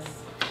 That's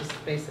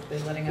just basically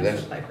letting us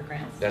That's- apply for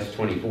grants. That's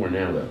 24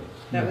 now, though.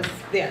 That was,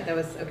 yeah, that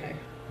was, okay.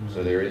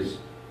 So there is,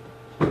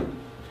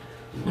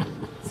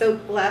 So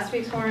last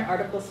week's warrant,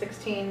 Article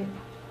 16,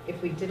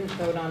 if we didn't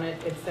vote on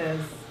it, it says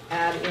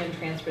add in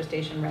transfer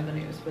station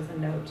revenues with a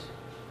note.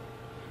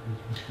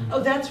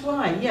 Oh, that's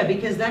why, yeah,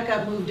 because that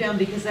got moved down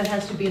because that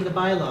has to be in the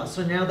bylaws,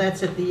 so now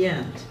that's at the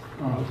end.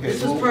 Oh, Okay,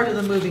 This was well- part of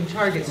the moving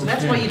target, so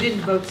that's why Okay. you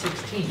didn't vote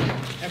 16.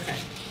 Okay.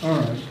 all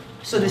right.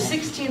 So the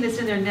 16 that's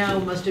in there now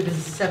must have been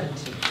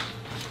 17.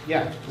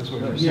 Yeah, that's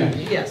what we're Yeah.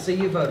 saying. Yeah, so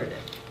you voted it.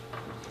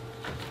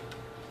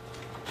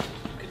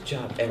 good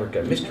job,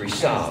 Erica. Mystery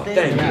solved.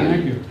 Thank Thank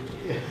Thank you. you.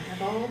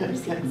 Have all the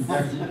receipts.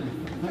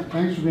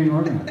 Thanks for being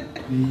organized.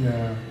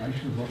 I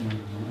should have brought my,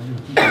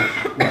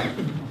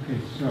 okay,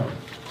 so.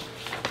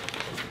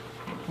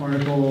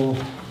 Article,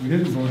 we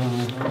didn't vote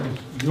on, Articles,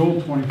 the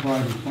old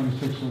 25 and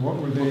 26, so what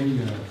were they,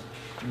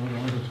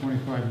 Article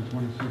 25 and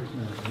 26 there?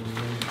 What were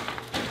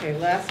they? Okay,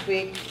 last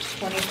week,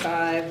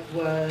 25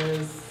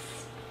 was,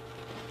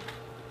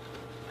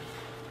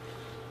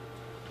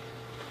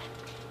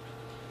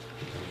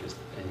 Just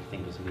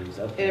anything just moves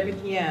up.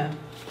 yeah.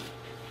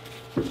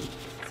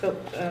 So,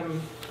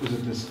 Was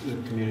it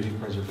the community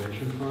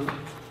preservation fund?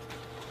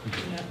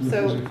 yeah.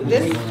 So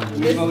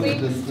this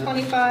week's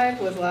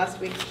 25 was last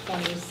week's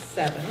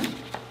 27.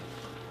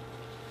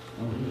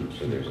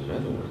 So there's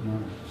another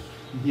one.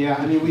 Yeah,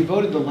 I mean, we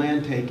voted the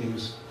land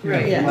takings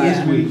Right, yeah.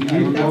 last week. I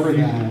remember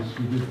That's-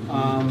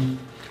 that.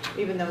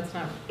 Even though it's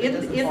not. it In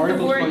doesn't- the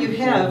Article warrant you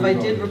 24 have, I we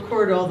did voted.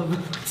 record all the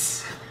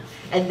votes,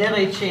 and then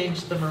I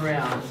changed them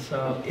around,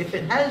 so if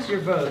it has your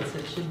votes,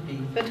 it should be.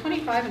 But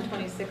 25 and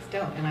 26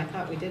 don't, and I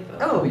thought we did vote.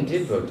 Oh, We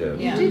did vote those.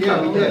 Yeah. did Yeah,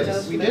 vote we did.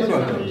 those. We did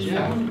vote those,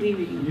 yeah. Yeah.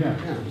 Yeah.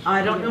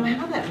 I don't know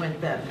how that went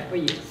then. Oh,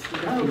 yes.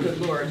 Oh, good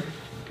lord.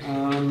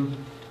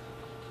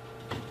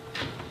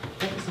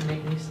 That doesn't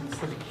make any sense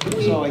to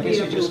me. So I guess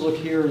you just look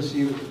here and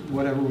see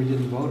whatever we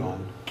didn't vote on.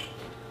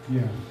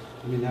 Yeah.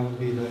 I mean, that would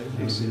be the, That would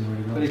be the way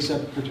to go. but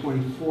except for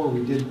 24,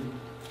 we did,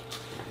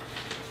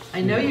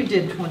 I know you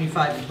did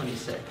 25 and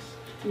 26.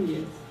 Yes. There was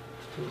no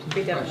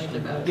We definitely question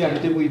did about vote. it. yeah,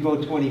 but did we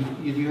vote 20,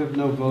 you have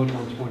no vote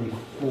on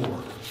 24.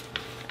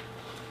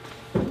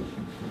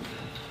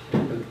 You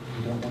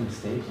don't want to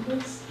stay for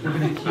this? We're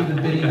gonna keep the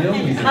bidding Yeah,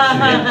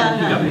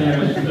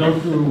 go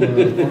through, No.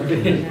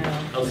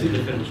 I'll see the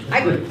finish.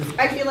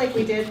 I feel like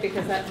we did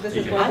because this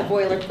is one of the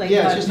boilerplate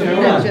Yeah, it's just a funds,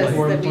 boilerplate. just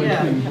that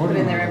we Yeah. put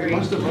in there every. We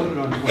must have voted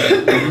on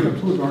 24. we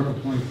approved Article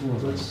 24.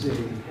 Let's see,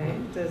 Okay,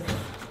 does,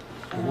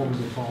 what was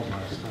it called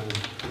last time?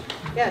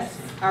 yes,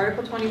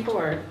 Article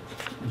 24,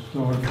 We're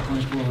still Article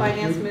 24. last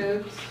finance week.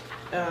 moves,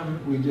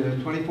 We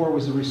did, 24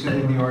 was the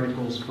receiving the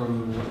articles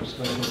from the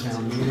special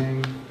town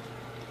meeting.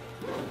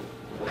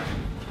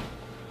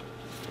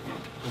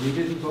 We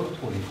didn't vote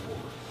 24.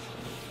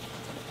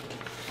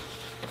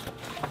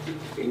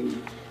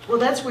 Well,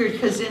 that's weird,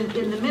 because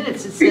in the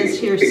minutes, it says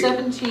here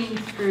 17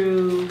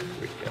 through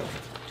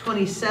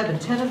 27,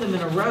 10 of them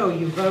in a row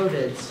you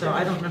voted, so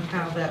I don't know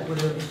how that would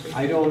have,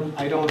 I don't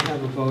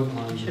have a vote I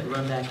on, should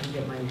run back and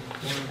get my warrant.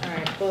 all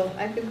right, well,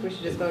 I think we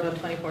should just vote on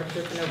 24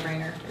 because it's a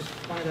no-brainer. It's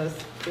one of those,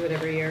 do it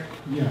every year.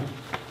 Yeah.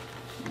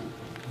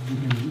 We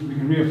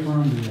can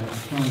reaffirm the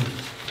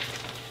affirmative.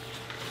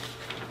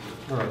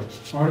 all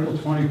right, Article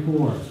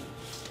 24,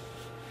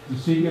 to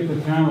see if the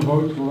town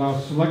will vote to allow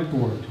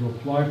Selectboard to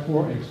apply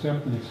for,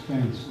 accept, and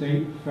expend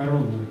state,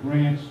 federal, and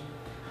grants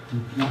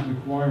which do not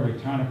require a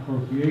town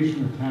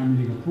appropriation or town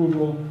meeting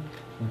approval,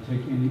 or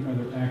take any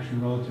other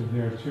action relative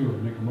thereto.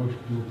 Make a motion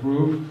to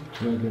approve.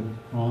 Second.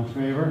 All in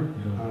favor?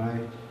 Yeah.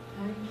 aye.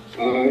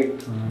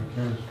 Carries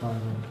 5-0.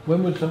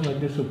 When would something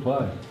like this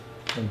apply?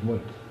 Like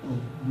what?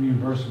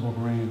 Reimbursable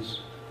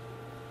grants.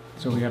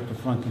 So we have to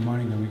front the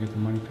money, then we get the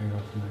money paid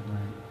off from that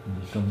grant.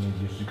 Something like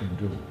this you can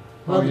do.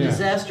 Well, Oh, yeah.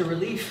 disaster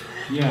relief,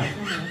 Yeah.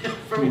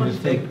 for We one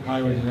just thing. take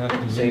highway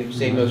disaster.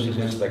 Same motion as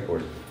the select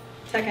board.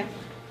 Second,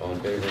 All in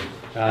favor?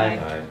 Aye.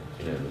 Aye,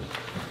 unanimous.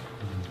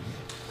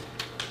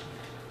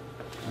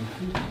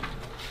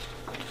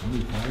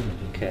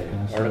 Okay,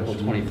 Article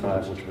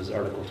 25, which was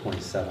Article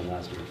 27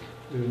 last week.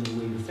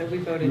 And so we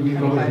voted We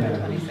voted 25 that.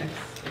 and 26.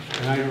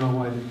 I don't know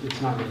why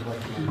it's not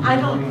reflected. on- I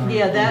don't,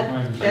 yeah,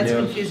 that's I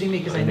know- confusing me,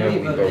 because I know you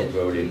we voted.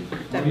 both voted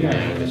Oh,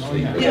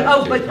 unanimously. yeah. for Yeah, that,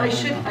 oh, too. but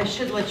I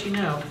should let you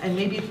know, and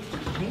maybe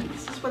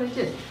this is what I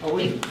did. Oh,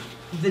 wait,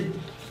 The,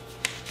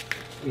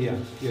 yeah,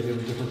 they were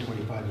different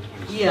 25 and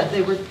 26. yeah,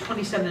 they were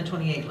 27 and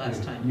 28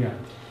 last time. Yeah.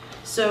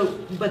 So,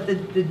 but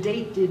the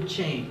date did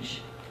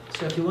change.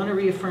 So if you want to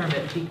reaffirm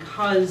it,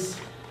 because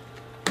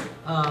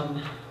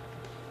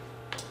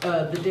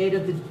the date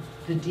of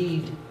the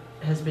deed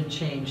has been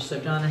changed, so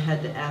Donna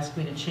had to ask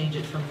me to change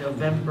it from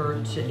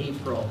November to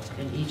April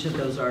in each of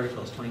those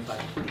articles, 25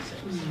 and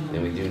 26.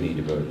 Then we do need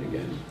to vote it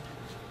again.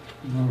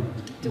 All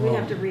right. Do we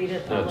have to read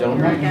it No, all don't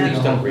over read- again?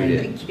 please don't read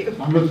it. Thank you.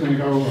 I'm just gonna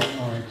go,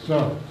 all right,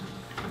 so,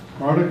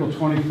 Article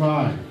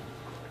 25.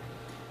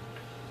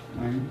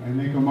 I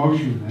make a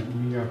motion that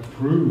we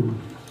approve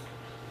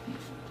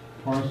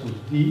parcels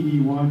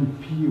DE1,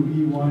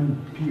 PUE1,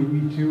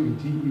 PUE2, and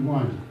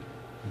TE1.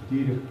 The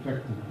date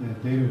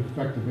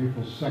effective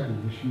April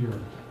 2nd this year.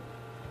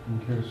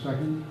 Anyone care to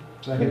second?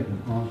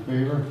 Second. All in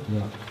favor?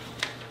 Yeah.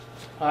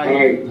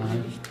 Aye.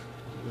 Aye.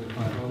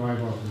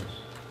 Five of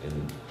this.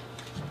 And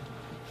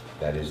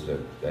that is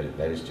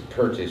that is to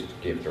purchase,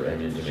 gift, or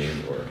eminent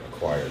domain, or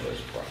acquire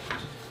those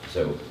properties.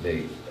 So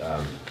they,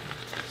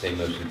 same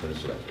motion for the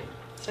select board.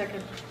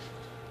 Second.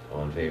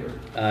 All in favor?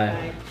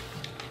 Aye.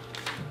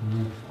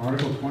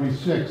 Article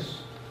 26,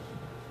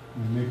 I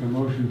make a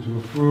motion to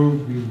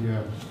approve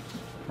the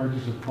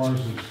purchase of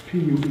parcels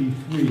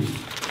PUE3,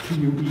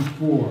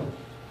 PUE4,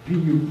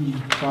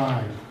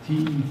 PUE5,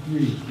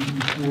 TE3,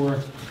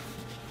 TE4,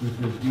 with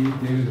the deed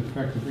dated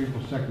effective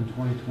April 2nd,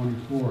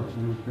 2024.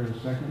 Anyone care to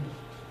second?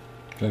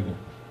 Second.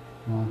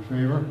 All in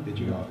favor? Did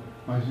you,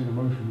 I see the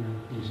motion,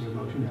 yeah. you see a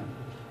motion? Yeah.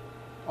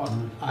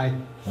 Aye.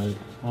 Aye.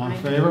 All in Aye.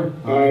 favor?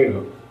 Aye. All right,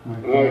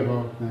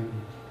 5-0, thank you.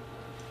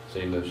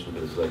 Same motion for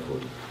the select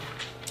board.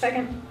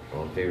 Second.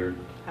 All in favor?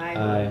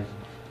 Aye.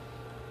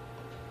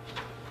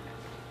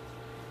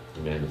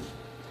 Unanimous.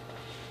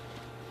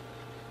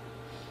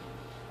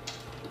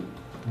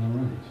 All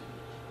right.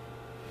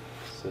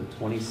 So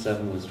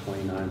 27 was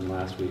 29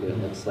 last week, and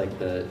it looks like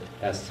the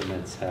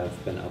estimates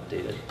have been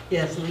updated.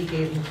 Yes, Lee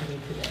gave them to me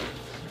today.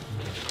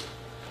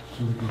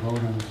 So we can vote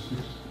on the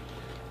 6th.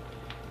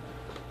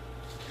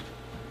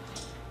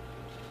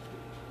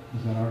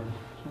 Is that our,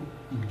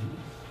 so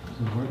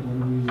what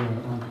are we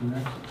on to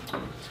next?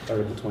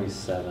 Article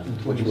 27,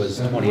 which was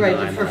 29 Right,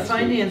 but for last week.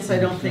 finance, I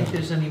don't think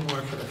there's any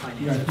more for the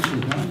Yeah, I finance.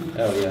 think we're done.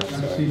 Oh, yeah, Got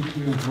sorry. C-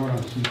 We don't vote on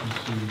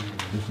CPC.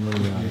 There's no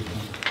article.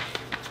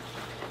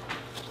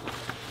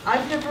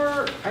 I've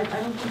never, I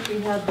don't think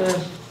we had the,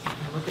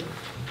 look at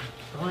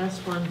the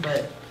last one,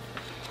 but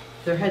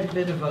there hadn't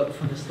been a vote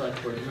from the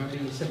select board. Remember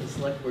you said the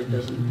select board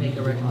doesn't make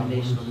a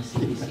recommendation on the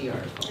CPC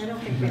article? I don't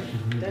think we,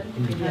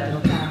 Yeah, I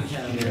don't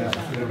think we have.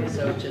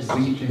 So it just,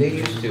 They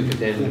used to, but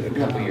then a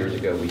couple years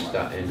ago, we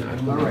stopped, and I All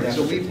believe right, that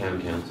so was the we-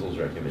 town council's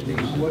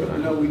recommendation. What, but I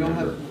no, we don't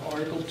remember. have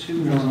Article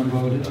 2 We don't wasn't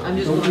have- voted. I'm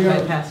just So going we by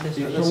have- past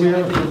history. That's So the we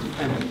only have- thing that's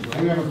pending,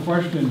 We right? have a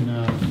question,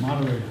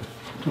 moderator.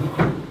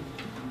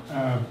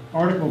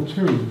 Article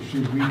 2,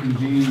 should we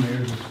convene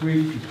later this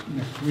week,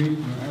 next week?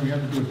 We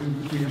have to do it,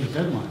 we have a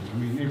deadline. I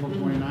mean, April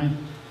 29th,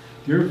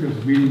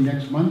 Deerfield's meeting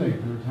next Monday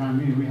for a town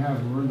meeting.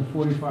 We're in the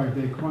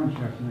 45-day crunch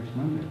after next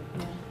Monday.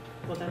 yeah,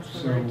 well, that's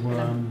So when we're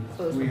gonna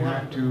close the we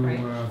warrant, have to, right?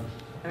 I we mean,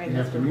 have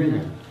that's to when meet we're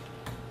again.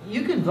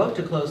 You can vote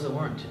to close the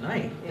warrant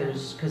tonight. Yeah.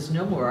 There's, because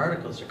no more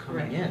articles are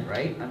coming Right. in,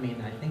 right? I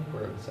mean, I think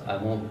we're, So I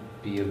won't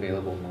be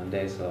available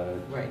Monday, so I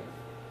would right.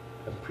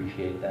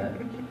 appreciate that.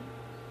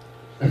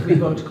 If we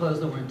vote to close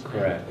the warrant tonight.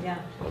 Correct. Yeah,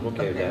 I'm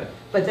okay with that.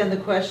 But then the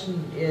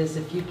question is,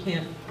 if you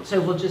can't, so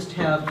we'll just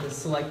have the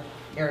select,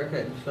 Erica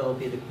and Phil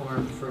be the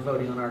quorum for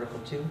voting on Article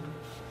 2?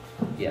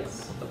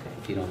 Yes, Okay.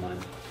 if you don't mind.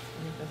 I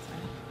think that's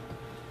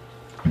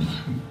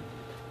fine.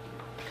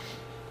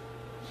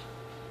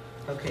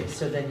 Okay,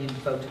 so then you'd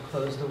vote to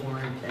close the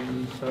warrant and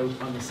you'd vote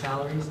on the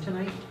salaries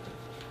tonight?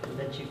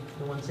 That you,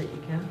 the ones that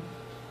you can?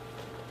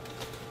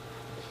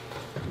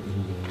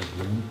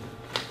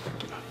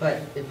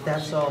 But if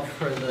that's all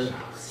for the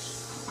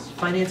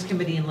finance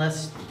committee,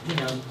 unless, you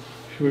know,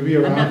 Should we be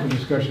I'm around not- for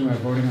discussion about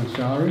voting on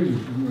salaries,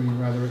 or would you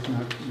rather it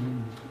not?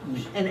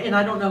 and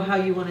I don't know how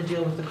you want to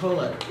deal with the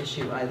COLA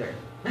issue either.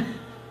 So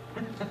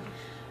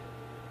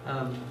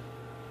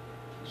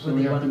Whether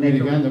we you have wanna to meet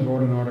make a- again to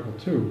vote on Article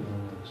 2, in other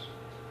words.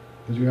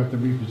 Because you have to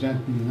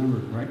represent the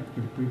numbers, right?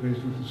 To be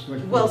based with the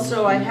select. Well, board.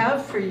 so I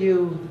have for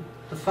you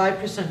the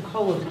 5%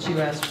 COLA that you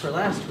asked for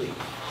last week.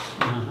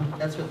 Uh-huh.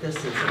 That's what this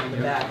is, and on the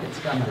Yeah. back, it's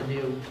got the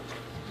new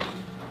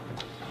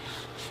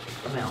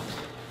amount.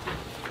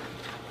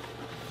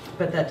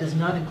 But that does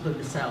not include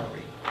the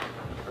salary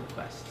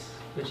requests,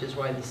 which is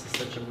why this is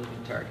such a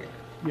moving target.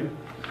 Yeah,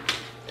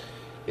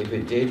 If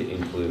it did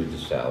include the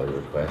salary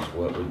request,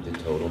 what would the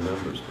total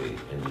numbers be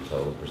and the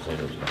total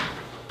percentage?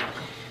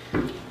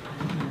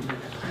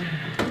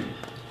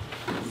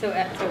 So,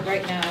 so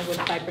right now, with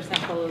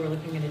 5% COLA, we're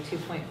looking at a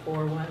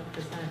 2.41%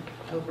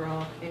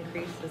 overall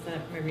increase. Is that,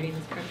 am I reading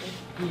this correctly?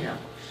 Yeah.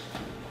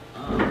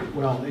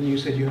 Well, and you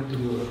said you have to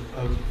do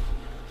a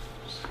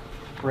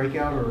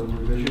breakout or a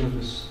revision of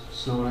this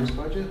snow and ice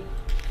budget?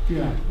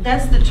 yeah.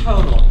 That's the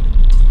total.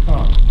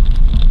 Oh.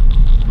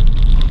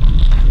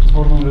 The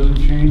total doesn't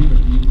change, but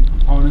the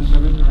components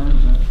of it are,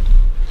 is that?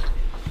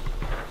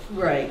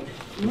 Right.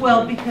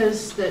 Well,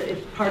 because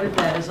part of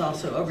that is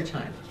also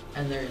overtime,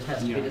 and there has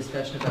to be Yeah.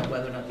 discussion about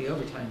whether or not the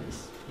overtime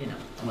is, you know,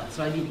 a lot.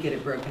 So I need to get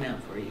it broken out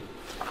for you.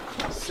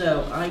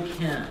 So I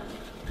can,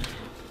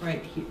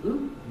 right here,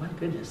 ooh, my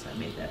goodness, I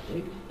made that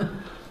big.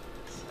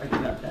 Sorry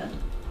about that.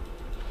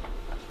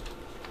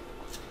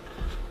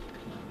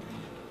 Come on,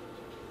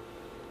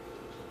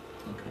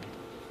 Mary. Okay.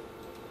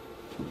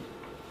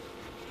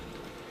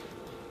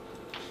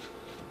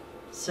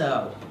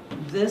 So,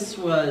 this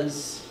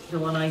was the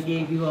one I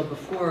gave you all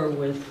before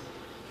with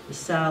the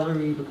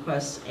salary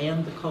requests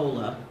and the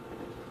COLA,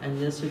 and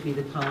this would be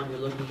the column you're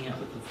looking at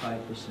with the 5%.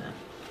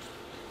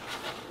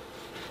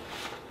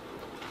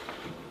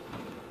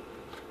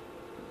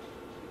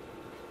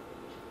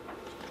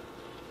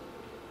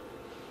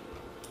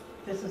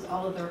 This is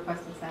all of the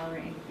requested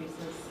salary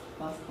increases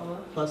plus COLA?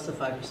 Plus the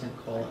 5%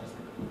 COLA.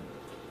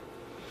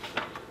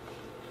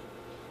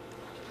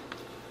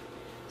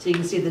 So you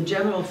can see the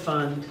general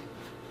fund,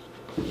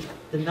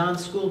 the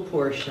non-school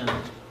portion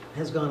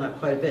has gone up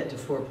quite a bit to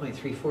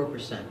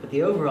 4.34%, but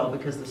the overall,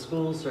 because the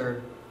schools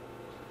are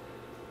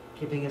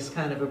giving us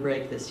kind of a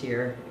break this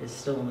year, is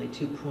still only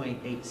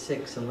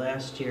 2.86, and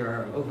last year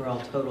our overall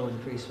total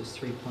increase was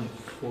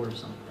 3.4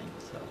 something,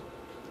 so.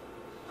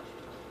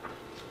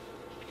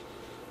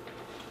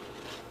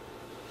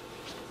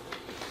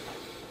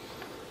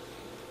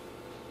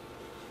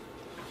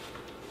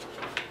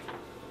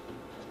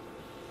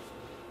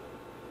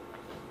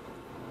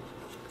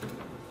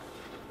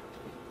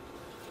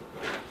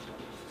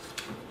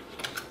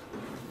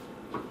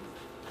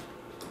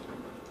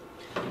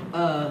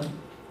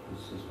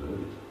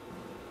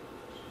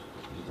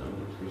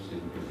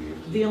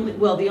 The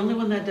only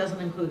one that doesn't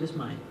include is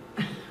mine,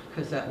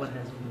 because that one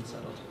hasn't been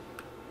settled.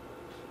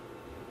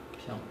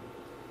 So,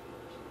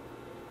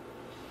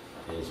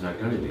 And it's not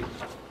gonna be.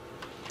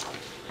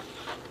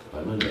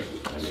 By Monday.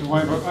 So I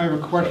have a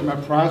question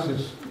about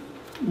process.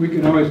 We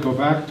can always go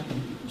back,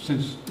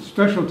 since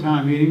special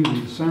town meetings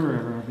in December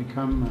have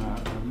become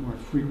a more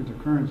frequent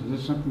occurrence. Is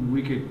this something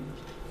we could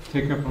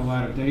take up at a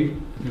later date?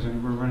 Because I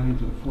mean, we're running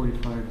into the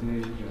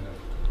 45-day.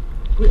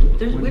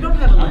 we don't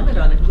have a limit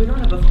on it. We don't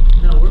have a,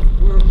 no,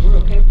 we're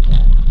okay with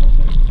that.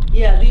 Okay.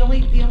 Yeah, the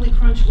only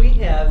crunch we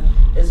have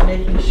is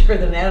making sure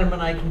that Adam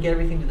and I can get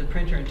everything to the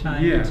printer in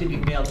time Yeah. to be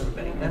mailed to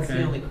everybody. That's the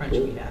Okay. only crunch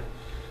we have.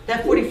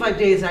 That 45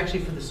 days is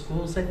actually for the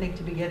schools, I think,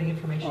 to be getting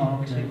information.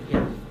 Oh, okay.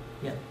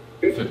 Yeah.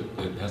 If it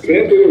has to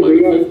Can't be we done by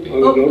agree the on 15th. a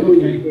number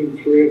okay. between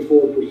 3 and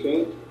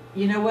 4%?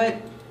 You know what?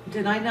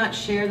 Did I not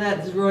share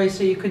that, Roy,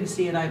 so you couldn't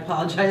see it? I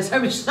apologize. I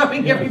was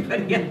showing Yeah.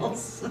 everybody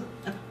else.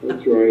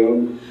 That's right,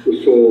 I'm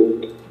the sole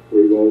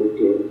remote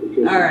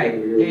participant All right,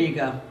 here. there you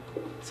go.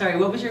 Sorry,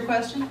 what was your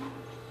question?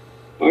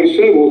 I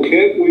said, well,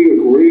 can't we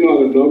agree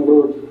on a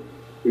number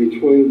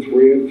between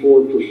 3 and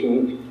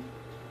 4%?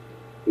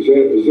 Is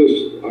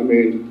this, I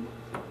mean,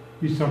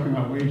 He's talking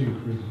about wage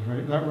increases, right?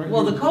 Is that right?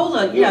 Well, the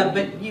COLA, yeah,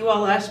 but you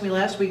all asked me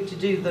last week to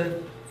do the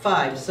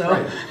 5, so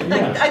Yeah.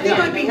 I think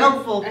it would be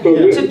helpful so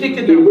did, to pick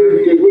a did number.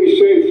 did we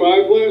say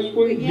 5 last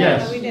week? Yeah,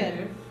 Yes. we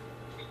did.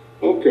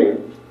 Okay,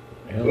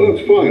 well,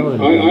 that's fine,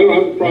 I don't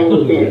have a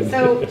problem with that.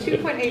 So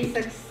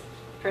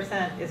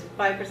 2.86% is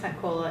 5%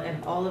 COLA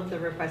and all of the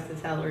requested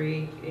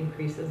salary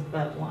increases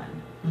but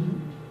one. Mhm.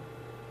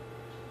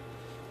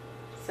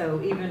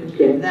 So even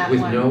Okay. if that With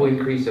one. no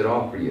increase at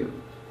all for you.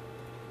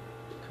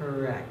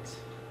 Correct.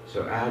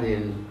 So add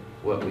in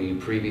what we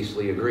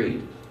previously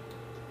agreed.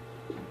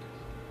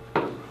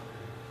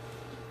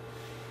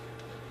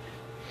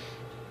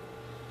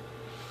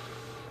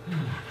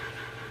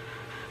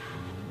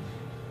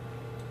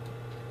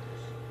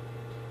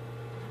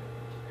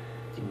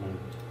 Do you want-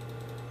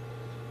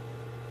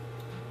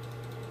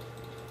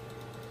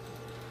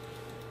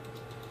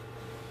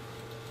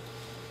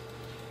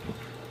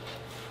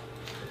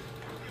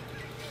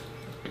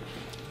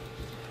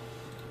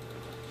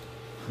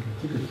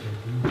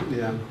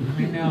 Yeah.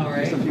 I know,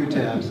 Just a right? few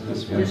tabs in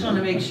this I one. just want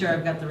to make sure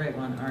I've got the right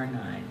one,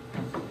 R9.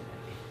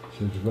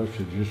 Since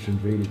Russia just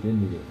invaded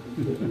India.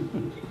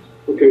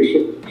 Okay, so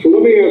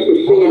let me ask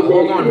a silly question.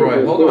 Hold on,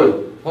 Roy, hold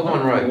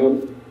on, Roy.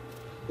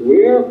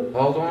 Where,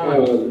 Hold on,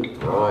 Roy.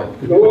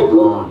 no, Hold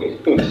on.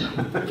 let's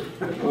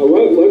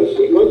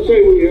say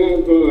we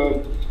have,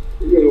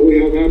 we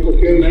have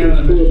applications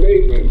for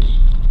abatements,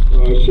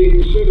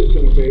 senior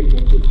citizen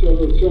abatements, et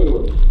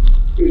cetera.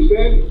 Is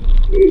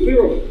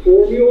there a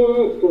formula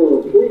for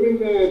approving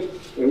that,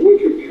 and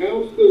which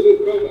accounts does it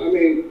come, I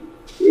mean,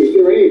 is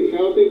there any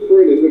accounting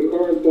for it in the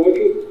current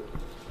budget?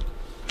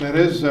 That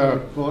is,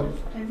 well,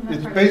 Isn't that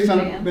it's part based of on,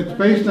 Dan's it's budget?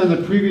 based on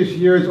the previous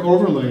year's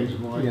overlays,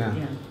 Roy. Yeah.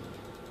 Yeah.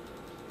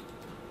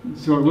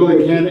 So it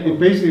really can't, it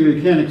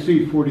basically can't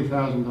exceed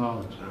 $40,000.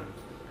 Oh,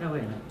 wait a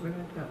minute, where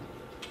did it go?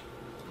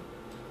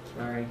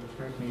 Sorry, it's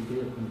hard for me to do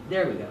it.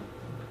 There we go.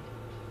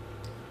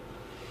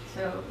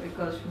 So it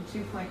goes from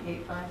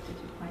 2.85 to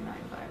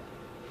 2.95,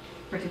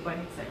 or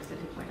 2.86 to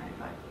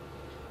 2.95.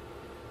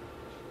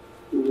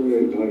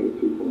 2.89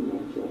 to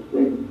 2.95,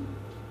 right?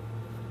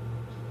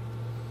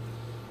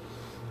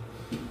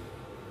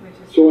 Which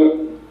is. So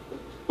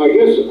I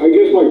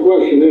guess my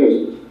question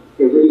is,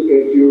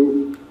 if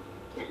you,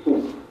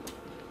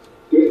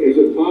 is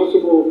it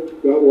possible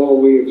that while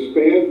we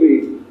expand the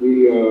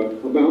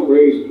amount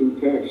raised through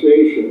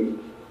taxation,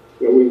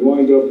 that we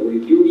wind up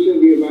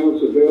reducing the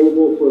amounts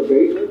available for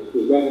abatements?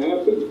 Does that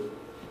happen?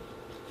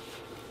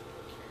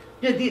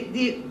 Yeah,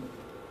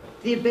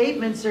 the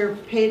abatements are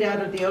paid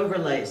out of the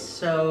overlays,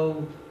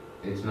 so,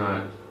 It's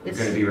not It's-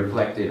 gonna be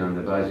reflected on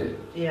the budget.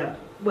 yeah,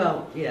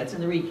 well, yeah, it's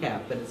in the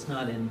recap, but it's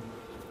not in,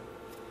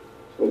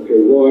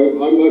 Okay, well,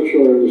 I'm not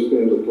sure I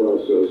understand the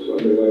process. I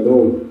mean, I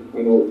know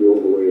what the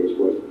overlay is,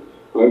 but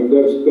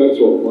that's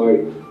all.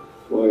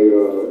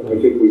 I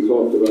think we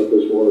talked about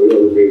this one of the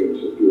other meetings.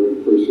 If you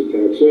increase the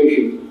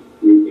taxation,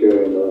 you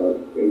can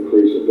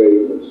increase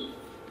abatements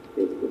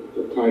to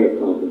kind of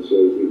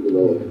compensate, even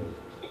though,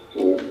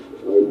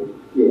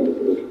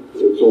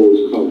 it's always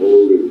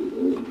convoluted.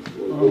 And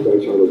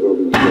that's how the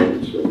government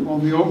works, so.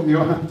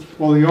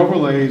 Well, the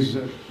overlays,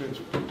 it's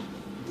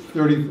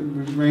 30,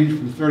 range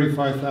from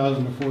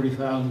 $35,000 to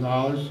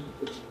 $40,000.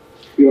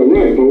 Yeah,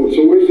 right, but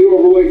so where's the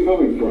overlay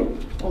coming from?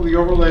 Well, the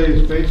overlay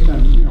is based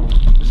on,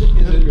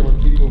 typically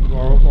what people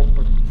borrow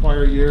over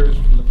prior years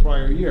from the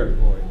prior year,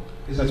 Roy.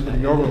 That's what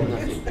the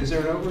overlay is. Is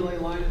there an overlay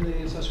line in the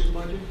accessory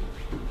budget?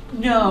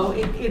 no,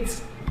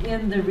 it's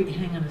in the,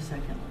 hang on a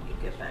second, let me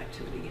get back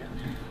to it again.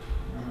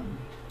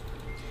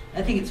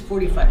 I think it's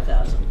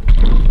 45,000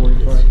 this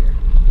 45. year.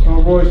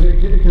 Oh, boys,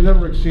 it can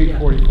never exceed Yeah.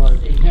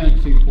 45. It can't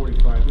exceed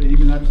 45,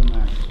 even that's a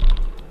max.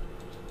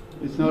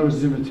 It's in other words,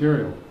 it's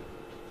immaterial.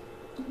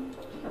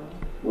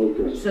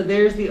 Okay. So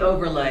there's the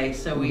overlay,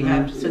 so we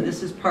have, so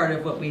this is part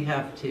of what we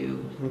have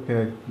to,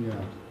 Okay. Yeah.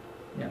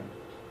 yeah.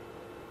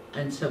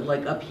 And so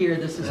like up here,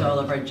 this is all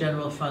of our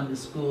general fund, the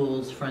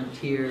schools,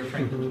 Frontier,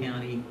 Franklin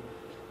County,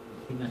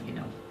 you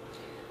know.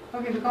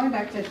 Okay, but going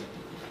back to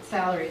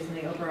salaries and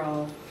the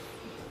overall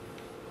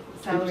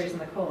salaries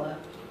and the COLA,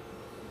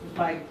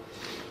 like,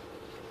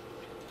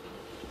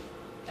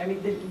 I mean,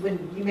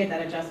 when you made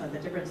that adjustment, the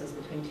difference is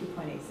between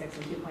 2.86 and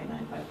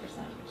 2.95%,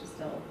 which is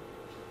still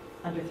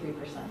under 3%,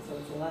 so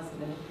it's less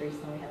of an increase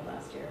than we had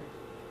last year.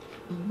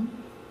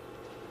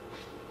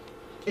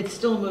 It's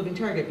still a moving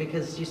target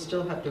because you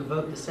still have to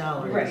vote the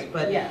salaries. Right,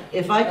 But yeah.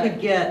 if I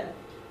could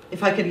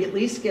at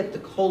least get the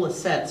COLA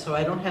set, so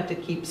I don't have to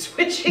keep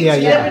switching, Yeah, so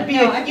yeah. that would be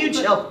No, a huge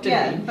help to me.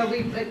 Yeah, but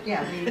we, But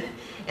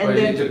And it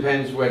then,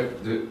 depends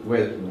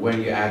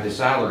when you add the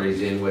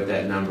salaries in, what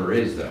that number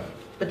is though.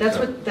 but that's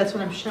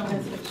what I'm showing.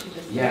 that's what she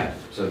just said. Yeah,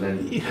 so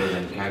then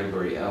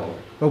category L.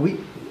 But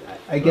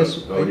I guess.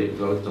 Go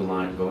to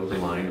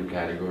line of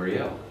category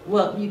L.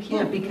 Well, you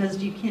can't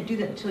because you can't do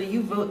that until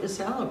you vote the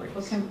salaries.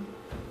 Well,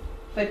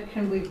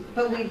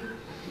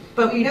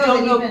 but we know don't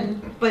that know,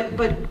 even-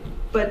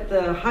 but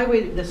the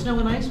highway, the snow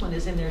and ice one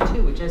is in there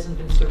too, which hasn't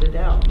been sorted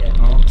out yet.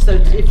 Oh. So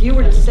if you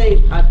were to say,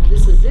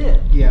 this is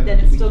it, Yeah, then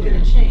it's we still gonna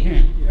can't.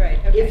 change. right,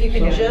 okay. If you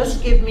can So-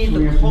 just give me so we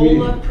the have to meet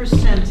COLA it.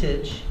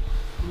 percentage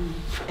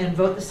and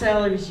vote the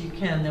salaries you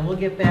can, then we'll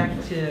get back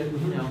to,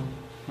 you know.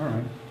 All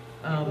right.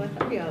 Well,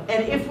 that'd be all.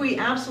 And if we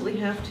absolutely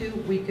have to,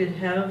 we could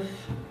have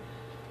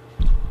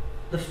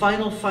the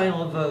final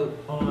vote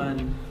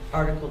on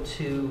Article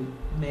 2,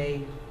 May,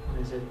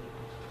 what is it?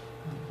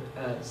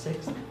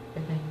 6th, I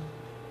think.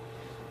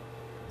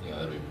 Yeah,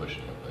 that'd be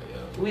pushing it, but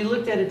yeah. We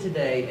looked at it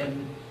today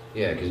and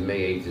Yeah, because May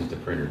 8th is the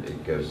printer,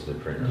 it goes to the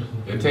printer.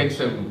 It takes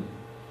them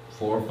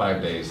 4 or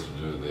 5 days to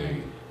do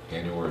the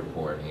annual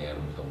report and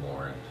the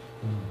warrant.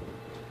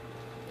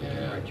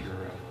 And Right, you're,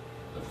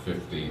 the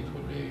 15th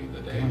would be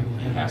the day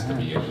he has to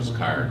be in his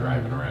car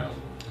driving around.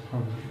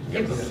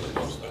 Get them to the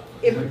post office.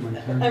 If,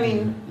 I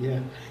mean, yeah.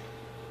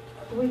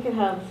 we could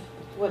have,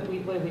 what do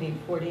we need,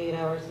 48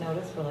 hours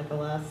notice for like a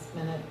last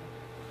minute?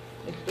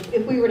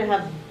 If we were to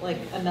have like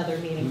another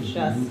meeting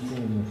just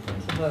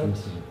to vote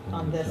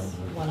on this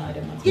one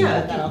item. once we Yeah,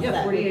 got that all yeah,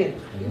 set, 48.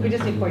 we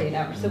just need 48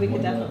 hours, so we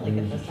could definitely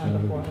get this done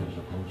before,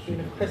 even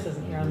if Chris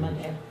isn't here on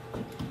Monday.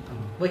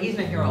 well, he's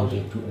not here all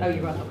week. Oh,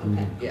 you brought up,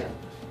 okay. Yeah.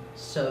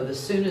 So the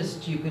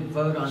soonest you could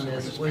vote on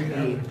this would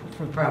be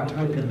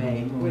probably the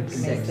May Would be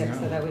May 6th. 6th,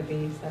 so that would be,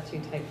 is that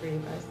too tight for you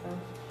guys though?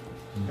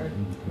 Or,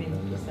 I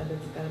mean, you said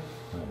it's got,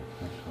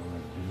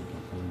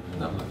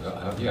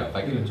 No, yeah, if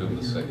I get into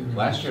it,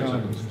 last year it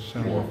took him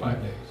 4 or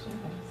 5 days.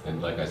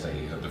 And like I say,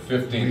 the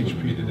 15th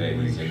would be the day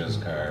he's in his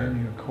car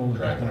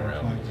driving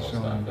around the post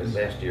But office.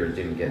 last year it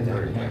didn't get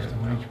done in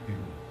time.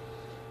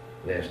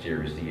 Last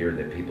year was the year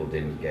that people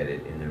didn't get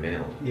it in the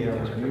mail. Yeah.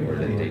 Or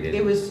that they didn't.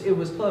 It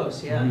was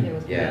close, yeah. it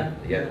was, Yeah,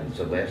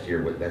 so last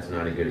year, that's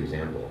not a good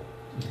example.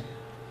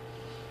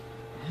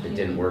 It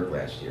didn't work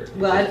last year.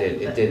 Well,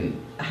 It didn't.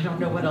 I don't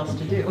know what else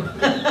to do.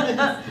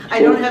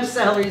 I don't have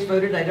salaries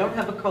voted, I don't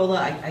have a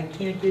COLA, I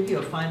can't give you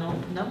a final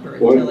number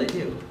until I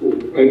do.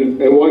 And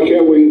why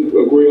can't we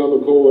agree on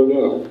the COLA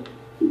now?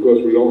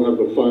 Because we don't have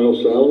the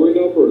final salary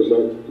number, is that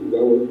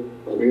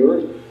what I'm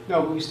hearing?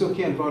 No, but we still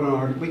can't vote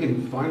on we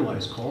can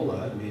finalize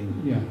COLA. I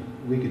mean, Yeah.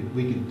 we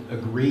could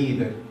agree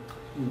that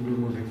we're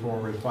moving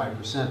forward with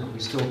 5%, but we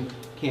still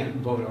can't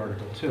vote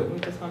Article 2. we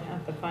just don't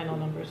have the final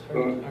numbers for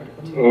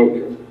Article 2.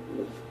 Okay.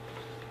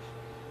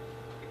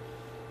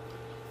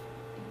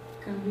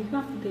 Can we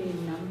have the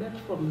number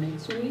for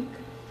next week?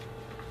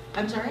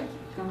 I'm sorry?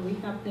 Can we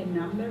have the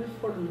number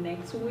for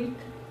next week?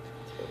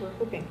 That's what we're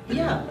hoping.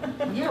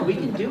 Yeah, we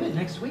can do it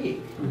next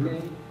week.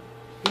 Okay.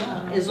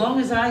 Yeah, as long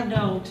as I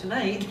know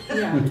tonight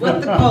Yeah,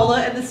 what the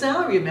COLA and the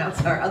salary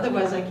amounts are,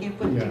 otherwise I can't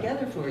put it Yeah.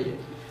 together for you.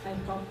 I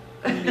hope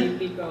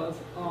maybe because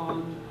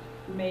on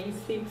May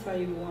 6th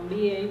I won't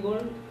be able.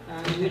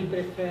 I will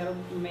prefer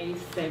May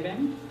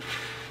 7th.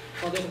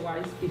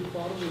 Otherwise,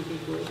 before will be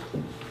good.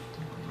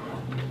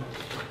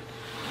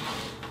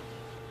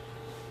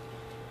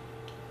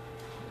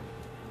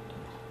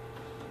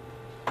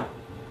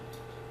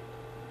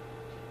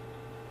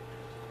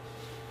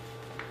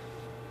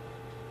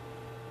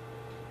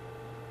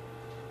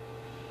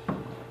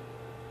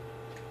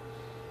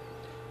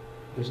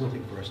 There's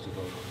nothing for us to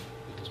vote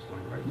on at this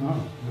point, right?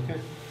 No. Okay.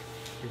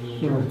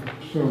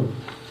 So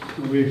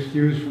are we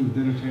excused from the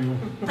dinner table?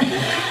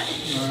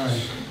 All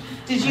right.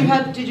 Did you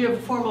have a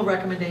formal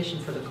recommendation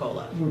for the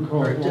COLA? We'll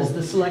call Or it. does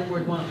the select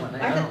board want one?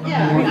 I don't know.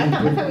 Yeah, I mean,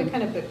 I thought we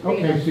kind of agreed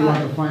Okay, on so you want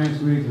 5. the finance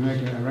committee to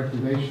make a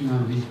recommendation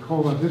on the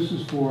COLA. This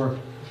is for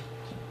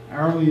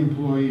hourly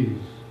employees,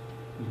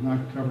 does not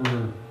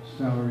cover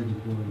salaried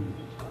employees.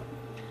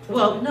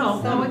 Well, no,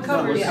 it No,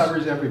 covers, it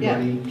covers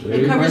everybody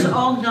it covers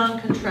all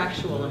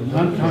non-contractual employees.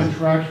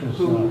 Non-contractual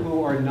salary.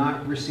 who are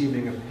not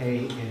receiving a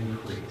pay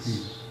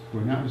increase,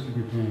 We're not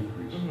receiving pay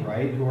increase. Mhm.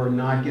 right? Who are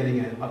not getting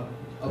a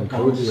Like bump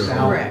hourly.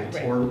 salary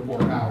Correct.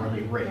 or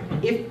hourly rate.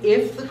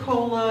 If the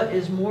COLA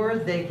is more,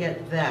 they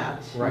get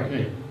that. Right.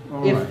 Okay,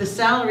 all If right. the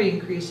salary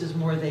increase is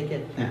more, they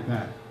get that. Get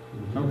that,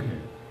 okay.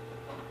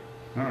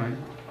 All right.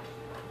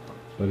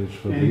 But it's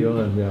for And-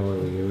 beyond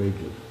hourly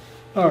wages.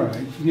 All right,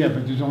 yeah,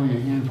 but there's only a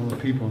handful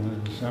of people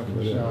that are set for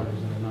Whatever. salaries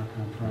that are not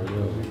Whatever.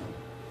 contracted.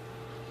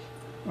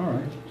 All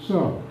right,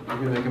 so I'm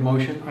gonna make a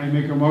motion. I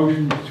make a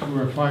motion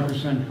to a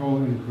 5%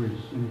 COLA increase.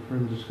 Any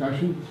further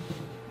discussion?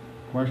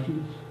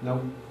 Questions?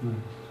 Nope. No.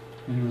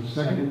 Anyone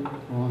second?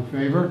 All in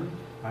favor?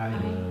 Aye.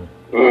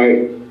 Aye.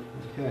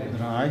 Okay.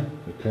 Said aye.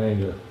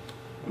 Kinda.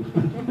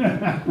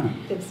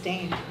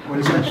 Abstain. What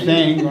is that?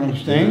 Abstain, you want to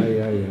abstain?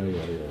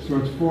 Yeah. So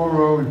it's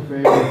 4-0 in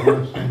favor,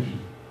 one abstention.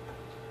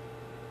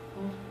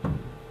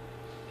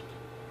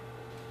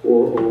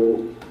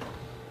 4-0.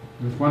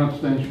 With one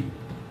abstention.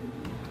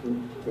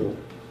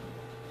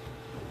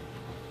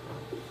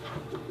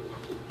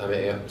 I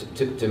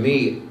mean, to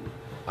me,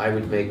 I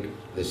would make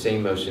the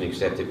same motion,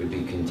 except it would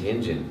be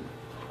contingent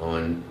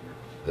on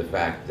the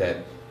fact that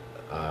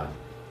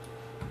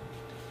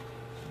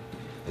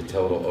the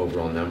total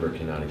overall number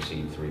cannot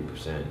exceed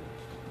 3%.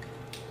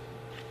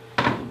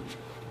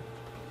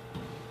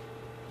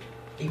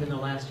 Even though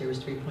last year was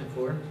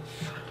 3.4,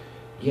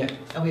 Yeah,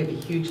 and we have a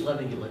huge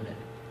levy limit,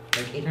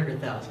 like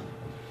 800,000.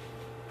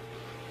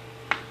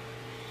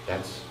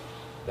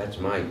 that's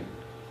my,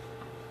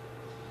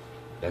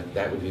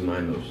 that would be my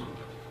motion.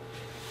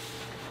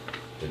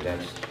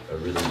 That's a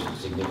really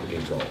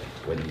significant goal,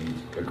 whether you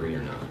agree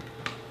or not.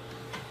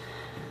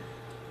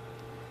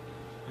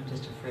 I'm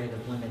just afraid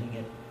of limiting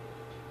it.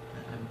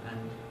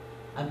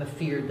 I'm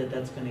afeared that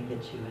that's going to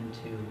get you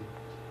into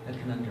a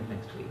conundrum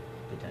next week,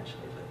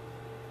 potentially, but.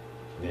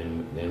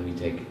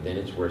 Then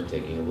it's worth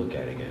taking a look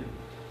at again.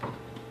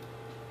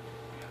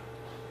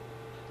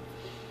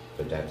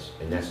 But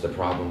that's the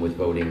problem with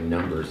voting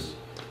numbers,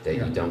 that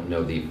you Yeah. don't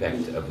know the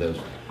effect of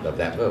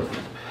that vote.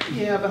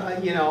 Yeah, but,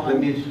 I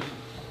mean,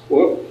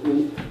 What,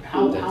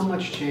 how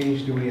much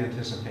change do we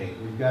anticipate?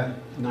 We've got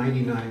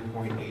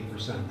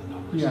 99.8% of the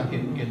numbers Yeah.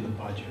 in the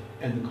budget.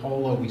 And the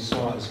COLA we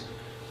saw is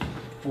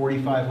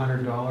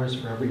 $4,500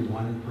 for every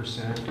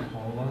 1%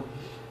 COLA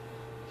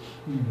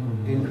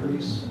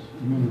increase.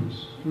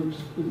 Minimums. I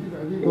think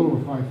a little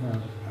over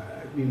 5,000.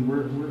 I mean,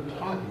 we're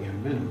talking a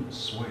minimum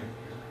swing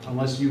here,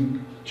 unless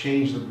you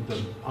change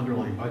the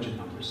underlying budget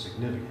numbers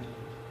significantly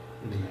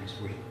in the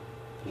next week.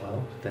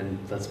 Well, then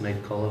let's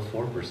make COLA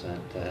 4%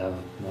 to have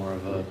more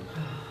of a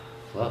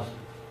fluff.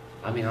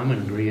 I mean, I'm in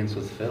agreement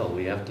with Phil.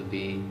 We have to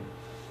be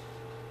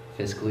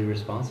fiscally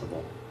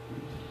responsible.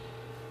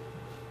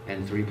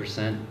 And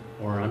 3%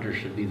 or under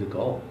should be the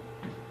goal.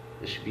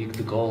 It should be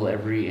the goal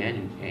every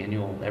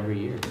annual every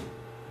year.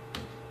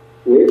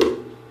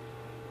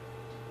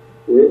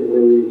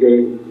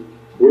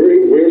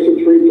 where's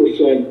the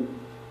 3%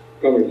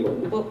 coming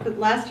from? Well, but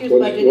last year's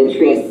What's- budget what's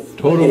increase.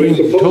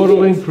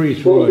 Total increase,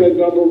 Suppose Roy. that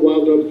number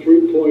wound up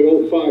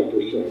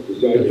 3.05%.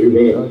 Is that,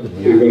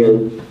 you're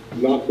gonna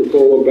knock the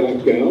COLA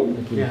back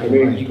down? Yeah, I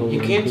mean, right. You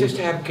can't just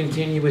have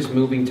continuous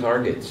moving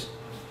targets.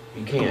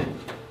 You can't.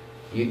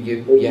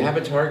 You have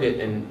a target,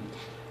 and,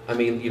 I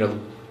mean,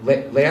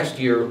 last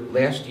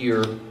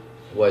year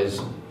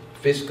was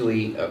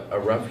fiscally a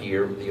rough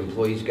year. The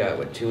employees got,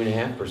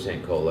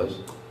 2.5% COLAs,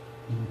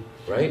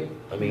 right?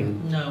 I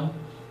mean, No,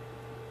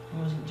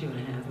 it wasn't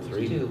 2.5, it was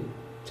 3. 2.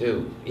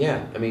 2,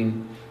 yeah, I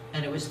mean,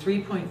 And it was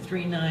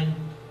 3.39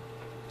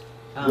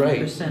 Right.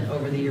 percent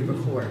over the year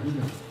before.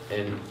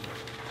 and,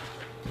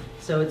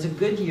 So it's a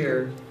good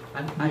year.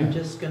 Yeah. I'm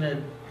just going to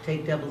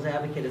take devil's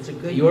advocate. It's a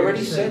good year. you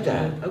already so- said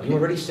that. Okay. You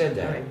already said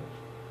All that. right.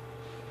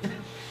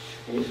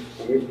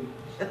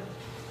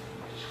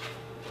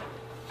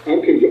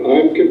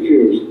 I'm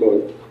confused,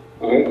 but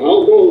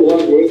I'll go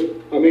along with,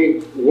 I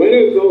mean, when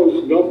are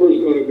those numbers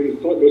gonna be,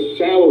 the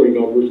salary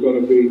numbers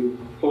gonna be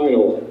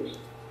finalized?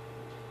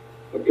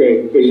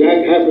 Okay, does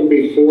that happen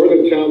before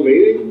the town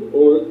meeting,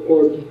 or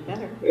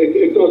Better.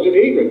 it doesn't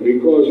even,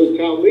 because the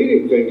town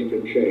meeting things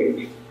can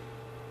change?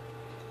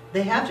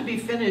 They have to be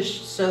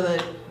finished so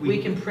that we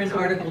can print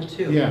Article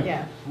 2. Yeah.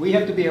 Yeah. We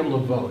have to be able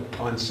to vote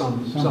on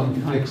some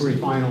Something fixed, concrete.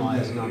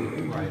 finalized number,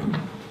 right?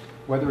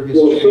 Whether it gets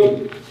Well,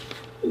 changed.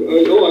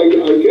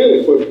 I get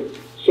it, but,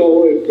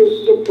 so if this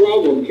is a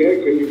problem, can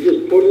you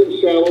just put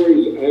in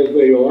salaries as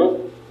they are,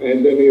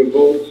 and then you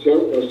vote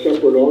a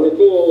separate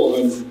article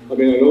on, I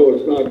mean, I know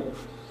it's not,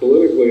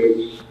 politically,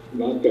 it's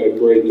not that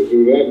great to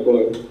do that,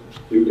 but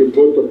you could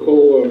put the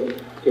COLA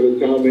to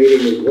the town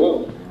meeting as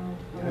well.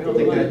 I don't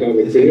think that Yeah.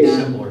 is any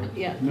similar.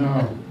 Yeah.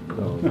 No.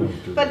 No.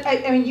 But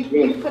I mean,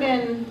 you put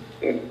in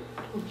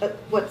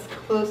what's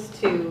close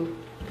to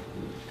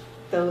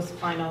those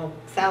final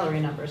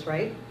salary numbers,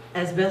 right?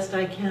 As best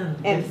I can.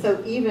 And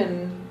so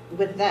even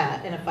with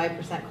that, in a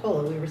 5%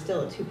 COLA, we were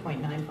still at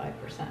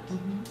 2.95%.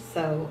 Mhm.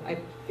 So I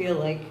feel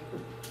like,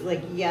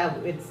 yeah,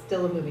 it's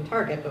still a moving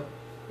target, but,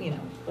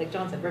 like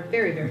John said, we're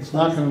very, very It's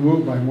not close. going to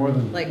move by more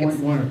than Like it's-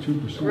 0.1 or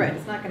 2%. Right,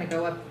 it's not gonna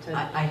go up to,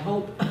 I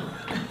hope.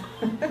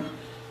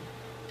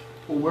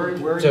 Well,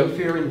 where are So- you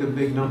fearing the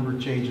big number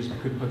changes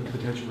could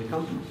potentially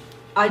come from?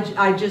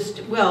 I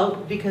just, well,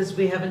 because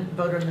we haven't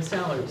voted on the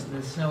salaries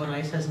and the snow and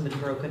ice hasn't been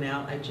broken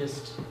out,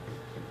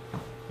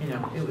 you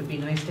know, it would be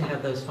nice to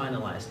have those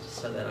finalized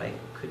so that I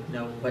could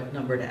know what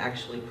number to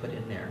actually put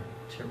in there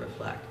to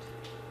reflect.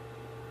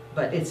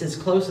 But it's as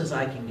close as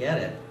I can get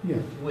it Yeah.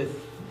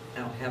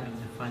 without having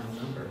the final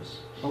numbers.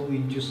 But we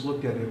just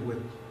looked at it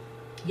with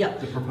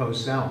Yep, the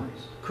proposed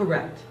salaries,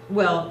 correct.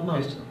 Well,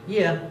 most,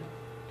 yeah,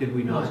 did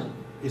we not? Most.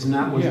 Isn't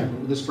that what Yeah.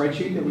 the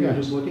spreadsheet that we were Yeah.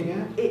 just looking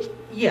at?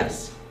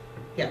 yes,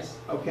 yes,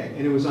 Okay,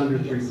 and it was under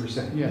Yes.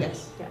 3%? Yeah.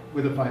 yes,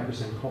 With a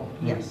 5% COLA?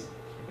 yes.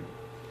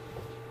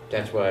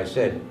 That's why I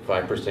said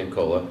 5%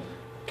 COLA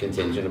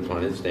contingent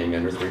upon it staying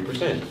under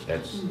 3%.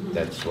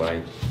 That's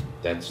why,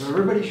 So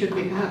everybody should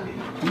be happy.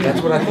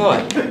 that's what I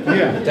thought.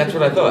 Yeah. That's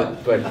what I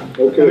thought, but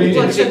Okay.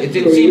 it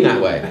didn't seem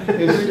that way.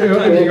 Is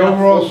the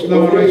overall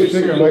snow and ice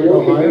figure like So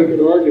one can Ohio? make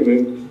an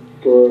argument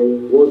for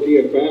working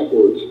it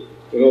backwards.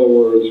 In other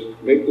words,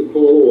 make the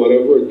COLA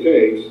whatever it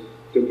takes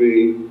to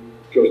be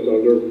just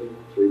under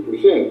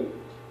 3%.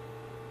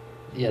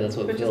 Yeah, that's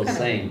what Which is Phil's kinda-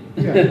 saying.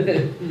 Yeah,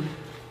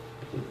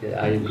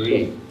 Yeah, I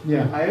agree.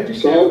 yeah. I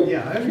understand,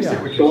 yeah, I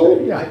understand what you're So-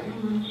 saying. Yeah.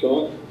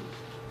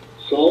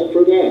 Solve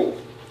for that.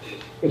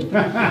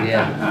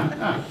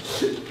 Yeah,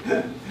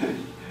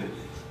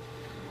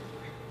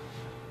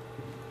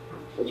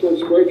 That's what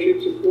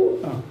spreadsheets are for.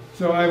 Oh,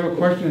 so I have a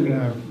question,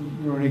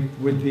 Ronnie,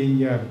 with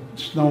the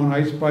snow and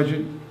ice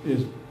budget,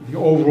 is the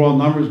overall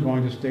numbers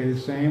going to stay the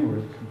same or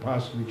it could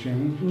possibly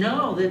change?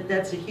 No,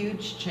 that's a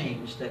huge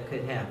change that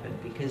could happen,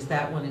 because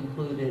that one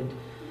included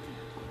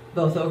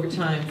both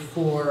overtime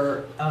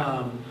for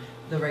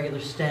the regular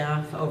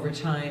staff,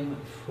 overtime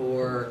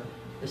for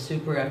the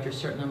super after a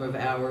certain number of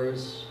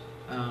hours.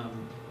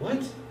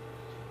 What?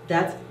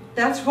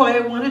 That's why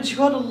I wanted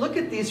you all to look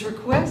at these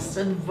requests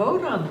and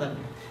vote on them.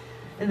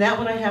 And that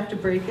one I have to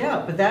break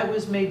out, but that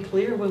was made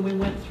clear when we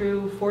went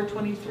through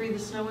 423, the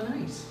snow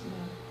and ice.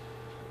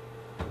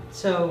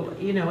 So,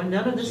 you know, and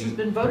none of this has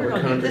been voted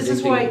on. This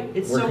is why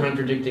it's We're so,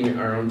 contradicting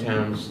our own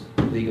town's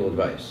legal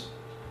advice.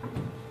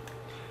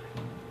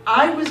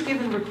 I was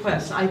given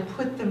requests, I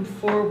put them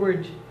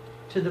forward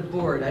to the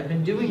board. I've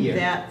been doing Yeah.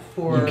 that You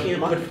for,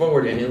 can't put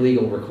forward an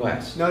illegal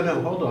request. No,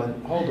 hold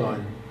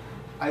on.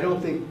 I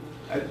don't think,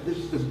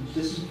 this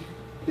has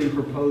been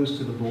proposed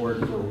to the board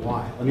for a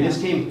while. I mean,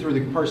 this came through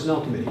the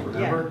personnel committee,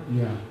 remember?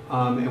 Yeah.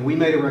 And we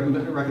made a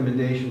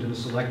recommendation to the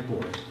select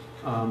board.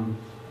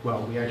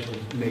 Well, we actually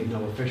made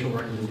no official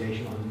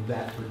recommendation on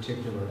that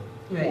particular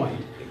Right, point.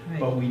 right.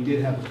 But we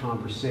did have a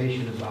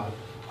conversation about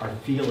our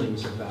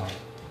feelings about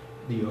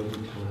the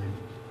overtime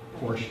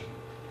portion.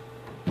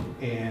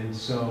 And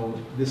so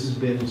this has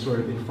been sort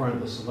of in front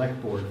of the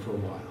select board for a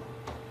while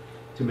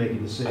to make a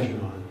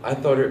decision on. I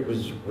thought it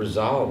was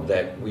resolved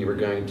that we were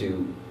going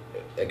to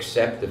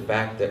accept the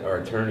fact that our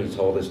attorney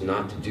told us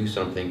not to do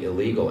something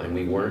illegal, and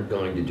we weren't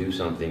going to do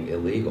something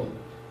illegal.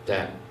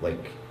 That,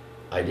 like,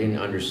 I didn't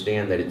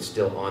understand that it's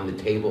still on the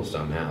table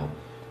somehow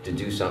to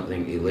do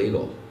something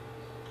illegal.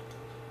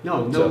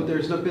 No, So-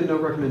 there's been no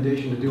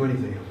recommendation to do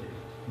anything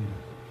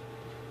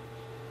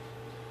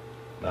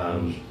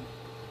of it.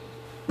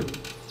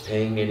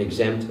 Paying an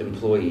exempt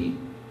employee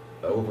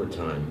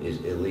overtime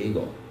is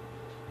illegal.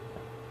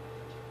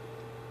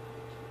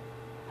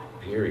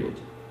 Period.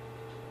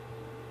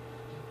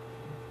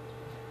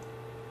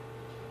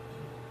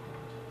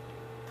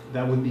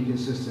 That would be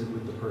consistent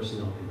with the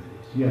personnel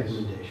committee's Yes.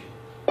 recommendation.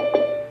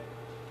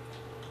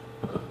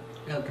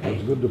 Okay.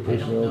 It's good the I don't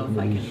personnel know if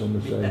I committee's can on the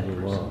make side that of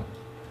the person. law.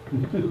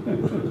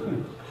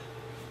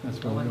 That's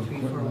why we don't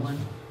quit. 01341.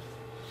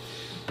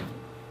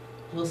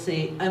 We'll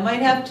see. I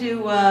might have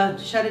to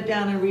shut it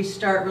down and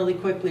restart really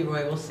quickly,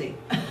 Roy, we'll see.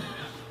 What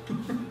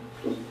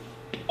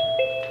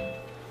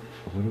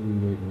are we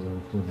waiting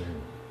around for now?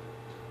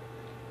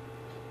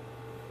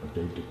 A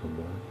date to come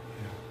back?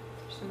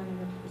 Somebody,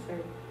 is there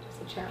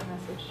just a chat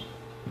message?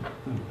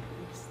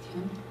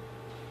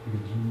 We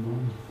can zoom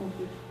on.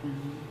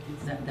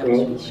 That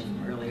was from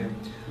earlier.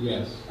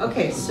 Yes.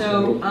 Okay,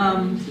 so,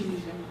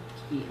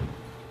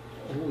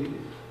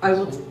 I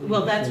will,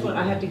 well, that's what,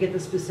 I have to get the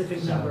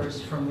specific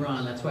numbers from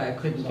Ron, that's why I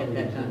couldn't get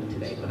that done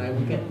today, but I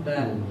will get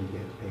that,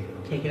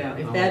 take it out.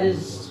 If that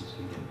is,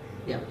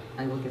 yeah,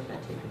 I will get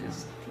that taken out.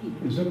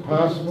 Is it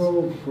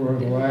possible for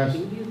the last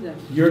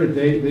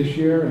year-to-date this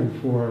year and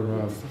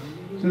for,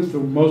 since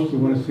most of the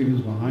winter season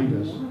is behind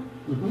us,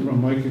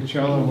 from Mike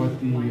Coachella, what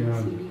the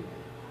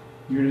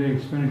year-to-date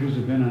expenditures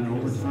have been on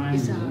overtime,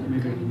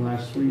 maybe the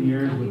last 3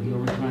 years, what the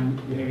overtime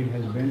aid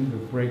has been, the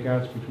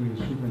breakouts between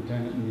the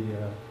superintendent and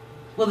the,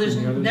 Well, there's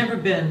Any others? never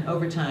been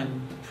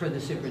overtime for the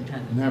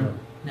superintendent. never.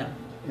 No.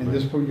 And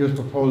this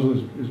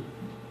proposal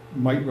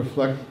might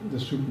reflect the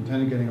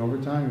superintendent getting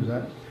overtime, is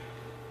that?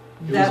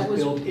 That It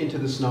was was, built into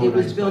the snow it and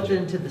was ice built budget.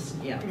 into this,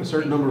 yeah. A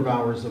certain number of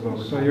hours of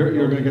overtime. So you're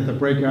gonna get the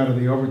breakout of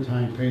the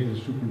overtime paid to the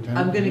superintendent?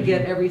 I'm gonna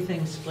get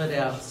everything split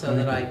out so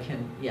that I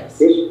can, yes.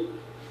 This,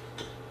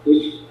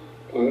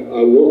 I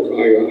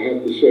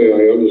have to say,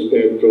 I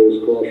understand Phil's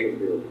caution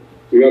here.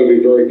 We gotta be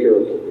very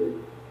careful here.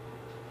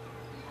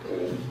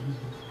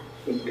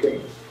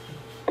 Okay.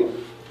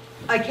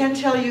 I can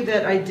tell you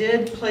that I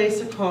did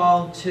place a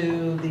call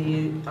to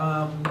the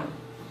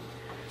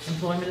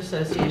Employment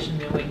Association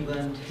New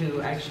England,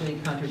 who actually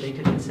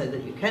contradicted and said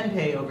that you can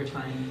pay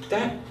overtime.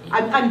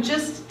 I'm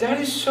just, That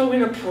is so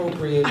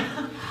inappropriate.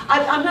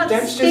 I'm not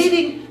That's just-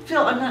 stating,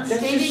 Phil, I'm not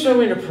That's just stating,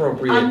 so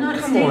inappropriate. I'm not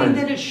Come stating on.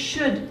 that it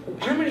should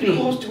How many be.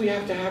 calls do we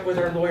have to have with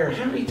our lawyer?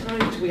 How many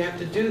times do we have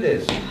to do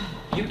this?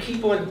 You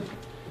keep on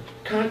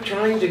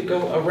trying to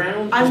go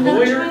around the I'm not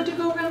lawyer? trying to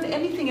go around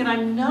anything, and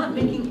I'm not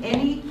making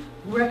any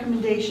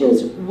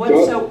recommendations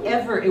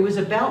whatsoever. It was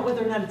about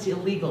whether or not it's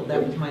illegal.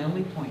 That was my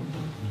only point.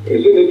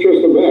 Isn't it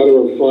just a matter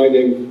of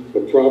finding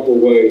the proper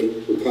way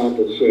to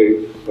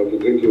compensate a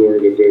particular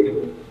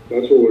individual?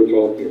 That's what we're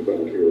talking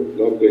about here.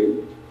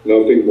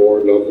 Nothing more,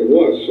 nothing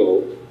less.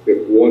 So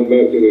if one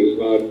method is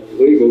not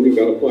legal, you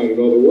gotta find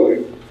another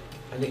way.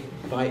 I think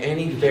by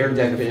any fair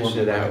definition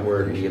of that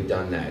word, we have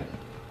done that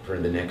for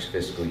the next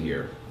fiscal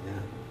year.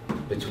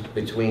 Yeah.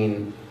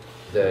 Between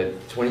the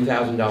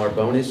 $20,000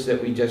 bonus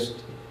that we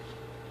just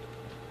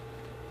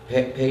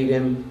paid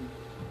him,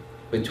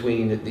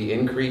 between the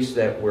increase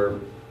that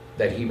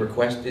he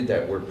requested,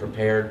 that we're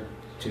prepared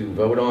to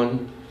vote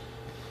on,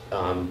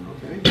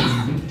 Okay.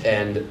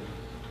 and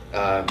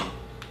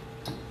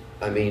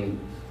I mean,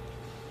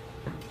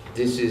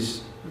 this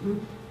is,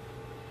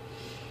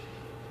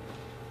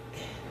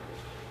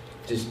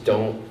 just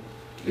don't,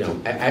 you know,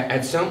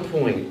 at some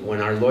point, when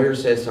our lawyer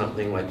says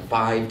something like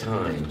 5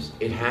 times,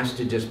 it has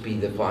to just be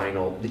the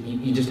final,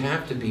 you just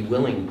have to be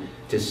willing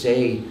to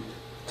say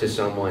to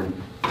someone,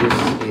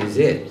 this is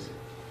it.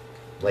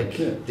 Like,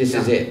 this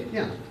is it.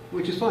 Yeah,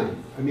 which is fine.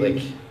 I Like,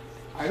 mean,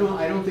 I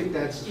don't think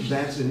that's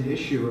an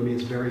issue. I mean,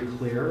 it's very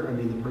clear. I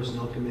mean, the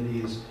personnel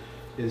committee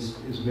is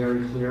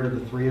very clear.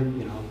 The three of,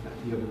 you know,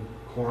 you have a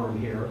quorum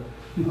here,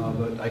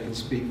 but I can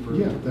speak for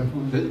Yeah,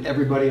 definitely.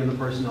 everybody on the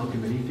personnel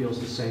committee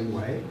feels the same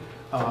way.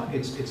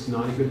 It's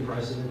not a good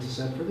precedent to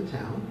set for the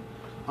town.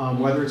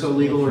 Whether it's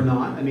illegal or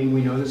not, I mean,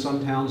 we know that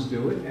some towns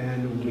do it,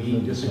 and we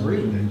disagree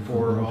with it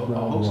for a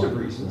host of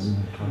reasons.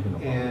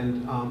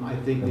 And I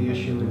think the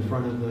issue in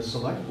front of the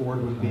select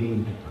board would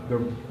be the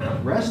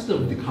rest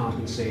of the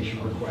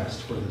compensation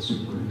request for the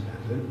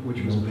superintendent,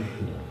 which was made,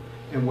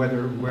 and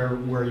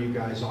where you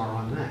guys are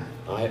on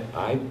that.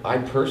 I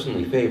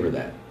personally favor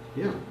that.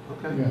 Yeah,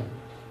 okay. Yeah.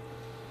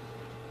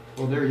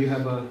 Well, there you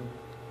have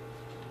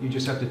you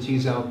just have to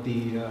tease out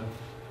the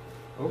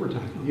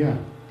overtime. Yeah.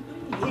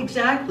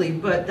 Exactly,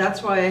 but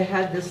that's why I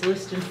had this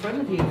list in front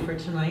of you for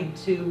tonight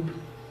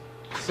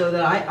so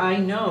that I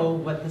know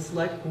what the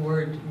select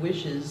board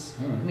wishes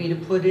All right. me to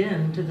put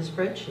into the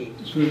spreadsheet.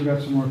 So we've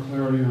got some more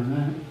clarity on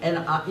that.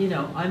 And, you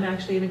know, I'm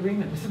actually in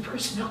agreement with the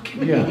personnel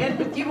committee Yeah. and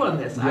with you on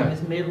this. I Yeah.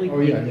 was merely Oh,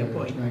 yeah, making a yeah,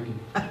 point. thank you.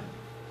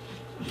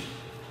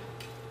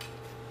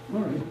 All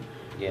right.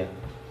 Yeah,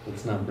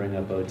 let's not bring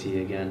up OT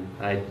again.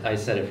 I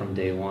said it from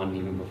day one,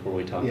 even before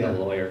we talked to Yeah. the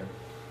lawyer.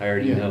 I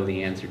already Yeah. know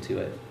the answer to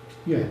it.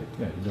 Yeah,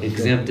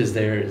 Exempt is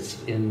there,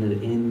 it's in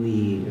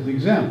it's the,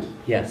 exempt.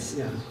 yes,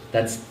 Yes.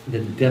 that's, the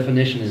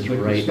definition is It's like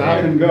the right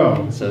stop and there.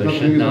 go. So it Nothing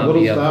should is a not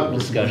little be up stop for and-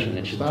 discussion.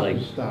 It should, stop like-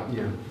 and stop.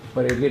 Yeah.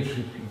 But it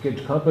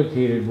gets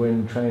complicated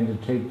when trying to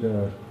take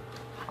the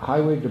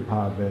highway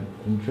department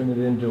and turn it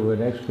into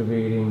an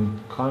excavating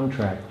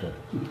contractor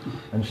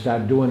and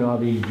start doing all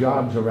these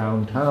jobs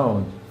around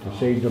town to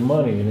save the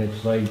money, and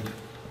it's like,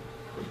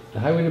 the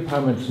highway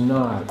department's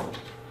not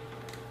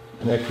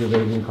an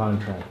excavating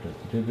contractor.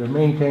 They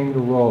maintain the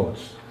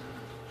roads.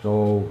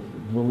 So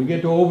when we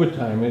get to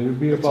overtime, it'll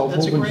be about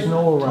That's a moving great-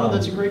 snow Oh, around.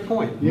 that's a great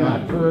point. Yeah.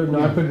 Not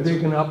for Yeah.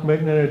 digging up,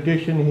 making an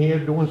addition here,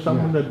 doing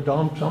something to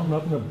dump something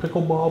up in a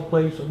pickleball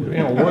place, you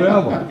know,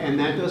 whatever. And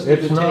that doesn't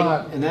It's take,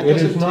 not, and that it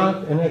doesn't is take.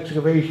 not an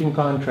excavation But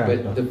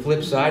contractor. the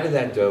flip side of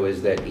that, though,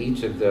 is that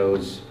each of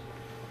those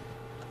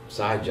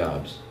side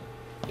jobs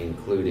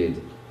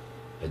included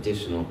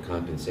additional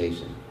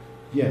compensation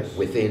Yes.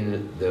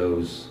 within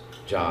those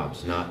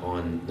jobs,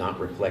 not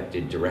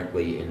reflected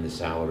directly in the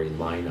salary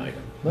line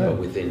item, but Right.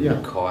 within Yeah.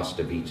 the cost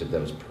of each of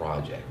those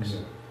projects. Yeah.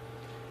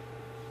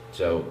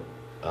 So,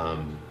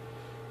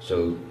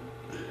 So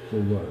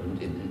what?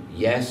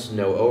 yes,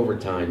 no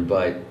overtime,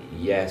 but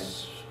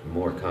yes,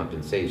 more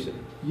compensation.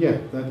 Yeah,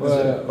 that's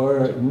it.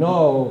 Or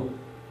no,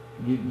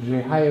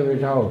 they hire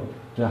it out.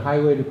 The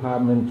highway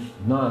department's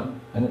not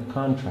a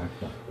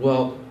contractor.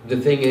 Well, the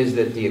thing is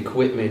that the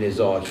equipment is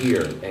all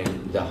here,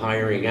 and the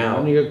hiring out,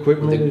 And the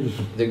equipment is,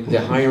 the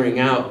hiring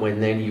out,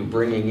 when then you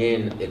bringing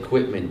in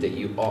equipment that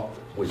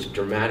which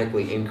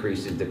dramatically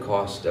increases the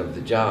cost of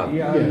the job.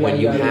 yeah. Yeah. When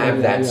you yeah, have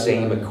yeah, that yeah,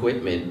 same yeah.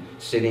 equipment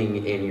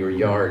sitting in your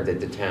yard that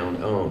the town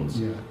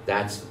owns, Yeah.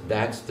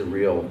 that's the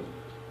real,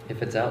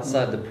 If it's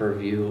outside the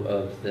purview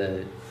of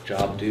the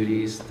job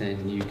duties,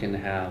 then you can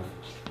have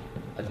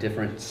a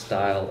different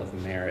style of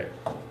merit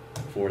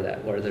for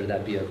that, whether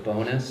that be a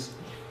bonus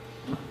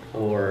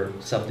or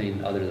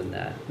something other than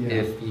that. Yeah.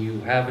 If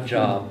you have a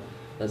job,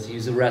 let's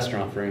use a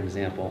restaurant for an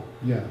example.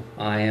 Yeah.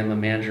 I am a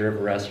manager of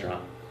a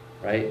restaurant,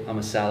 right? I'm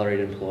a salaried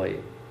employee,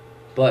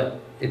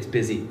 but it's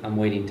busy. I'm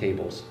waiting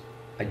tables.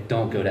 I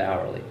don't go to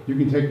hourly. You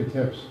can take the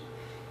tips.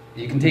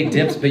 You can take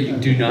tips, but you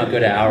do not go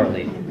to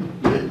hourly.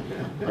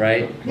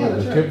 right? Yeah,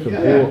 that's The tip's a right.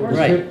 pool. Yeah, of course.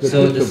 Right, The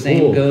so tip's the a same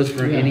pool. goes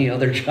for Yeah. any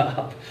other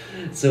job.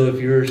 So if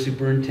you're a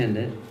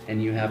superintendent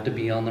and you have to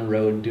be on the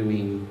road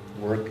doing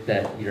work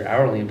that your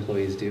hourly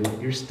employees do,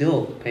 you're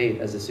still paid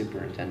as a Yeah.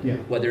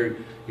 superintendent, whether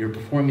you're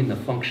performing the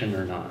function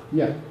or not.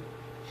 Yeah,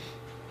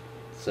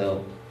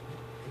 So,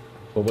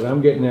 But what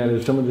I'm getting at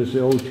is some of this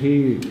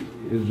OT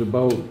is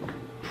about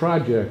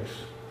projects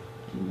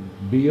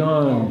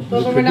beyond the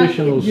Well, but we're not-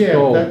 traditional Yeah,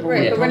 scope. that-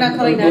 Right, but we're not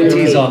calling that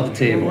OT's OT. off the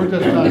table. we're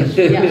just on, Yeah,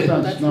 just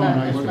on that's snow and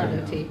not, ice that's not right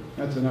now. OT.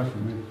 That's enough for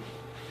me.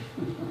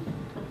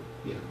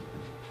 Yeah.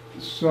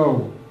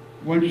 So,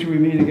 when should we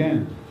meet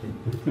again?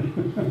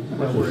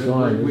 That's a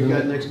sign, We isn't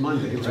got it? next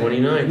Monday, right?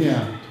 29th.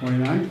 Yeah,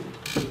 29th?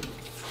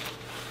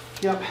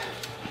 Yep.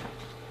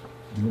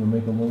 You gonna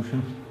make a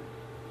motion?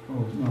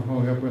 Oh, no,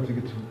 hold up, we have to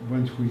get to,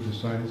 once we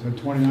decide, so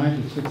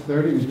 29th at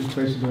 6:30, we just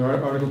basically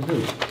Article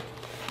 2.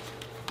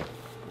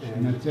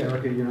 And that's it.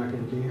 Erica, you're not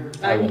gonna be here?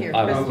 I'm here,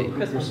 I will Chris, be.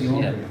 Chris will be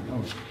Oh, here. Yeah.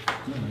 all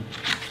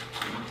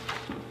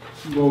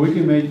right. Well, we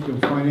can make, the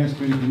finance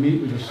committee can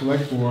meet with the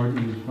select board,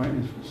 and the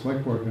finance,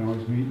 select board can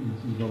always meet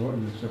and go out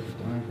in a separate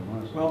time from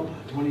us. Well,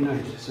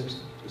 29th,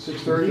 6:30?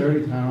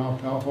 6:30, town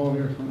hall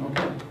here,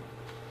 okay.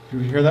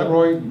 Did you hear that,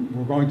 Roy?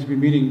 We're going to be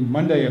meeting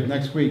Monday of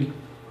next week,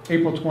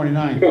 April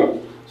 29th, Yeah,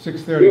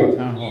 6:30 at Yeah.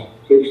 town hall.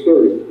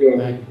 6:30, yeah.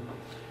 Thank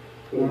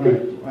you. All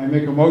right, I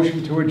make a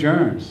motion to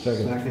adjourn.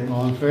 Second.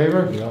 All in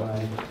favor?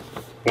 Aye.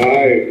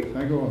 Aye.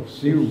 Thank you all.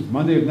 See you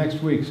Monday of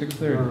next week,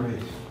 6:30. All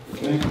right.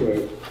 Thank you.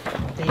 Okay.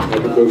 Thank Have you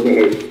a all. good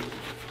night.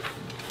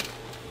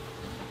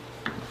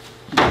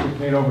 You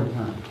paid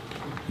overtime.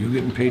 You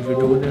getting paid for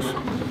doing this? That's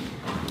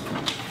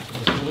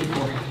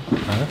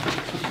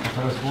what I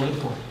was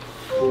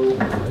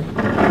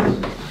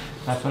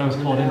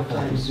called in for.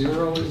 Times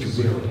 0 is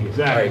 0. All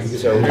right,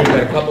 so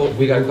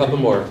we got a couple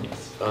more.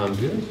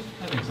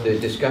 The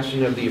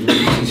discussion of the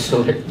emergency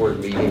select board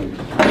meeting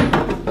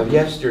of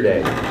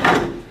yesterday.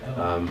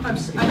 I'm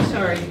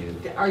sorry,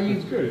 are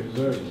you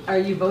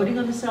voting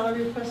on the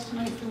salary request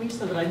tonight for me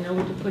so that I know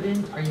what to put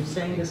in? Are you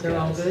saying that they're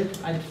all good?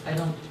 I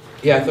don't,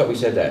 Yeah, I thought we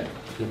said that.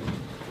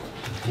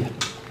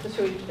 So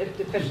should we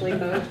officially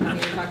vote? I mean,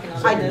 you're talking all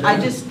about I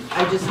this.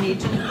 just need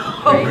to know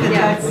Right, that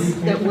yes.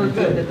 that we're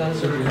good, that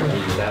those are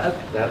approved.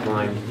 That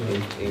line,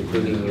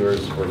 including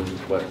yours, from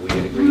what we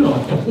had agreed on.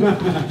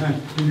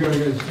 You gotta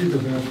get a speaker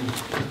back.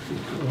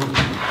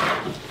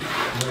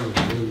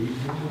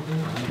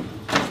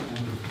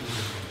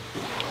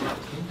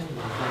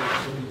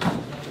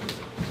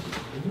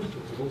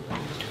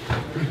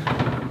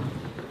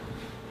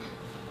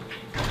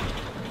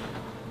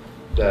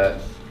 The,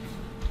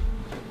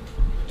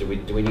 do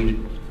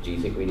you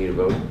think we need a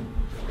vote on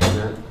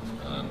that?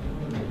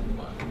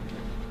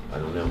 I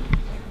don't know.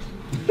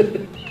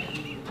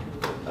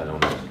 I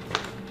don't know.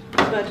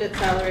 Budget,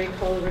 salary,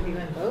 COLA review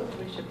and vote.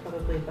 We should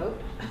probably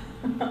vote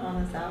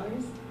on the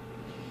salaries.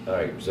 All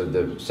right, so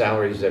the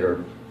salaries that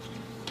are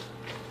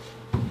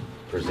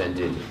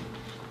presented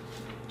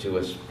to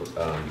us,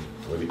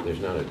 there's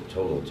not a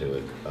total to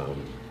it.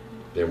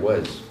 There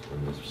was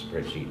on the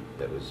spreadsheet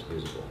that was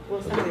visible.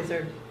 Well, some of these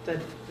are,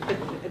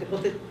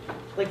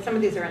 like, some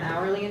of these are an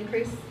hourly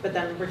increase, but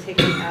then we're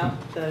taking out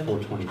the,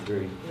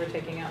 423. we're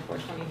taking out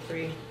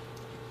 423.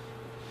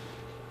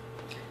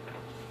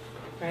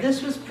 Right?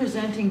 This was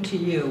presenting to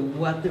you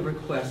what the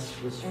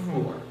request was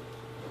Mhm. for,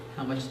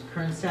 how much the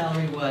current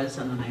salary was,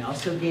 and then I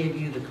also gave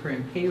you the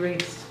current pay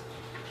rates,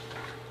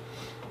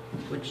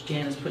 which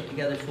Jan has put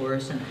together for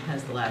us, and it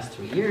has the last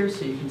 3 years,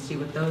 so you can see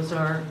what those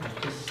are. I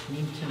just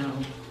need to know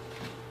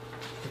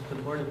if the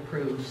board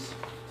approves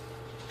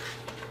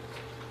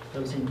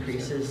those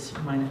increases,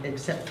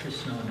 except for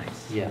snow and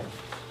ice. Yeah.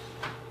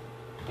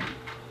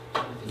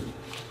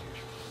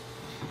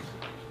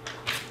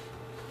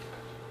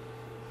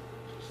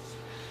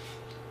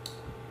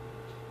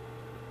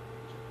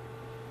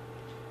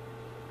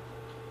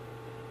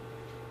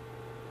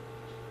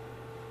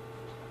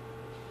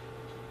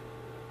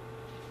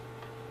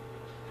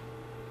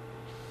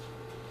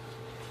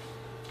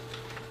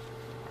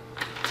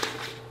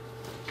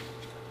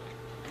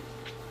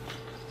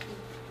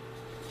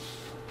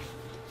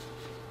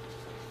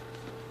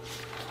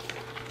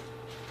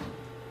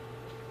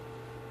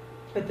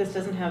 But this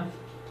doesn't have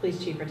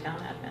police chief or town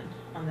admin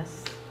on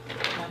this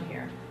one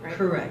here, right?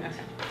 Correct.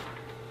 Okay.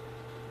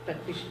 But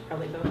we should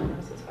probably vote on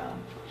those as well,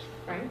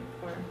 right?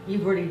 Or,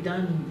 You've already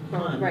done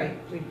well, one. right,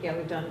 yeah,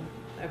 we've done,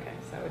 okay,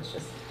 so it's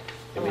just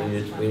the And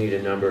last one. we need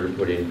a number to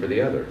put in for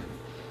the other.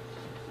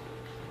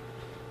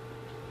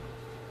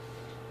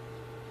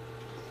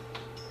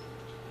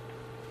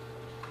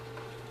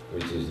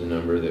 Which is the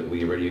number that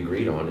we already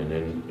agreed on, and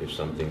then if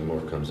something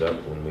more comes up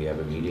when we have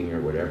a meeting or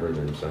whatever,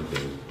 then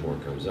something more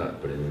comes up.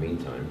 But in the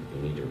meantime,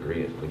 we need to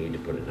agree, we need to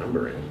put a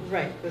number in.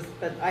 Right,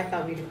 but I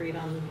thought we'd agreed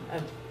on,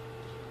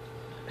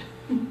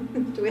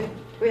 do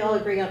we all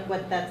agree on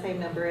what that same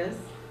number is?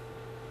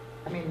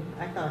 I mean,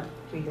 I thought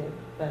we did,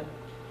 but,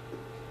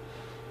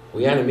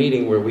 We had a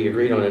meeting where we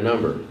agreed on a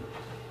number.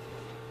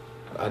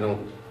 I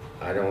don't,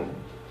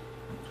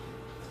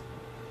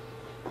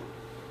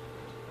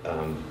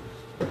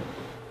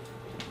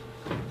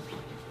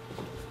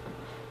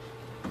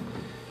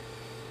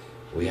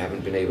 we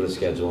haven't been able to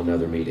schedule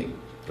another meeting.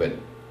 But,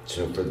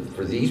 so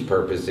for these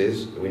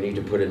purposes, we need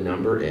to put a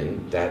number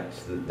in.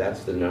 That's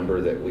the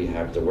number that we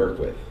have to work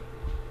with.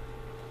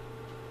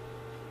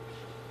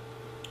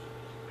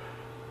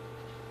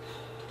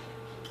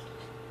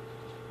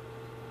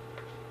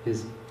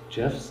 Is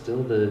Jeff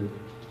still the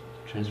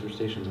transfer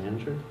station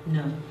manager?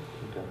 No.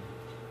 Okay.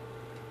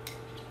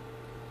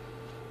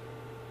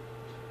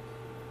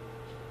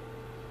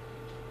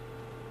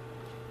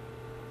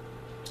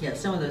 Yeah,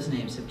 some of those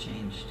names have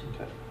changed.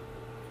 Okay.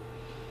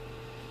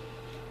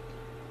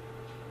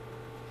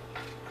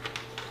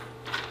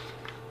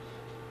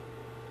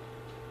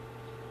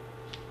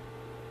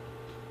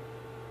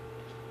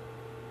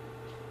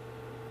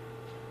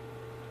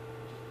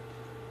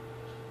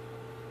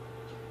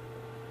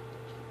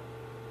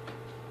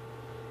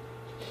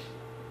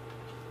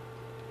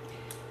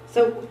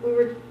 So we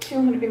were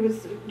 200, we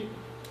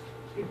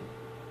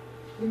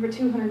were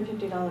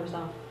 $250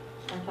 off.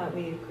 I thought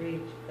we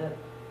agreed that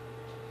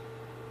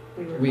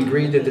we were. We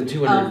agreed that the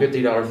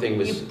 $250 thing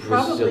was You silly.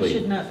 probably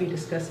should not be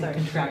discussing Sorry.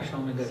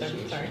 contractual Sorry.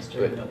 negotiations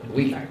during But open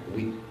we, contract.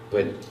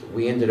 but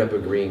we ended up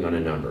agreeing on a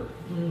number.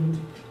 Mm.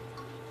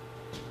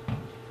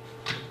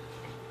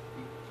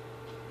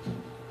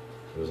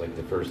 It was like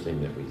the first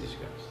thing that we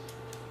discussed.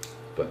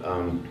 But,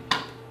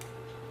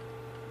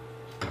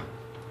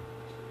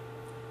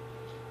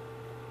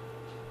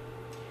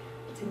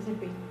 It seems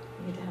like we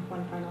need to have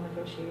one final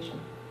negotiation.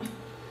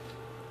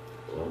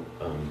 well,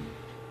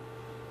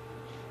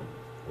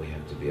 we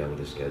have to be able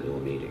to schedule a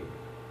meeting.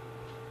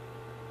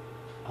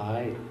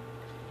 I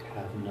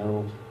have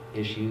no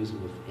issues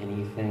with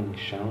anything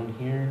shown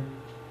here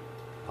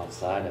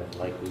outside of,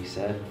 like we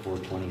said,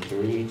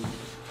 423.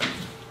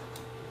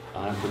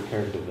 I'm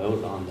prepared to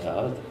vote on the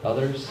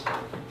others.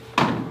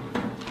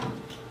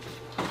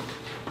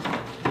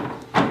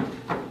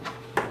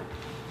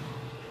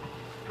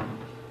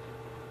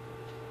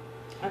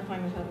 I'm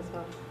fine with that as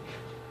well.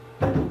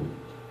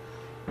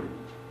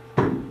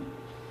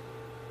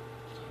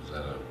 Is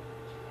that a,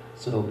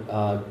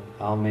 So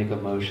I'll make a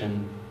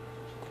motion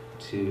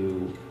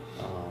to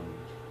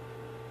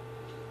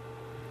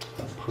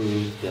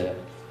approve the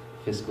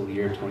fiscal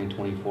year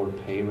 2024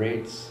 pay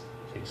rates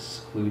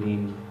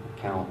excluding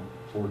account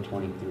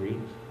 423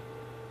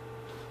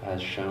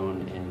 as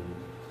shown in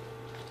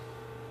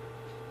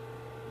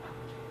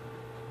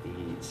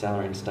the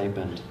salary and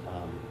stipend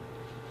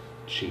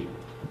sheet.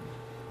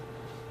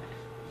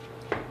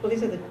 Well,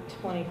 these are the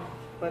 20,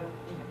 but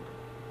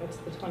it's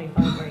the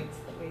 25 rates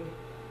that we,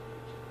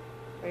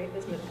 right?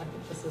 Isn't it? I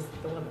think this is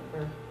the one that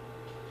we're,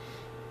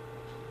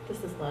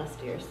 this is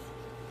last year's.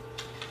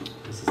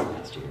 This is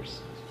last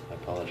year's. I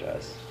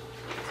apologize.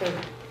 So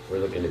We're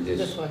looking at this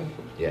this, one.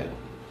 yeah.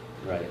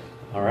 Right.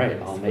 All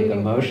right. I'll make a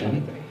excluding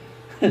motion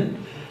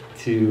 423.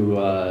 to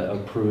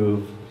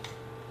approve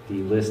the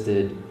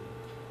listed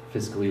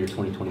fiscal year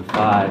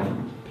 2025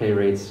 pay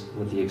rates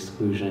with the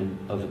exclusion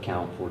of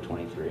account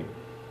 423.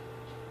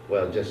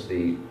 Well, just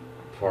the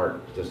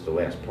part, just the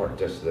last part,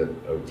 just the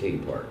OT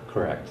part.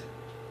 Correct.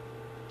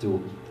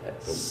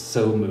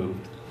 So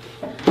moved.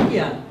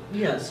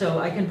 Yeah, so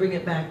I can bring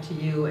it back to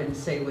you and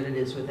say what it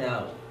is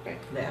without Right.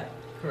 that.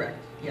 Correct,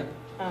 yep.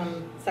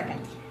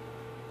 Second.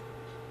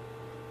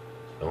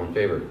 All in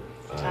favor?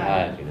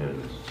 Aye.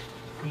 Unanimous.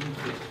 Thank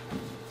you.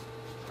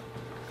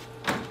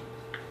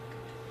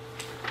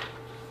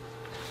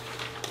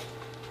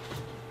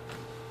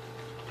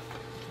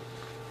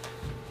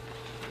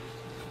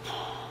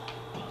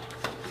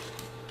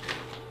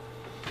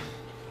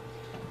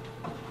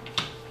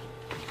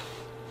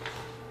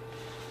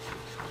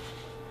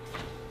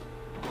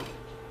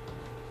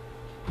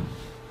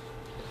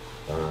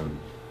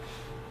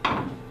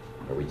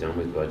 Are we done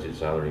with budget,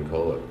 salary, and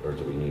COLA, or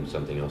do we need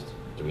something else?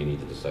 Do we need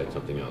to decide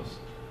something else?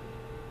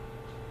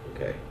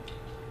 Okay.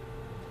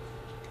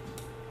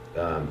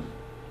 Are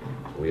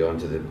we on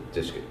to the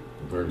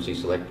emergency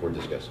select board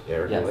discussion?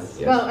 Eric? Yes.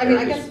 Well, I mean,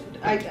 I Eric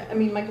guess, is- I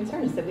mean, my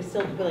concern is that we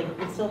still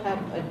have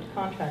a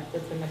contract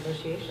that's in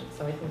negotiation,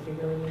 so I think we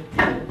really need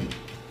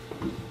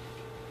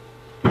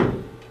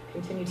to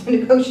continue to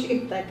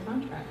negotiate that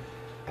contract.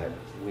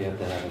 We have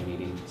to have a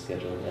meeting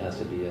scheduled. It has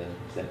to be an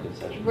executive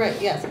session.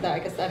 Right, yes, I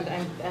guess I'm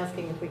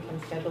asking if we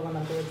can schedule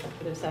another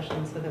executive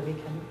session so that we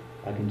can,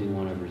 I can do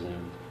one over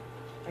Zoom.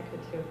 I could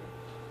too.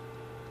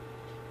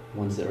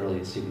 When's the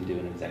earliest you can do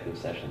an executive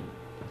session?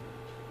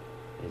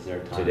 Is there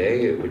a time?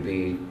 Today, it would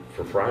be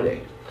for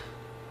Friday.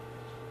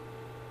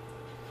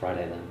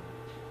 Friday then.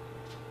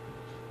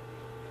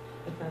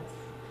 If that's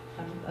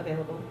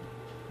available.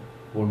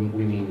 We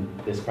mean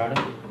this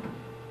Friday?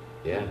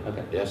 Yeah. Okay.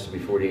 It has to be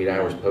 48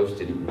 hours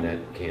posted, and that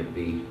can't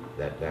be,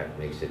 that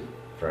makes it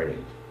Friday.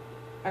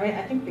 I mean,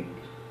 I think we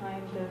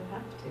kind of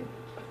have to.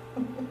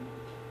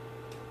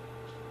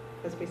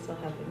 Because we still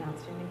have an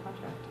outstanding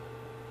contract.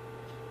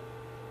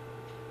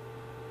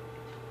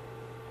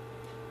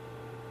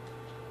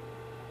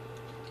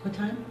 What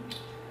time?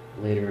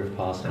 Later if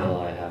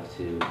possible, I have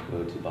to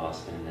go to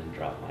Boston and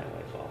drop my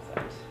wife off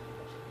at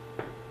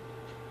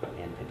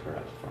and pick her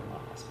up from the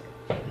hospital.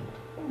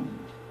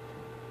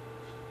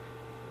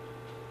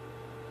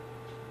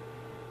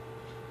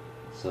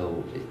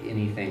 So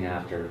anything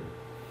after,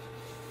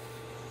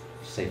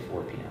 say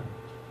 4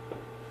 p.m.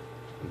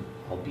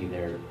 I'll be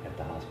there at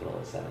the hospital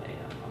at 7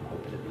 a.m. I'm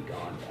hoping to be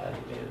gone by,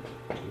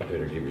 You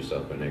better give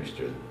yourself an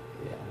extra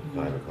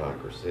yeah. 5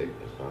 o'clock or 6,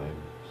 5,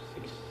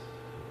 6,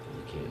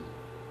 you can't.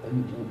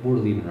 And we're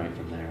leaving right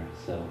from there,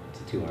 so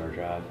it's a 2-hour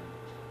drive.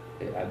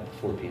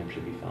 4 p.m.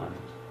 should be fine.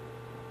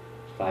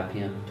 5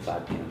 p.m.,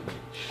 5 p.m.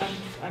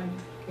 I'm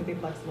can be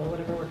flexible,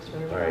 whatever works for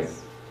everyone All right.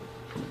 else.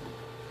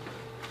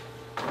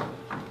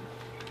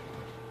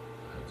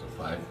 So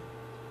 5?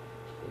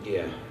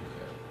 Yeah. Okay.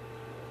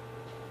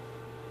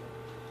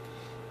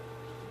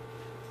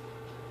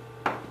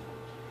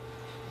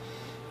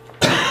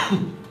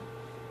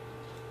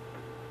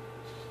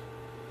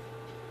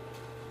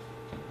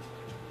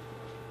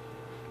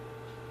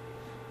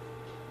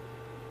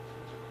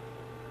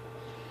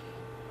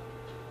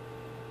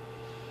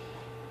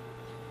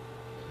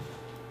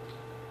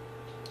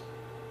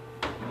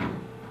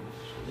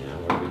 Now,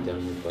 are we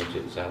done with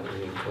budget,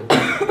 salary, and COLA?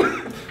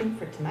 I think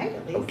for tonight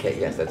at least. Okay,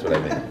 yes, that's what I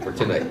meant, for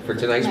tonight, for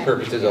tonight's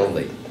purposes Yes.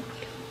 only.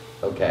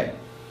 Okay.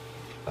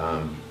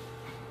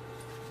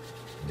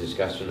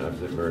 Discussion of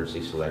the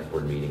emergency select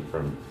board meeting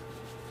from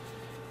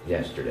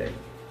yesterday,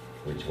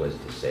 which was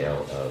the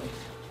sale of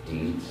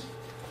deeds,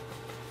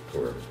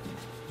 or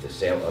the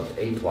sale of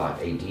a plot,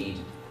 a deed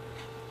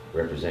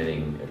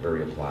representing a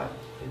burial plot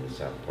in the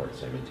Southport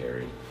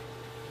Cemetery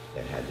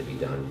that had to be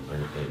done on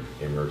an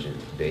emergent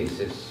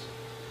basis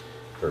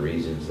for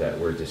reasons that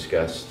were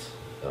discussed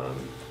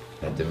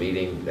at the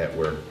meeting that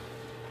were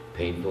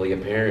painfully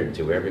apparent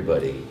to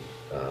everybody,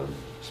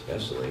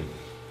 especially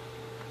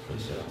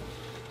myself.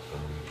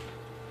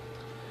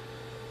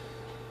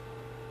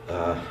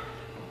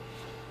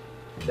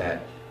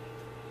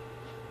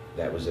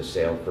 That was a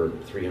sale for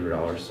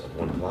 $300 of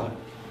one plot.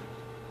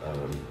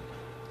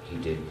 He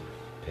did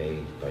pay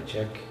by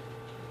check.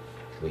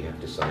 We have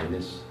to sign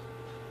this.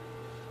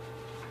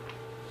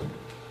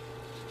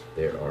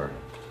 There are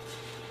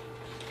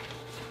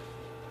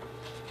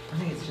I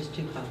think it's just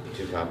 2 copies.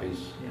 2 copies,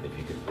 Yeah. if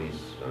you could please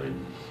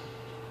sign.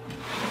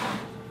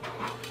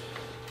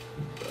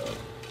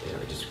 Yeah,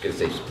 I just gonna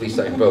say, please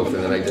sign both,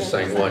 and then I just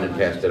signed one and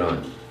passed it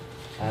on.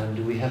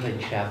 Do we have a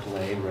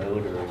Chaplet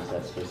Road, or is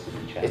that supposed to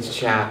be Chapel? It's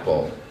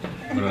chapel.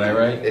 What did I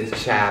write?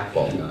 It's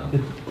chapel. No.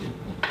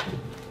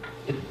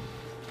 It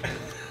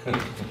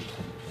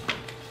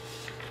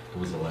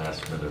was a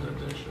last minute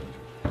addition.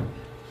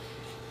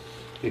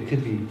 It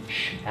could be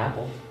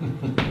Apple.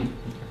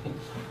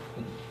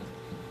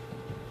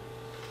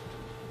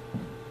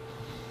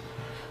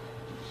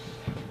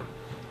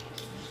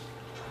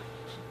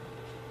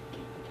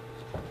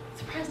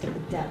 Surprised at the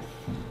depth,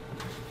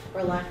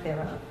 or lack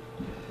thereof.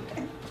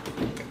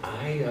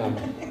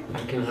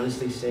 I can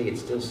honestly say it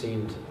still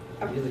seemed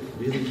really,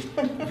 really,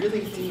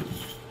 really deep.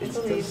 It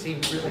still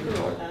seemed I really agree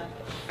hard. with that,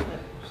 but-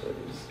 So it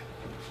was,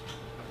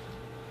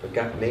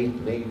 but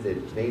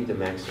made the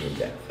maximum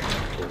depth.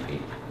 What he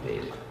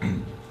made it.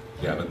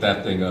 Yeah, but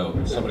that thing,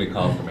 somebody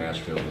called from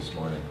Ashfield this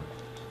morning,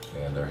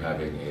 and they're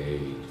having a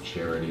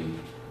charity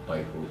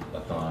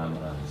bike-a-thon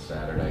on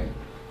Saturday.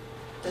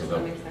 This So they'll-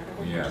 coming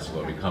Saturday? Yeah, so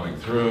they'll be Okay. coming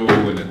through,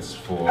 and it's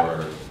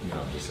for,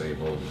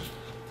 disabled,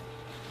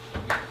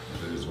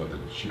 this is what the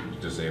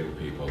disabled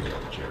people,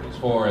 what the charity's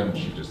for, and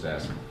she just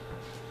asked,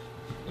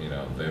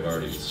 they've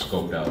already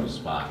scoped out a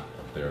spot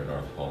up there in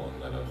North Poland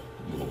that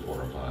a little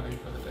porta potty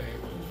for the day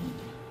would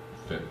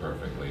fit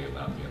perfectly and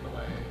not be in the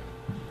way.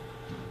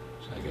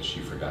 So I guess she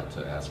forgot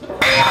to ask, or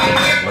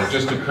it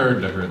just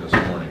occurred to her this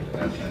morning to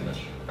ask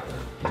permission.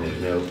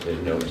 And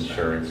there's no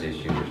insurance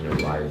issue, there's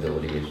no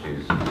liability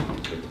issues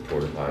with the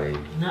porta potty.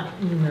 Not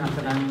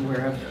that I'm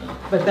aware of,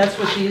 but that's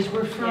what these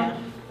were Yeah,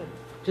 from, but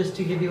just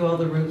to give you all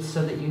the routes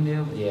so that you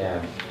knew.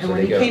 Yeah. And so when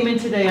they he go- came in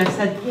today, I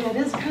said, yeah, it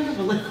is kind of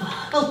a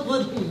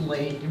little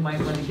late. You might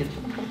want to get,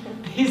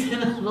 he's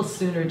in a little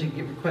sooner to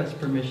request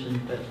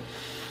permission, but,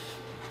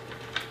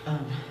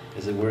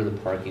 Is it where the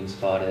parking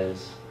spot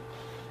is?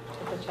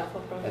 at the chapel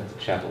program. At the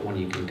chapel, when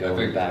you can I go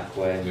the think back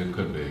way? It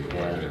could be,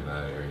 Yeah. right in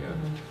that area.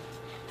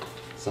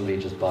 Somebody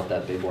just bought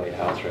that big white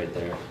house right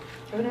there.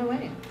 Oh, no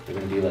way. They're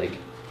gonna be like,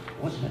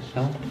 what the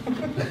hell?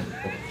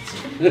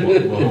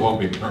 Well, it won't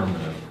be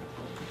permanent.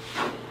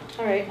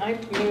 All right, I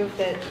move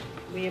that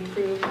we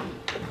approve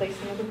the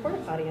placing of the porta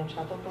potty on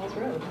Chapel Falls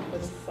Road for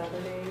this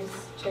Saturday's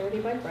charity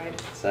bike ride.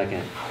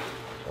 Second.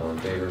 All in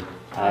favor?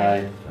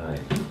 Aye. Aye.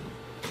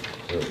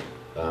 So,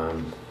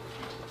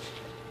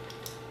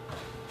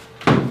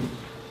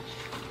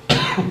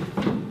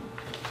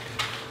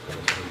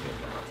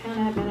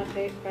 Town admin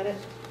update, credit.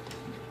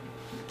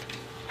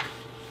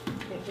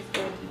 It was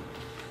good.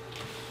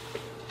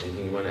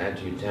 anything you want to add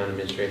to your town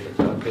administrator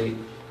update?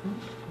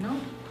 no,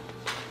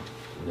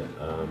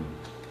 No,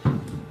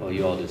 Well,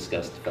 you all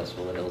discussed the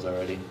Festival of the Hills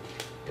already.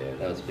 yeah.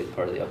 That was a big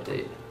part of the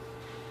update.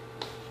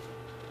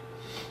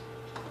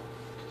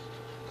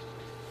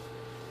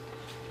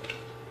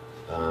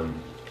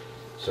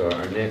 So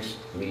our next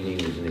meeting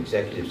is an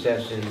executive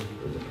session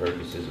for the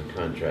purposes of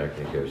contract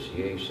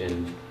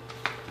negotiation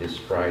this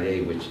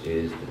Friday, which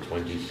is the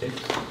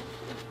 26th.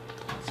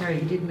 Sarah,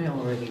 you did mail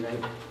already,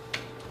 right?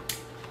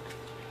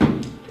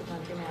 Did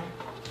not do mail.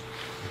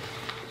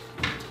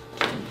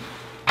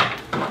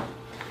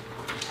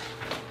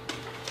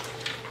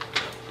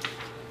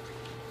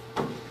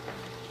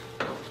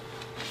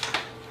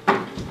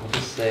 I'll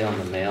just say on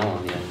the mail,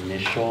 on the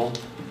initial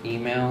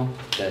email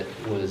that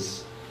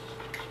was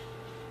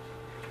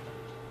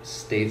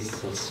states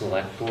the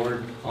select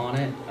board on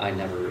it, I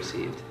never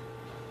received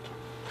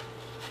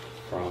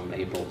from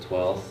April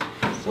 12th.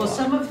 So Well,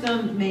 some of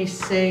them may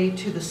say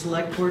to the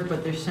select board,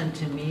 but they're sent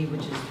to me,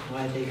 which is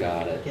why they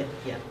Got it. get,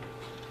 yeah.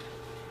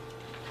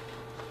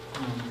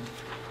 Um,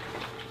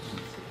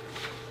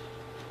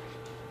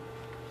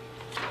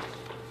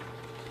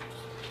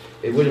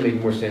 It would have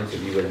made more sense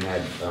if you would have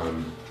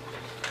had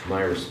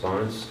my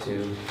response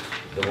to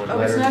the one Oh,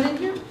 letter. it's not in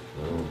here?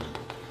 No.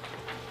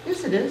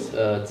 Yes, it is.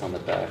 It's on the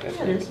back, I Yeah,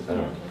 think. it is. I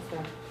don't-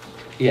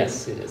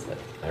 Yes, it is that.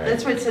 All right.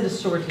 That's why it said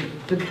assorted,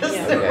 because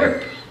Yeah. there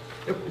Okay.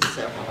 were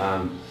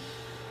several.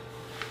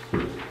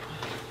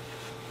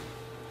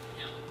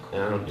 I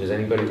don't, does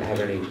anybody have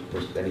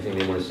anything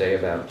they want to say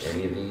about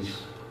any of these?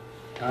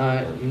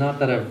 Not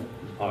that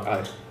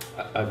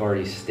I've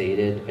already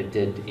stated, I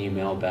did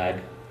email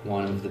back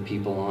one of the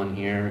people on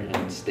here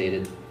and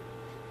stated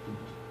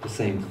the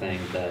same thing,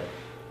 that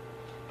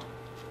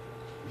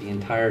the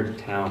entire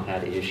town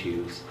had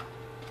issues.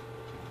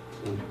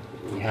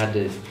 We had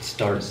to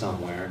start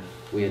somewhere.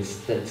 We had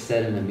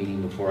said in a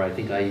meeting before, I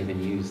think I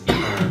even used the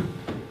term,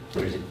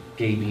 there's a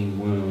gaping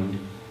wound,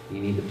 you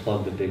need to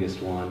plug the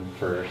biggest one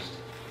first.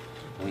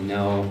 We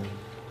know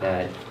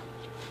that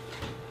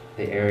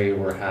the area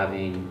we're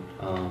having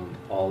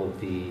all of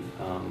the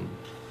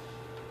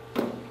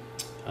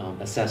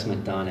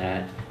assessment done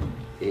at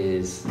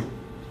is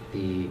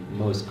the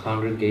most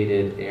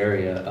congregated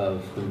area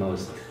of the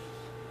most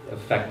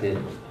affected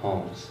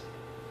homes.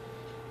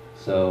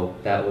 So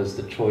that was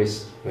the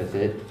choice with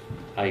it.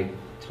 I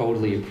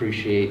totally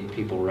appreciate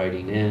people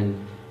writing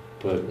in,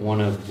 but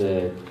one of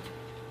the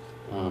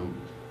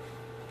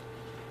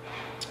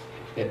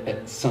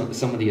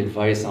some of the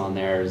advice on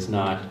there is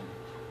not,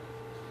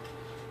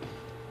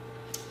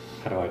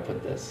 how do I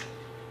put this?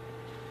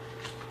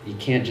 You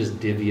can't just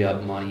divvy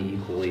up money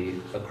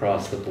equally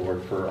across the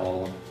board for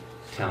all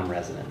town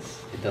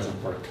residents. It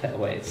doesn't work that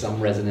way.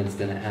 Some residents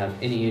didn't have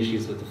any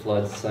issues with the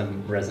flood,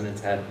 some residents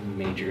had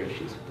major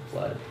issues with the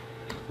flood.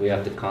 We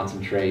have to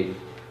concentrate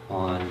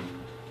on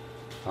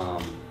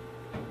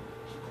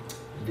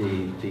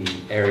the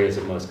areas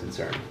of most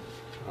concern.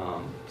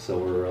 So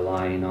we're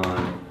relying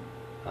on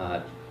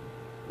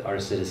our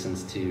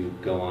citizens to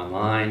go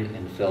online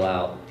and fill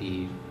out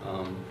the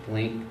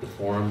link, the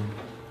form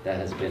that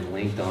has been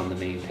linked on the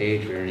main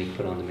page. We already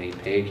put on the main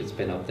page. It's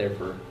been up there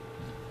for,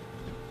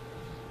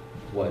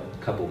 what, a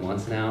couple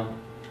months now?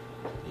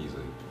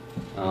 Easily.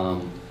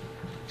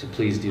 To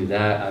please do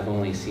that. I've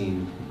only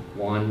seen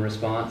one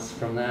response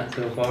from that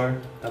so far,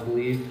 I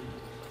believe.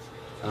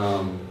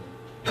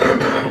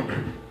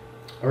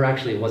 Or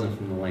actually, it wasn't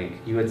from the link.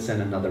 You had sent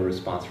another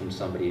response from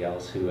somebody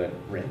else who had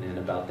written in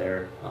about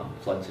their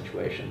flood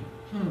situation.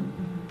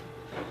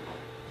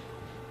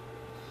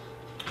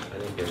 I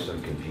think there's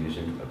some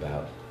confusion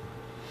about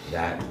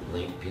that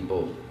link,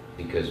 people,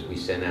 because we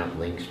send out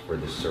links for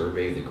the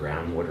survey, the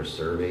groundwater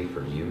survey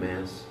for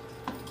UMass,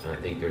 and I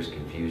think there's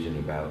confusion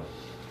about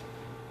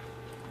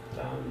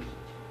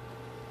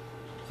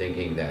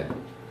thinking that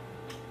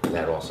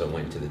that also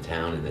went to the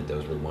town and that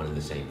those were one and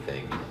the same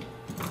thing,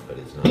 but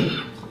it's not,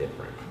 it's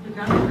different. The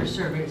groundwater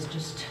survey is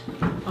just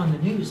on the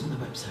news on the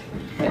website.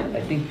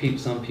 I think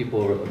some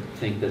people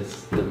think that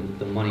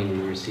the money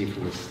we receive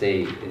from the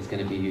state is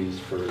going to be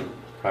used for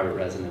private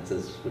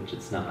residences, which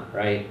it's not,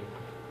 right?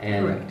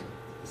 And Correct.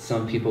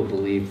 some people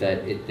believe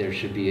that there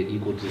should be an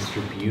equal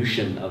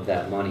distribution of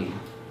that money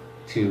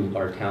to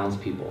our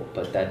townspeople,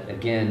 but that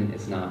again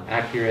is not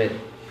accurate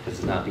because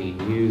it's not being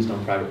used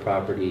on private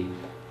property,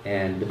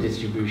 and the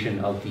distribution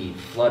of the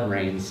flood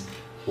rains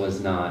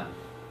was not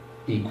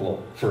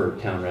equal for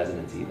town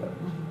residents either.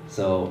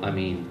 So, I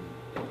mean,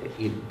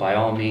 by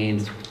all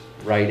means,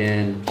 write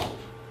in,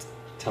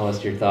 tell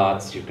us your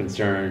thoughts, your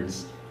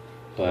concerns,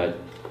 but,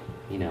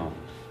 you know,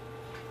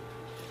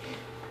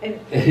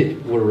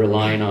 we're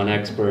relying on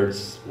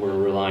experts, we're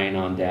relying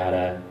on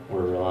data,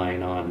 we're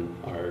relying on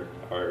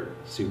our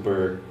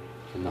super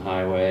from the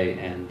highway,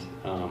 and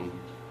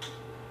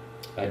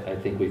I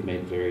think we've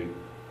made very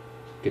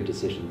good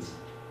decisions.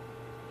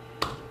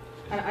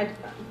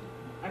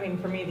 I mean,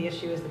 for me, the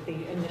issue is that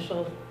the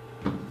initial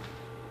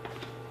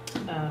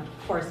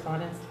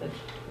correspondence that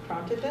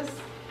prompted this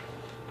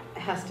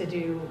has to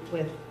do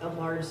with a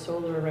large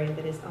solar array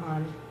that is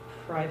on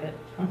private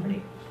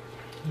property.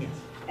 Yes.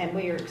 And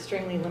we are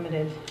extremely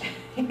limited,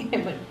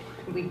 but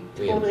we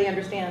totally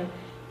understand,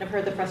 and I've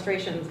heard the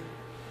frustrations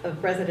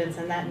of residents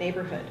in that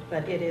neighborhood,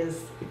 but it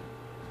is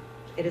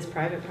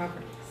private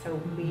property. So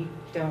we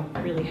don't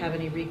really have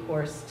any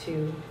recourse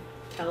to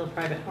tell a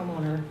private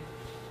homeowner,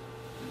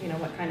 you know,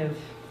 what kind of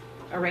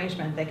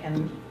arrangement they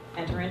can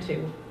enter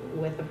into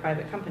with a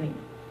private company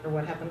or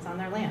what happens on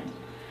their land.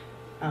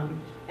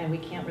 And we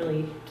can't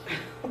really,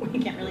 we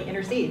can't really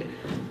intercede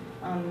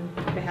on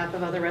behalf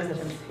of other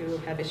residents who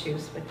have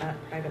issues with that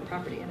private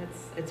property. And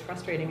it's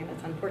frustrating and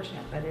it's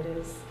unfortunate, but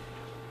it's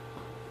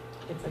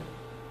a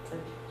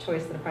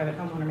choice that a private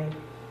homeowner made.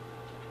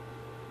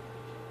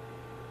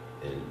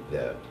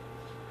 And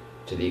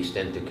to the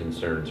extent the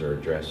concerns are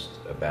addressed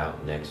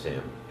about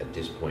Nexamp at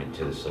this point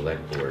to the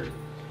select board,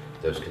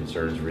 those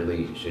concerns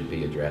really should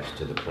be addressed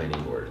to the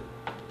planning board,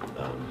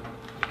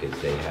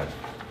 because they have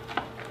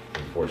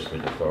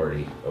enforcement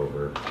authority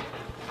over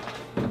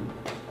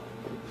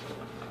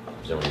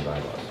zoning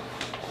bylaws.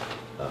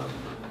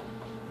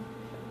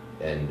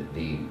 And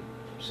the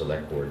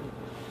select board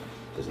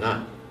does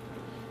not.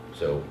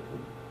 So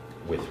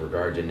with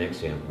regard to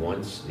Nexamp,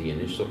 once the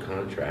initial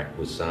contract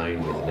was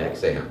signed with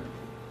Nexamp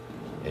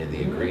and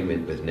the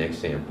agreement with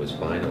Nexamp was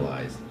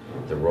finalized,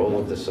 the role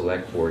of the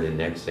select board in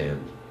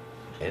Nexamp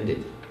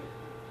ended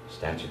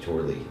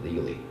statutorily,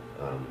 legally.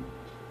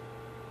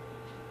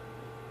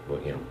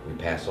 Well, you know, we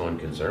pass on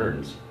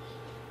concerns.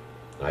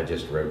 I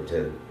just wrote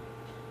to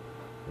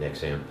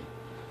Nexamp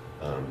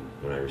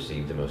when I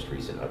received the most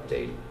recent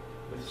update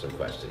with some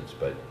questions,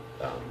 but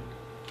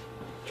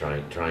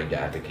trying to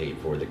advocate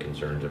for the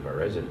concerns of our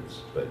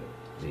residents, but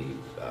the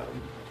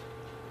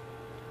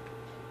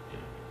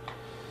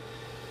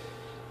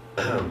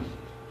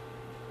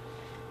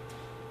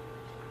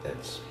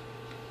that's,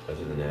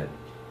 other than that,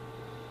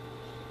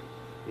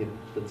 Yep,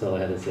 that's all I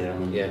had to say on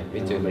them. Yeah, me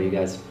too. What about you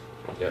guys?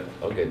 yeah,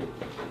 all good.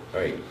 All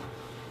right,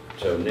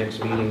 so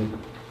next meeting,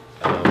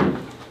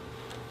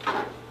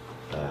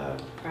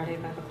 Friday,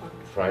 5 o'clock.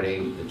 Friday,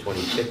 the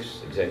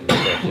 26th, executive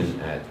session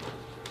at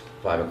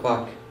 5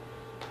 o'clock.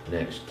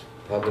 Next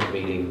public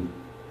meeting,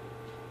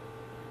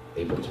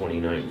 April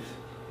 29th,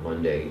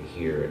 Monday,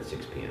 here at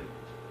 6 p.m.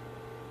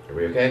 Are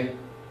we okay?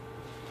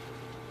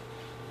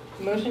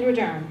 Motion to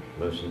adjourn.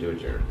 Motion to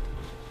adjourn.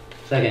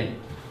 Second.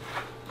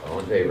 All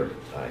in favor?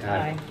 Aye.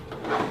 Aye.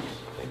 Aye.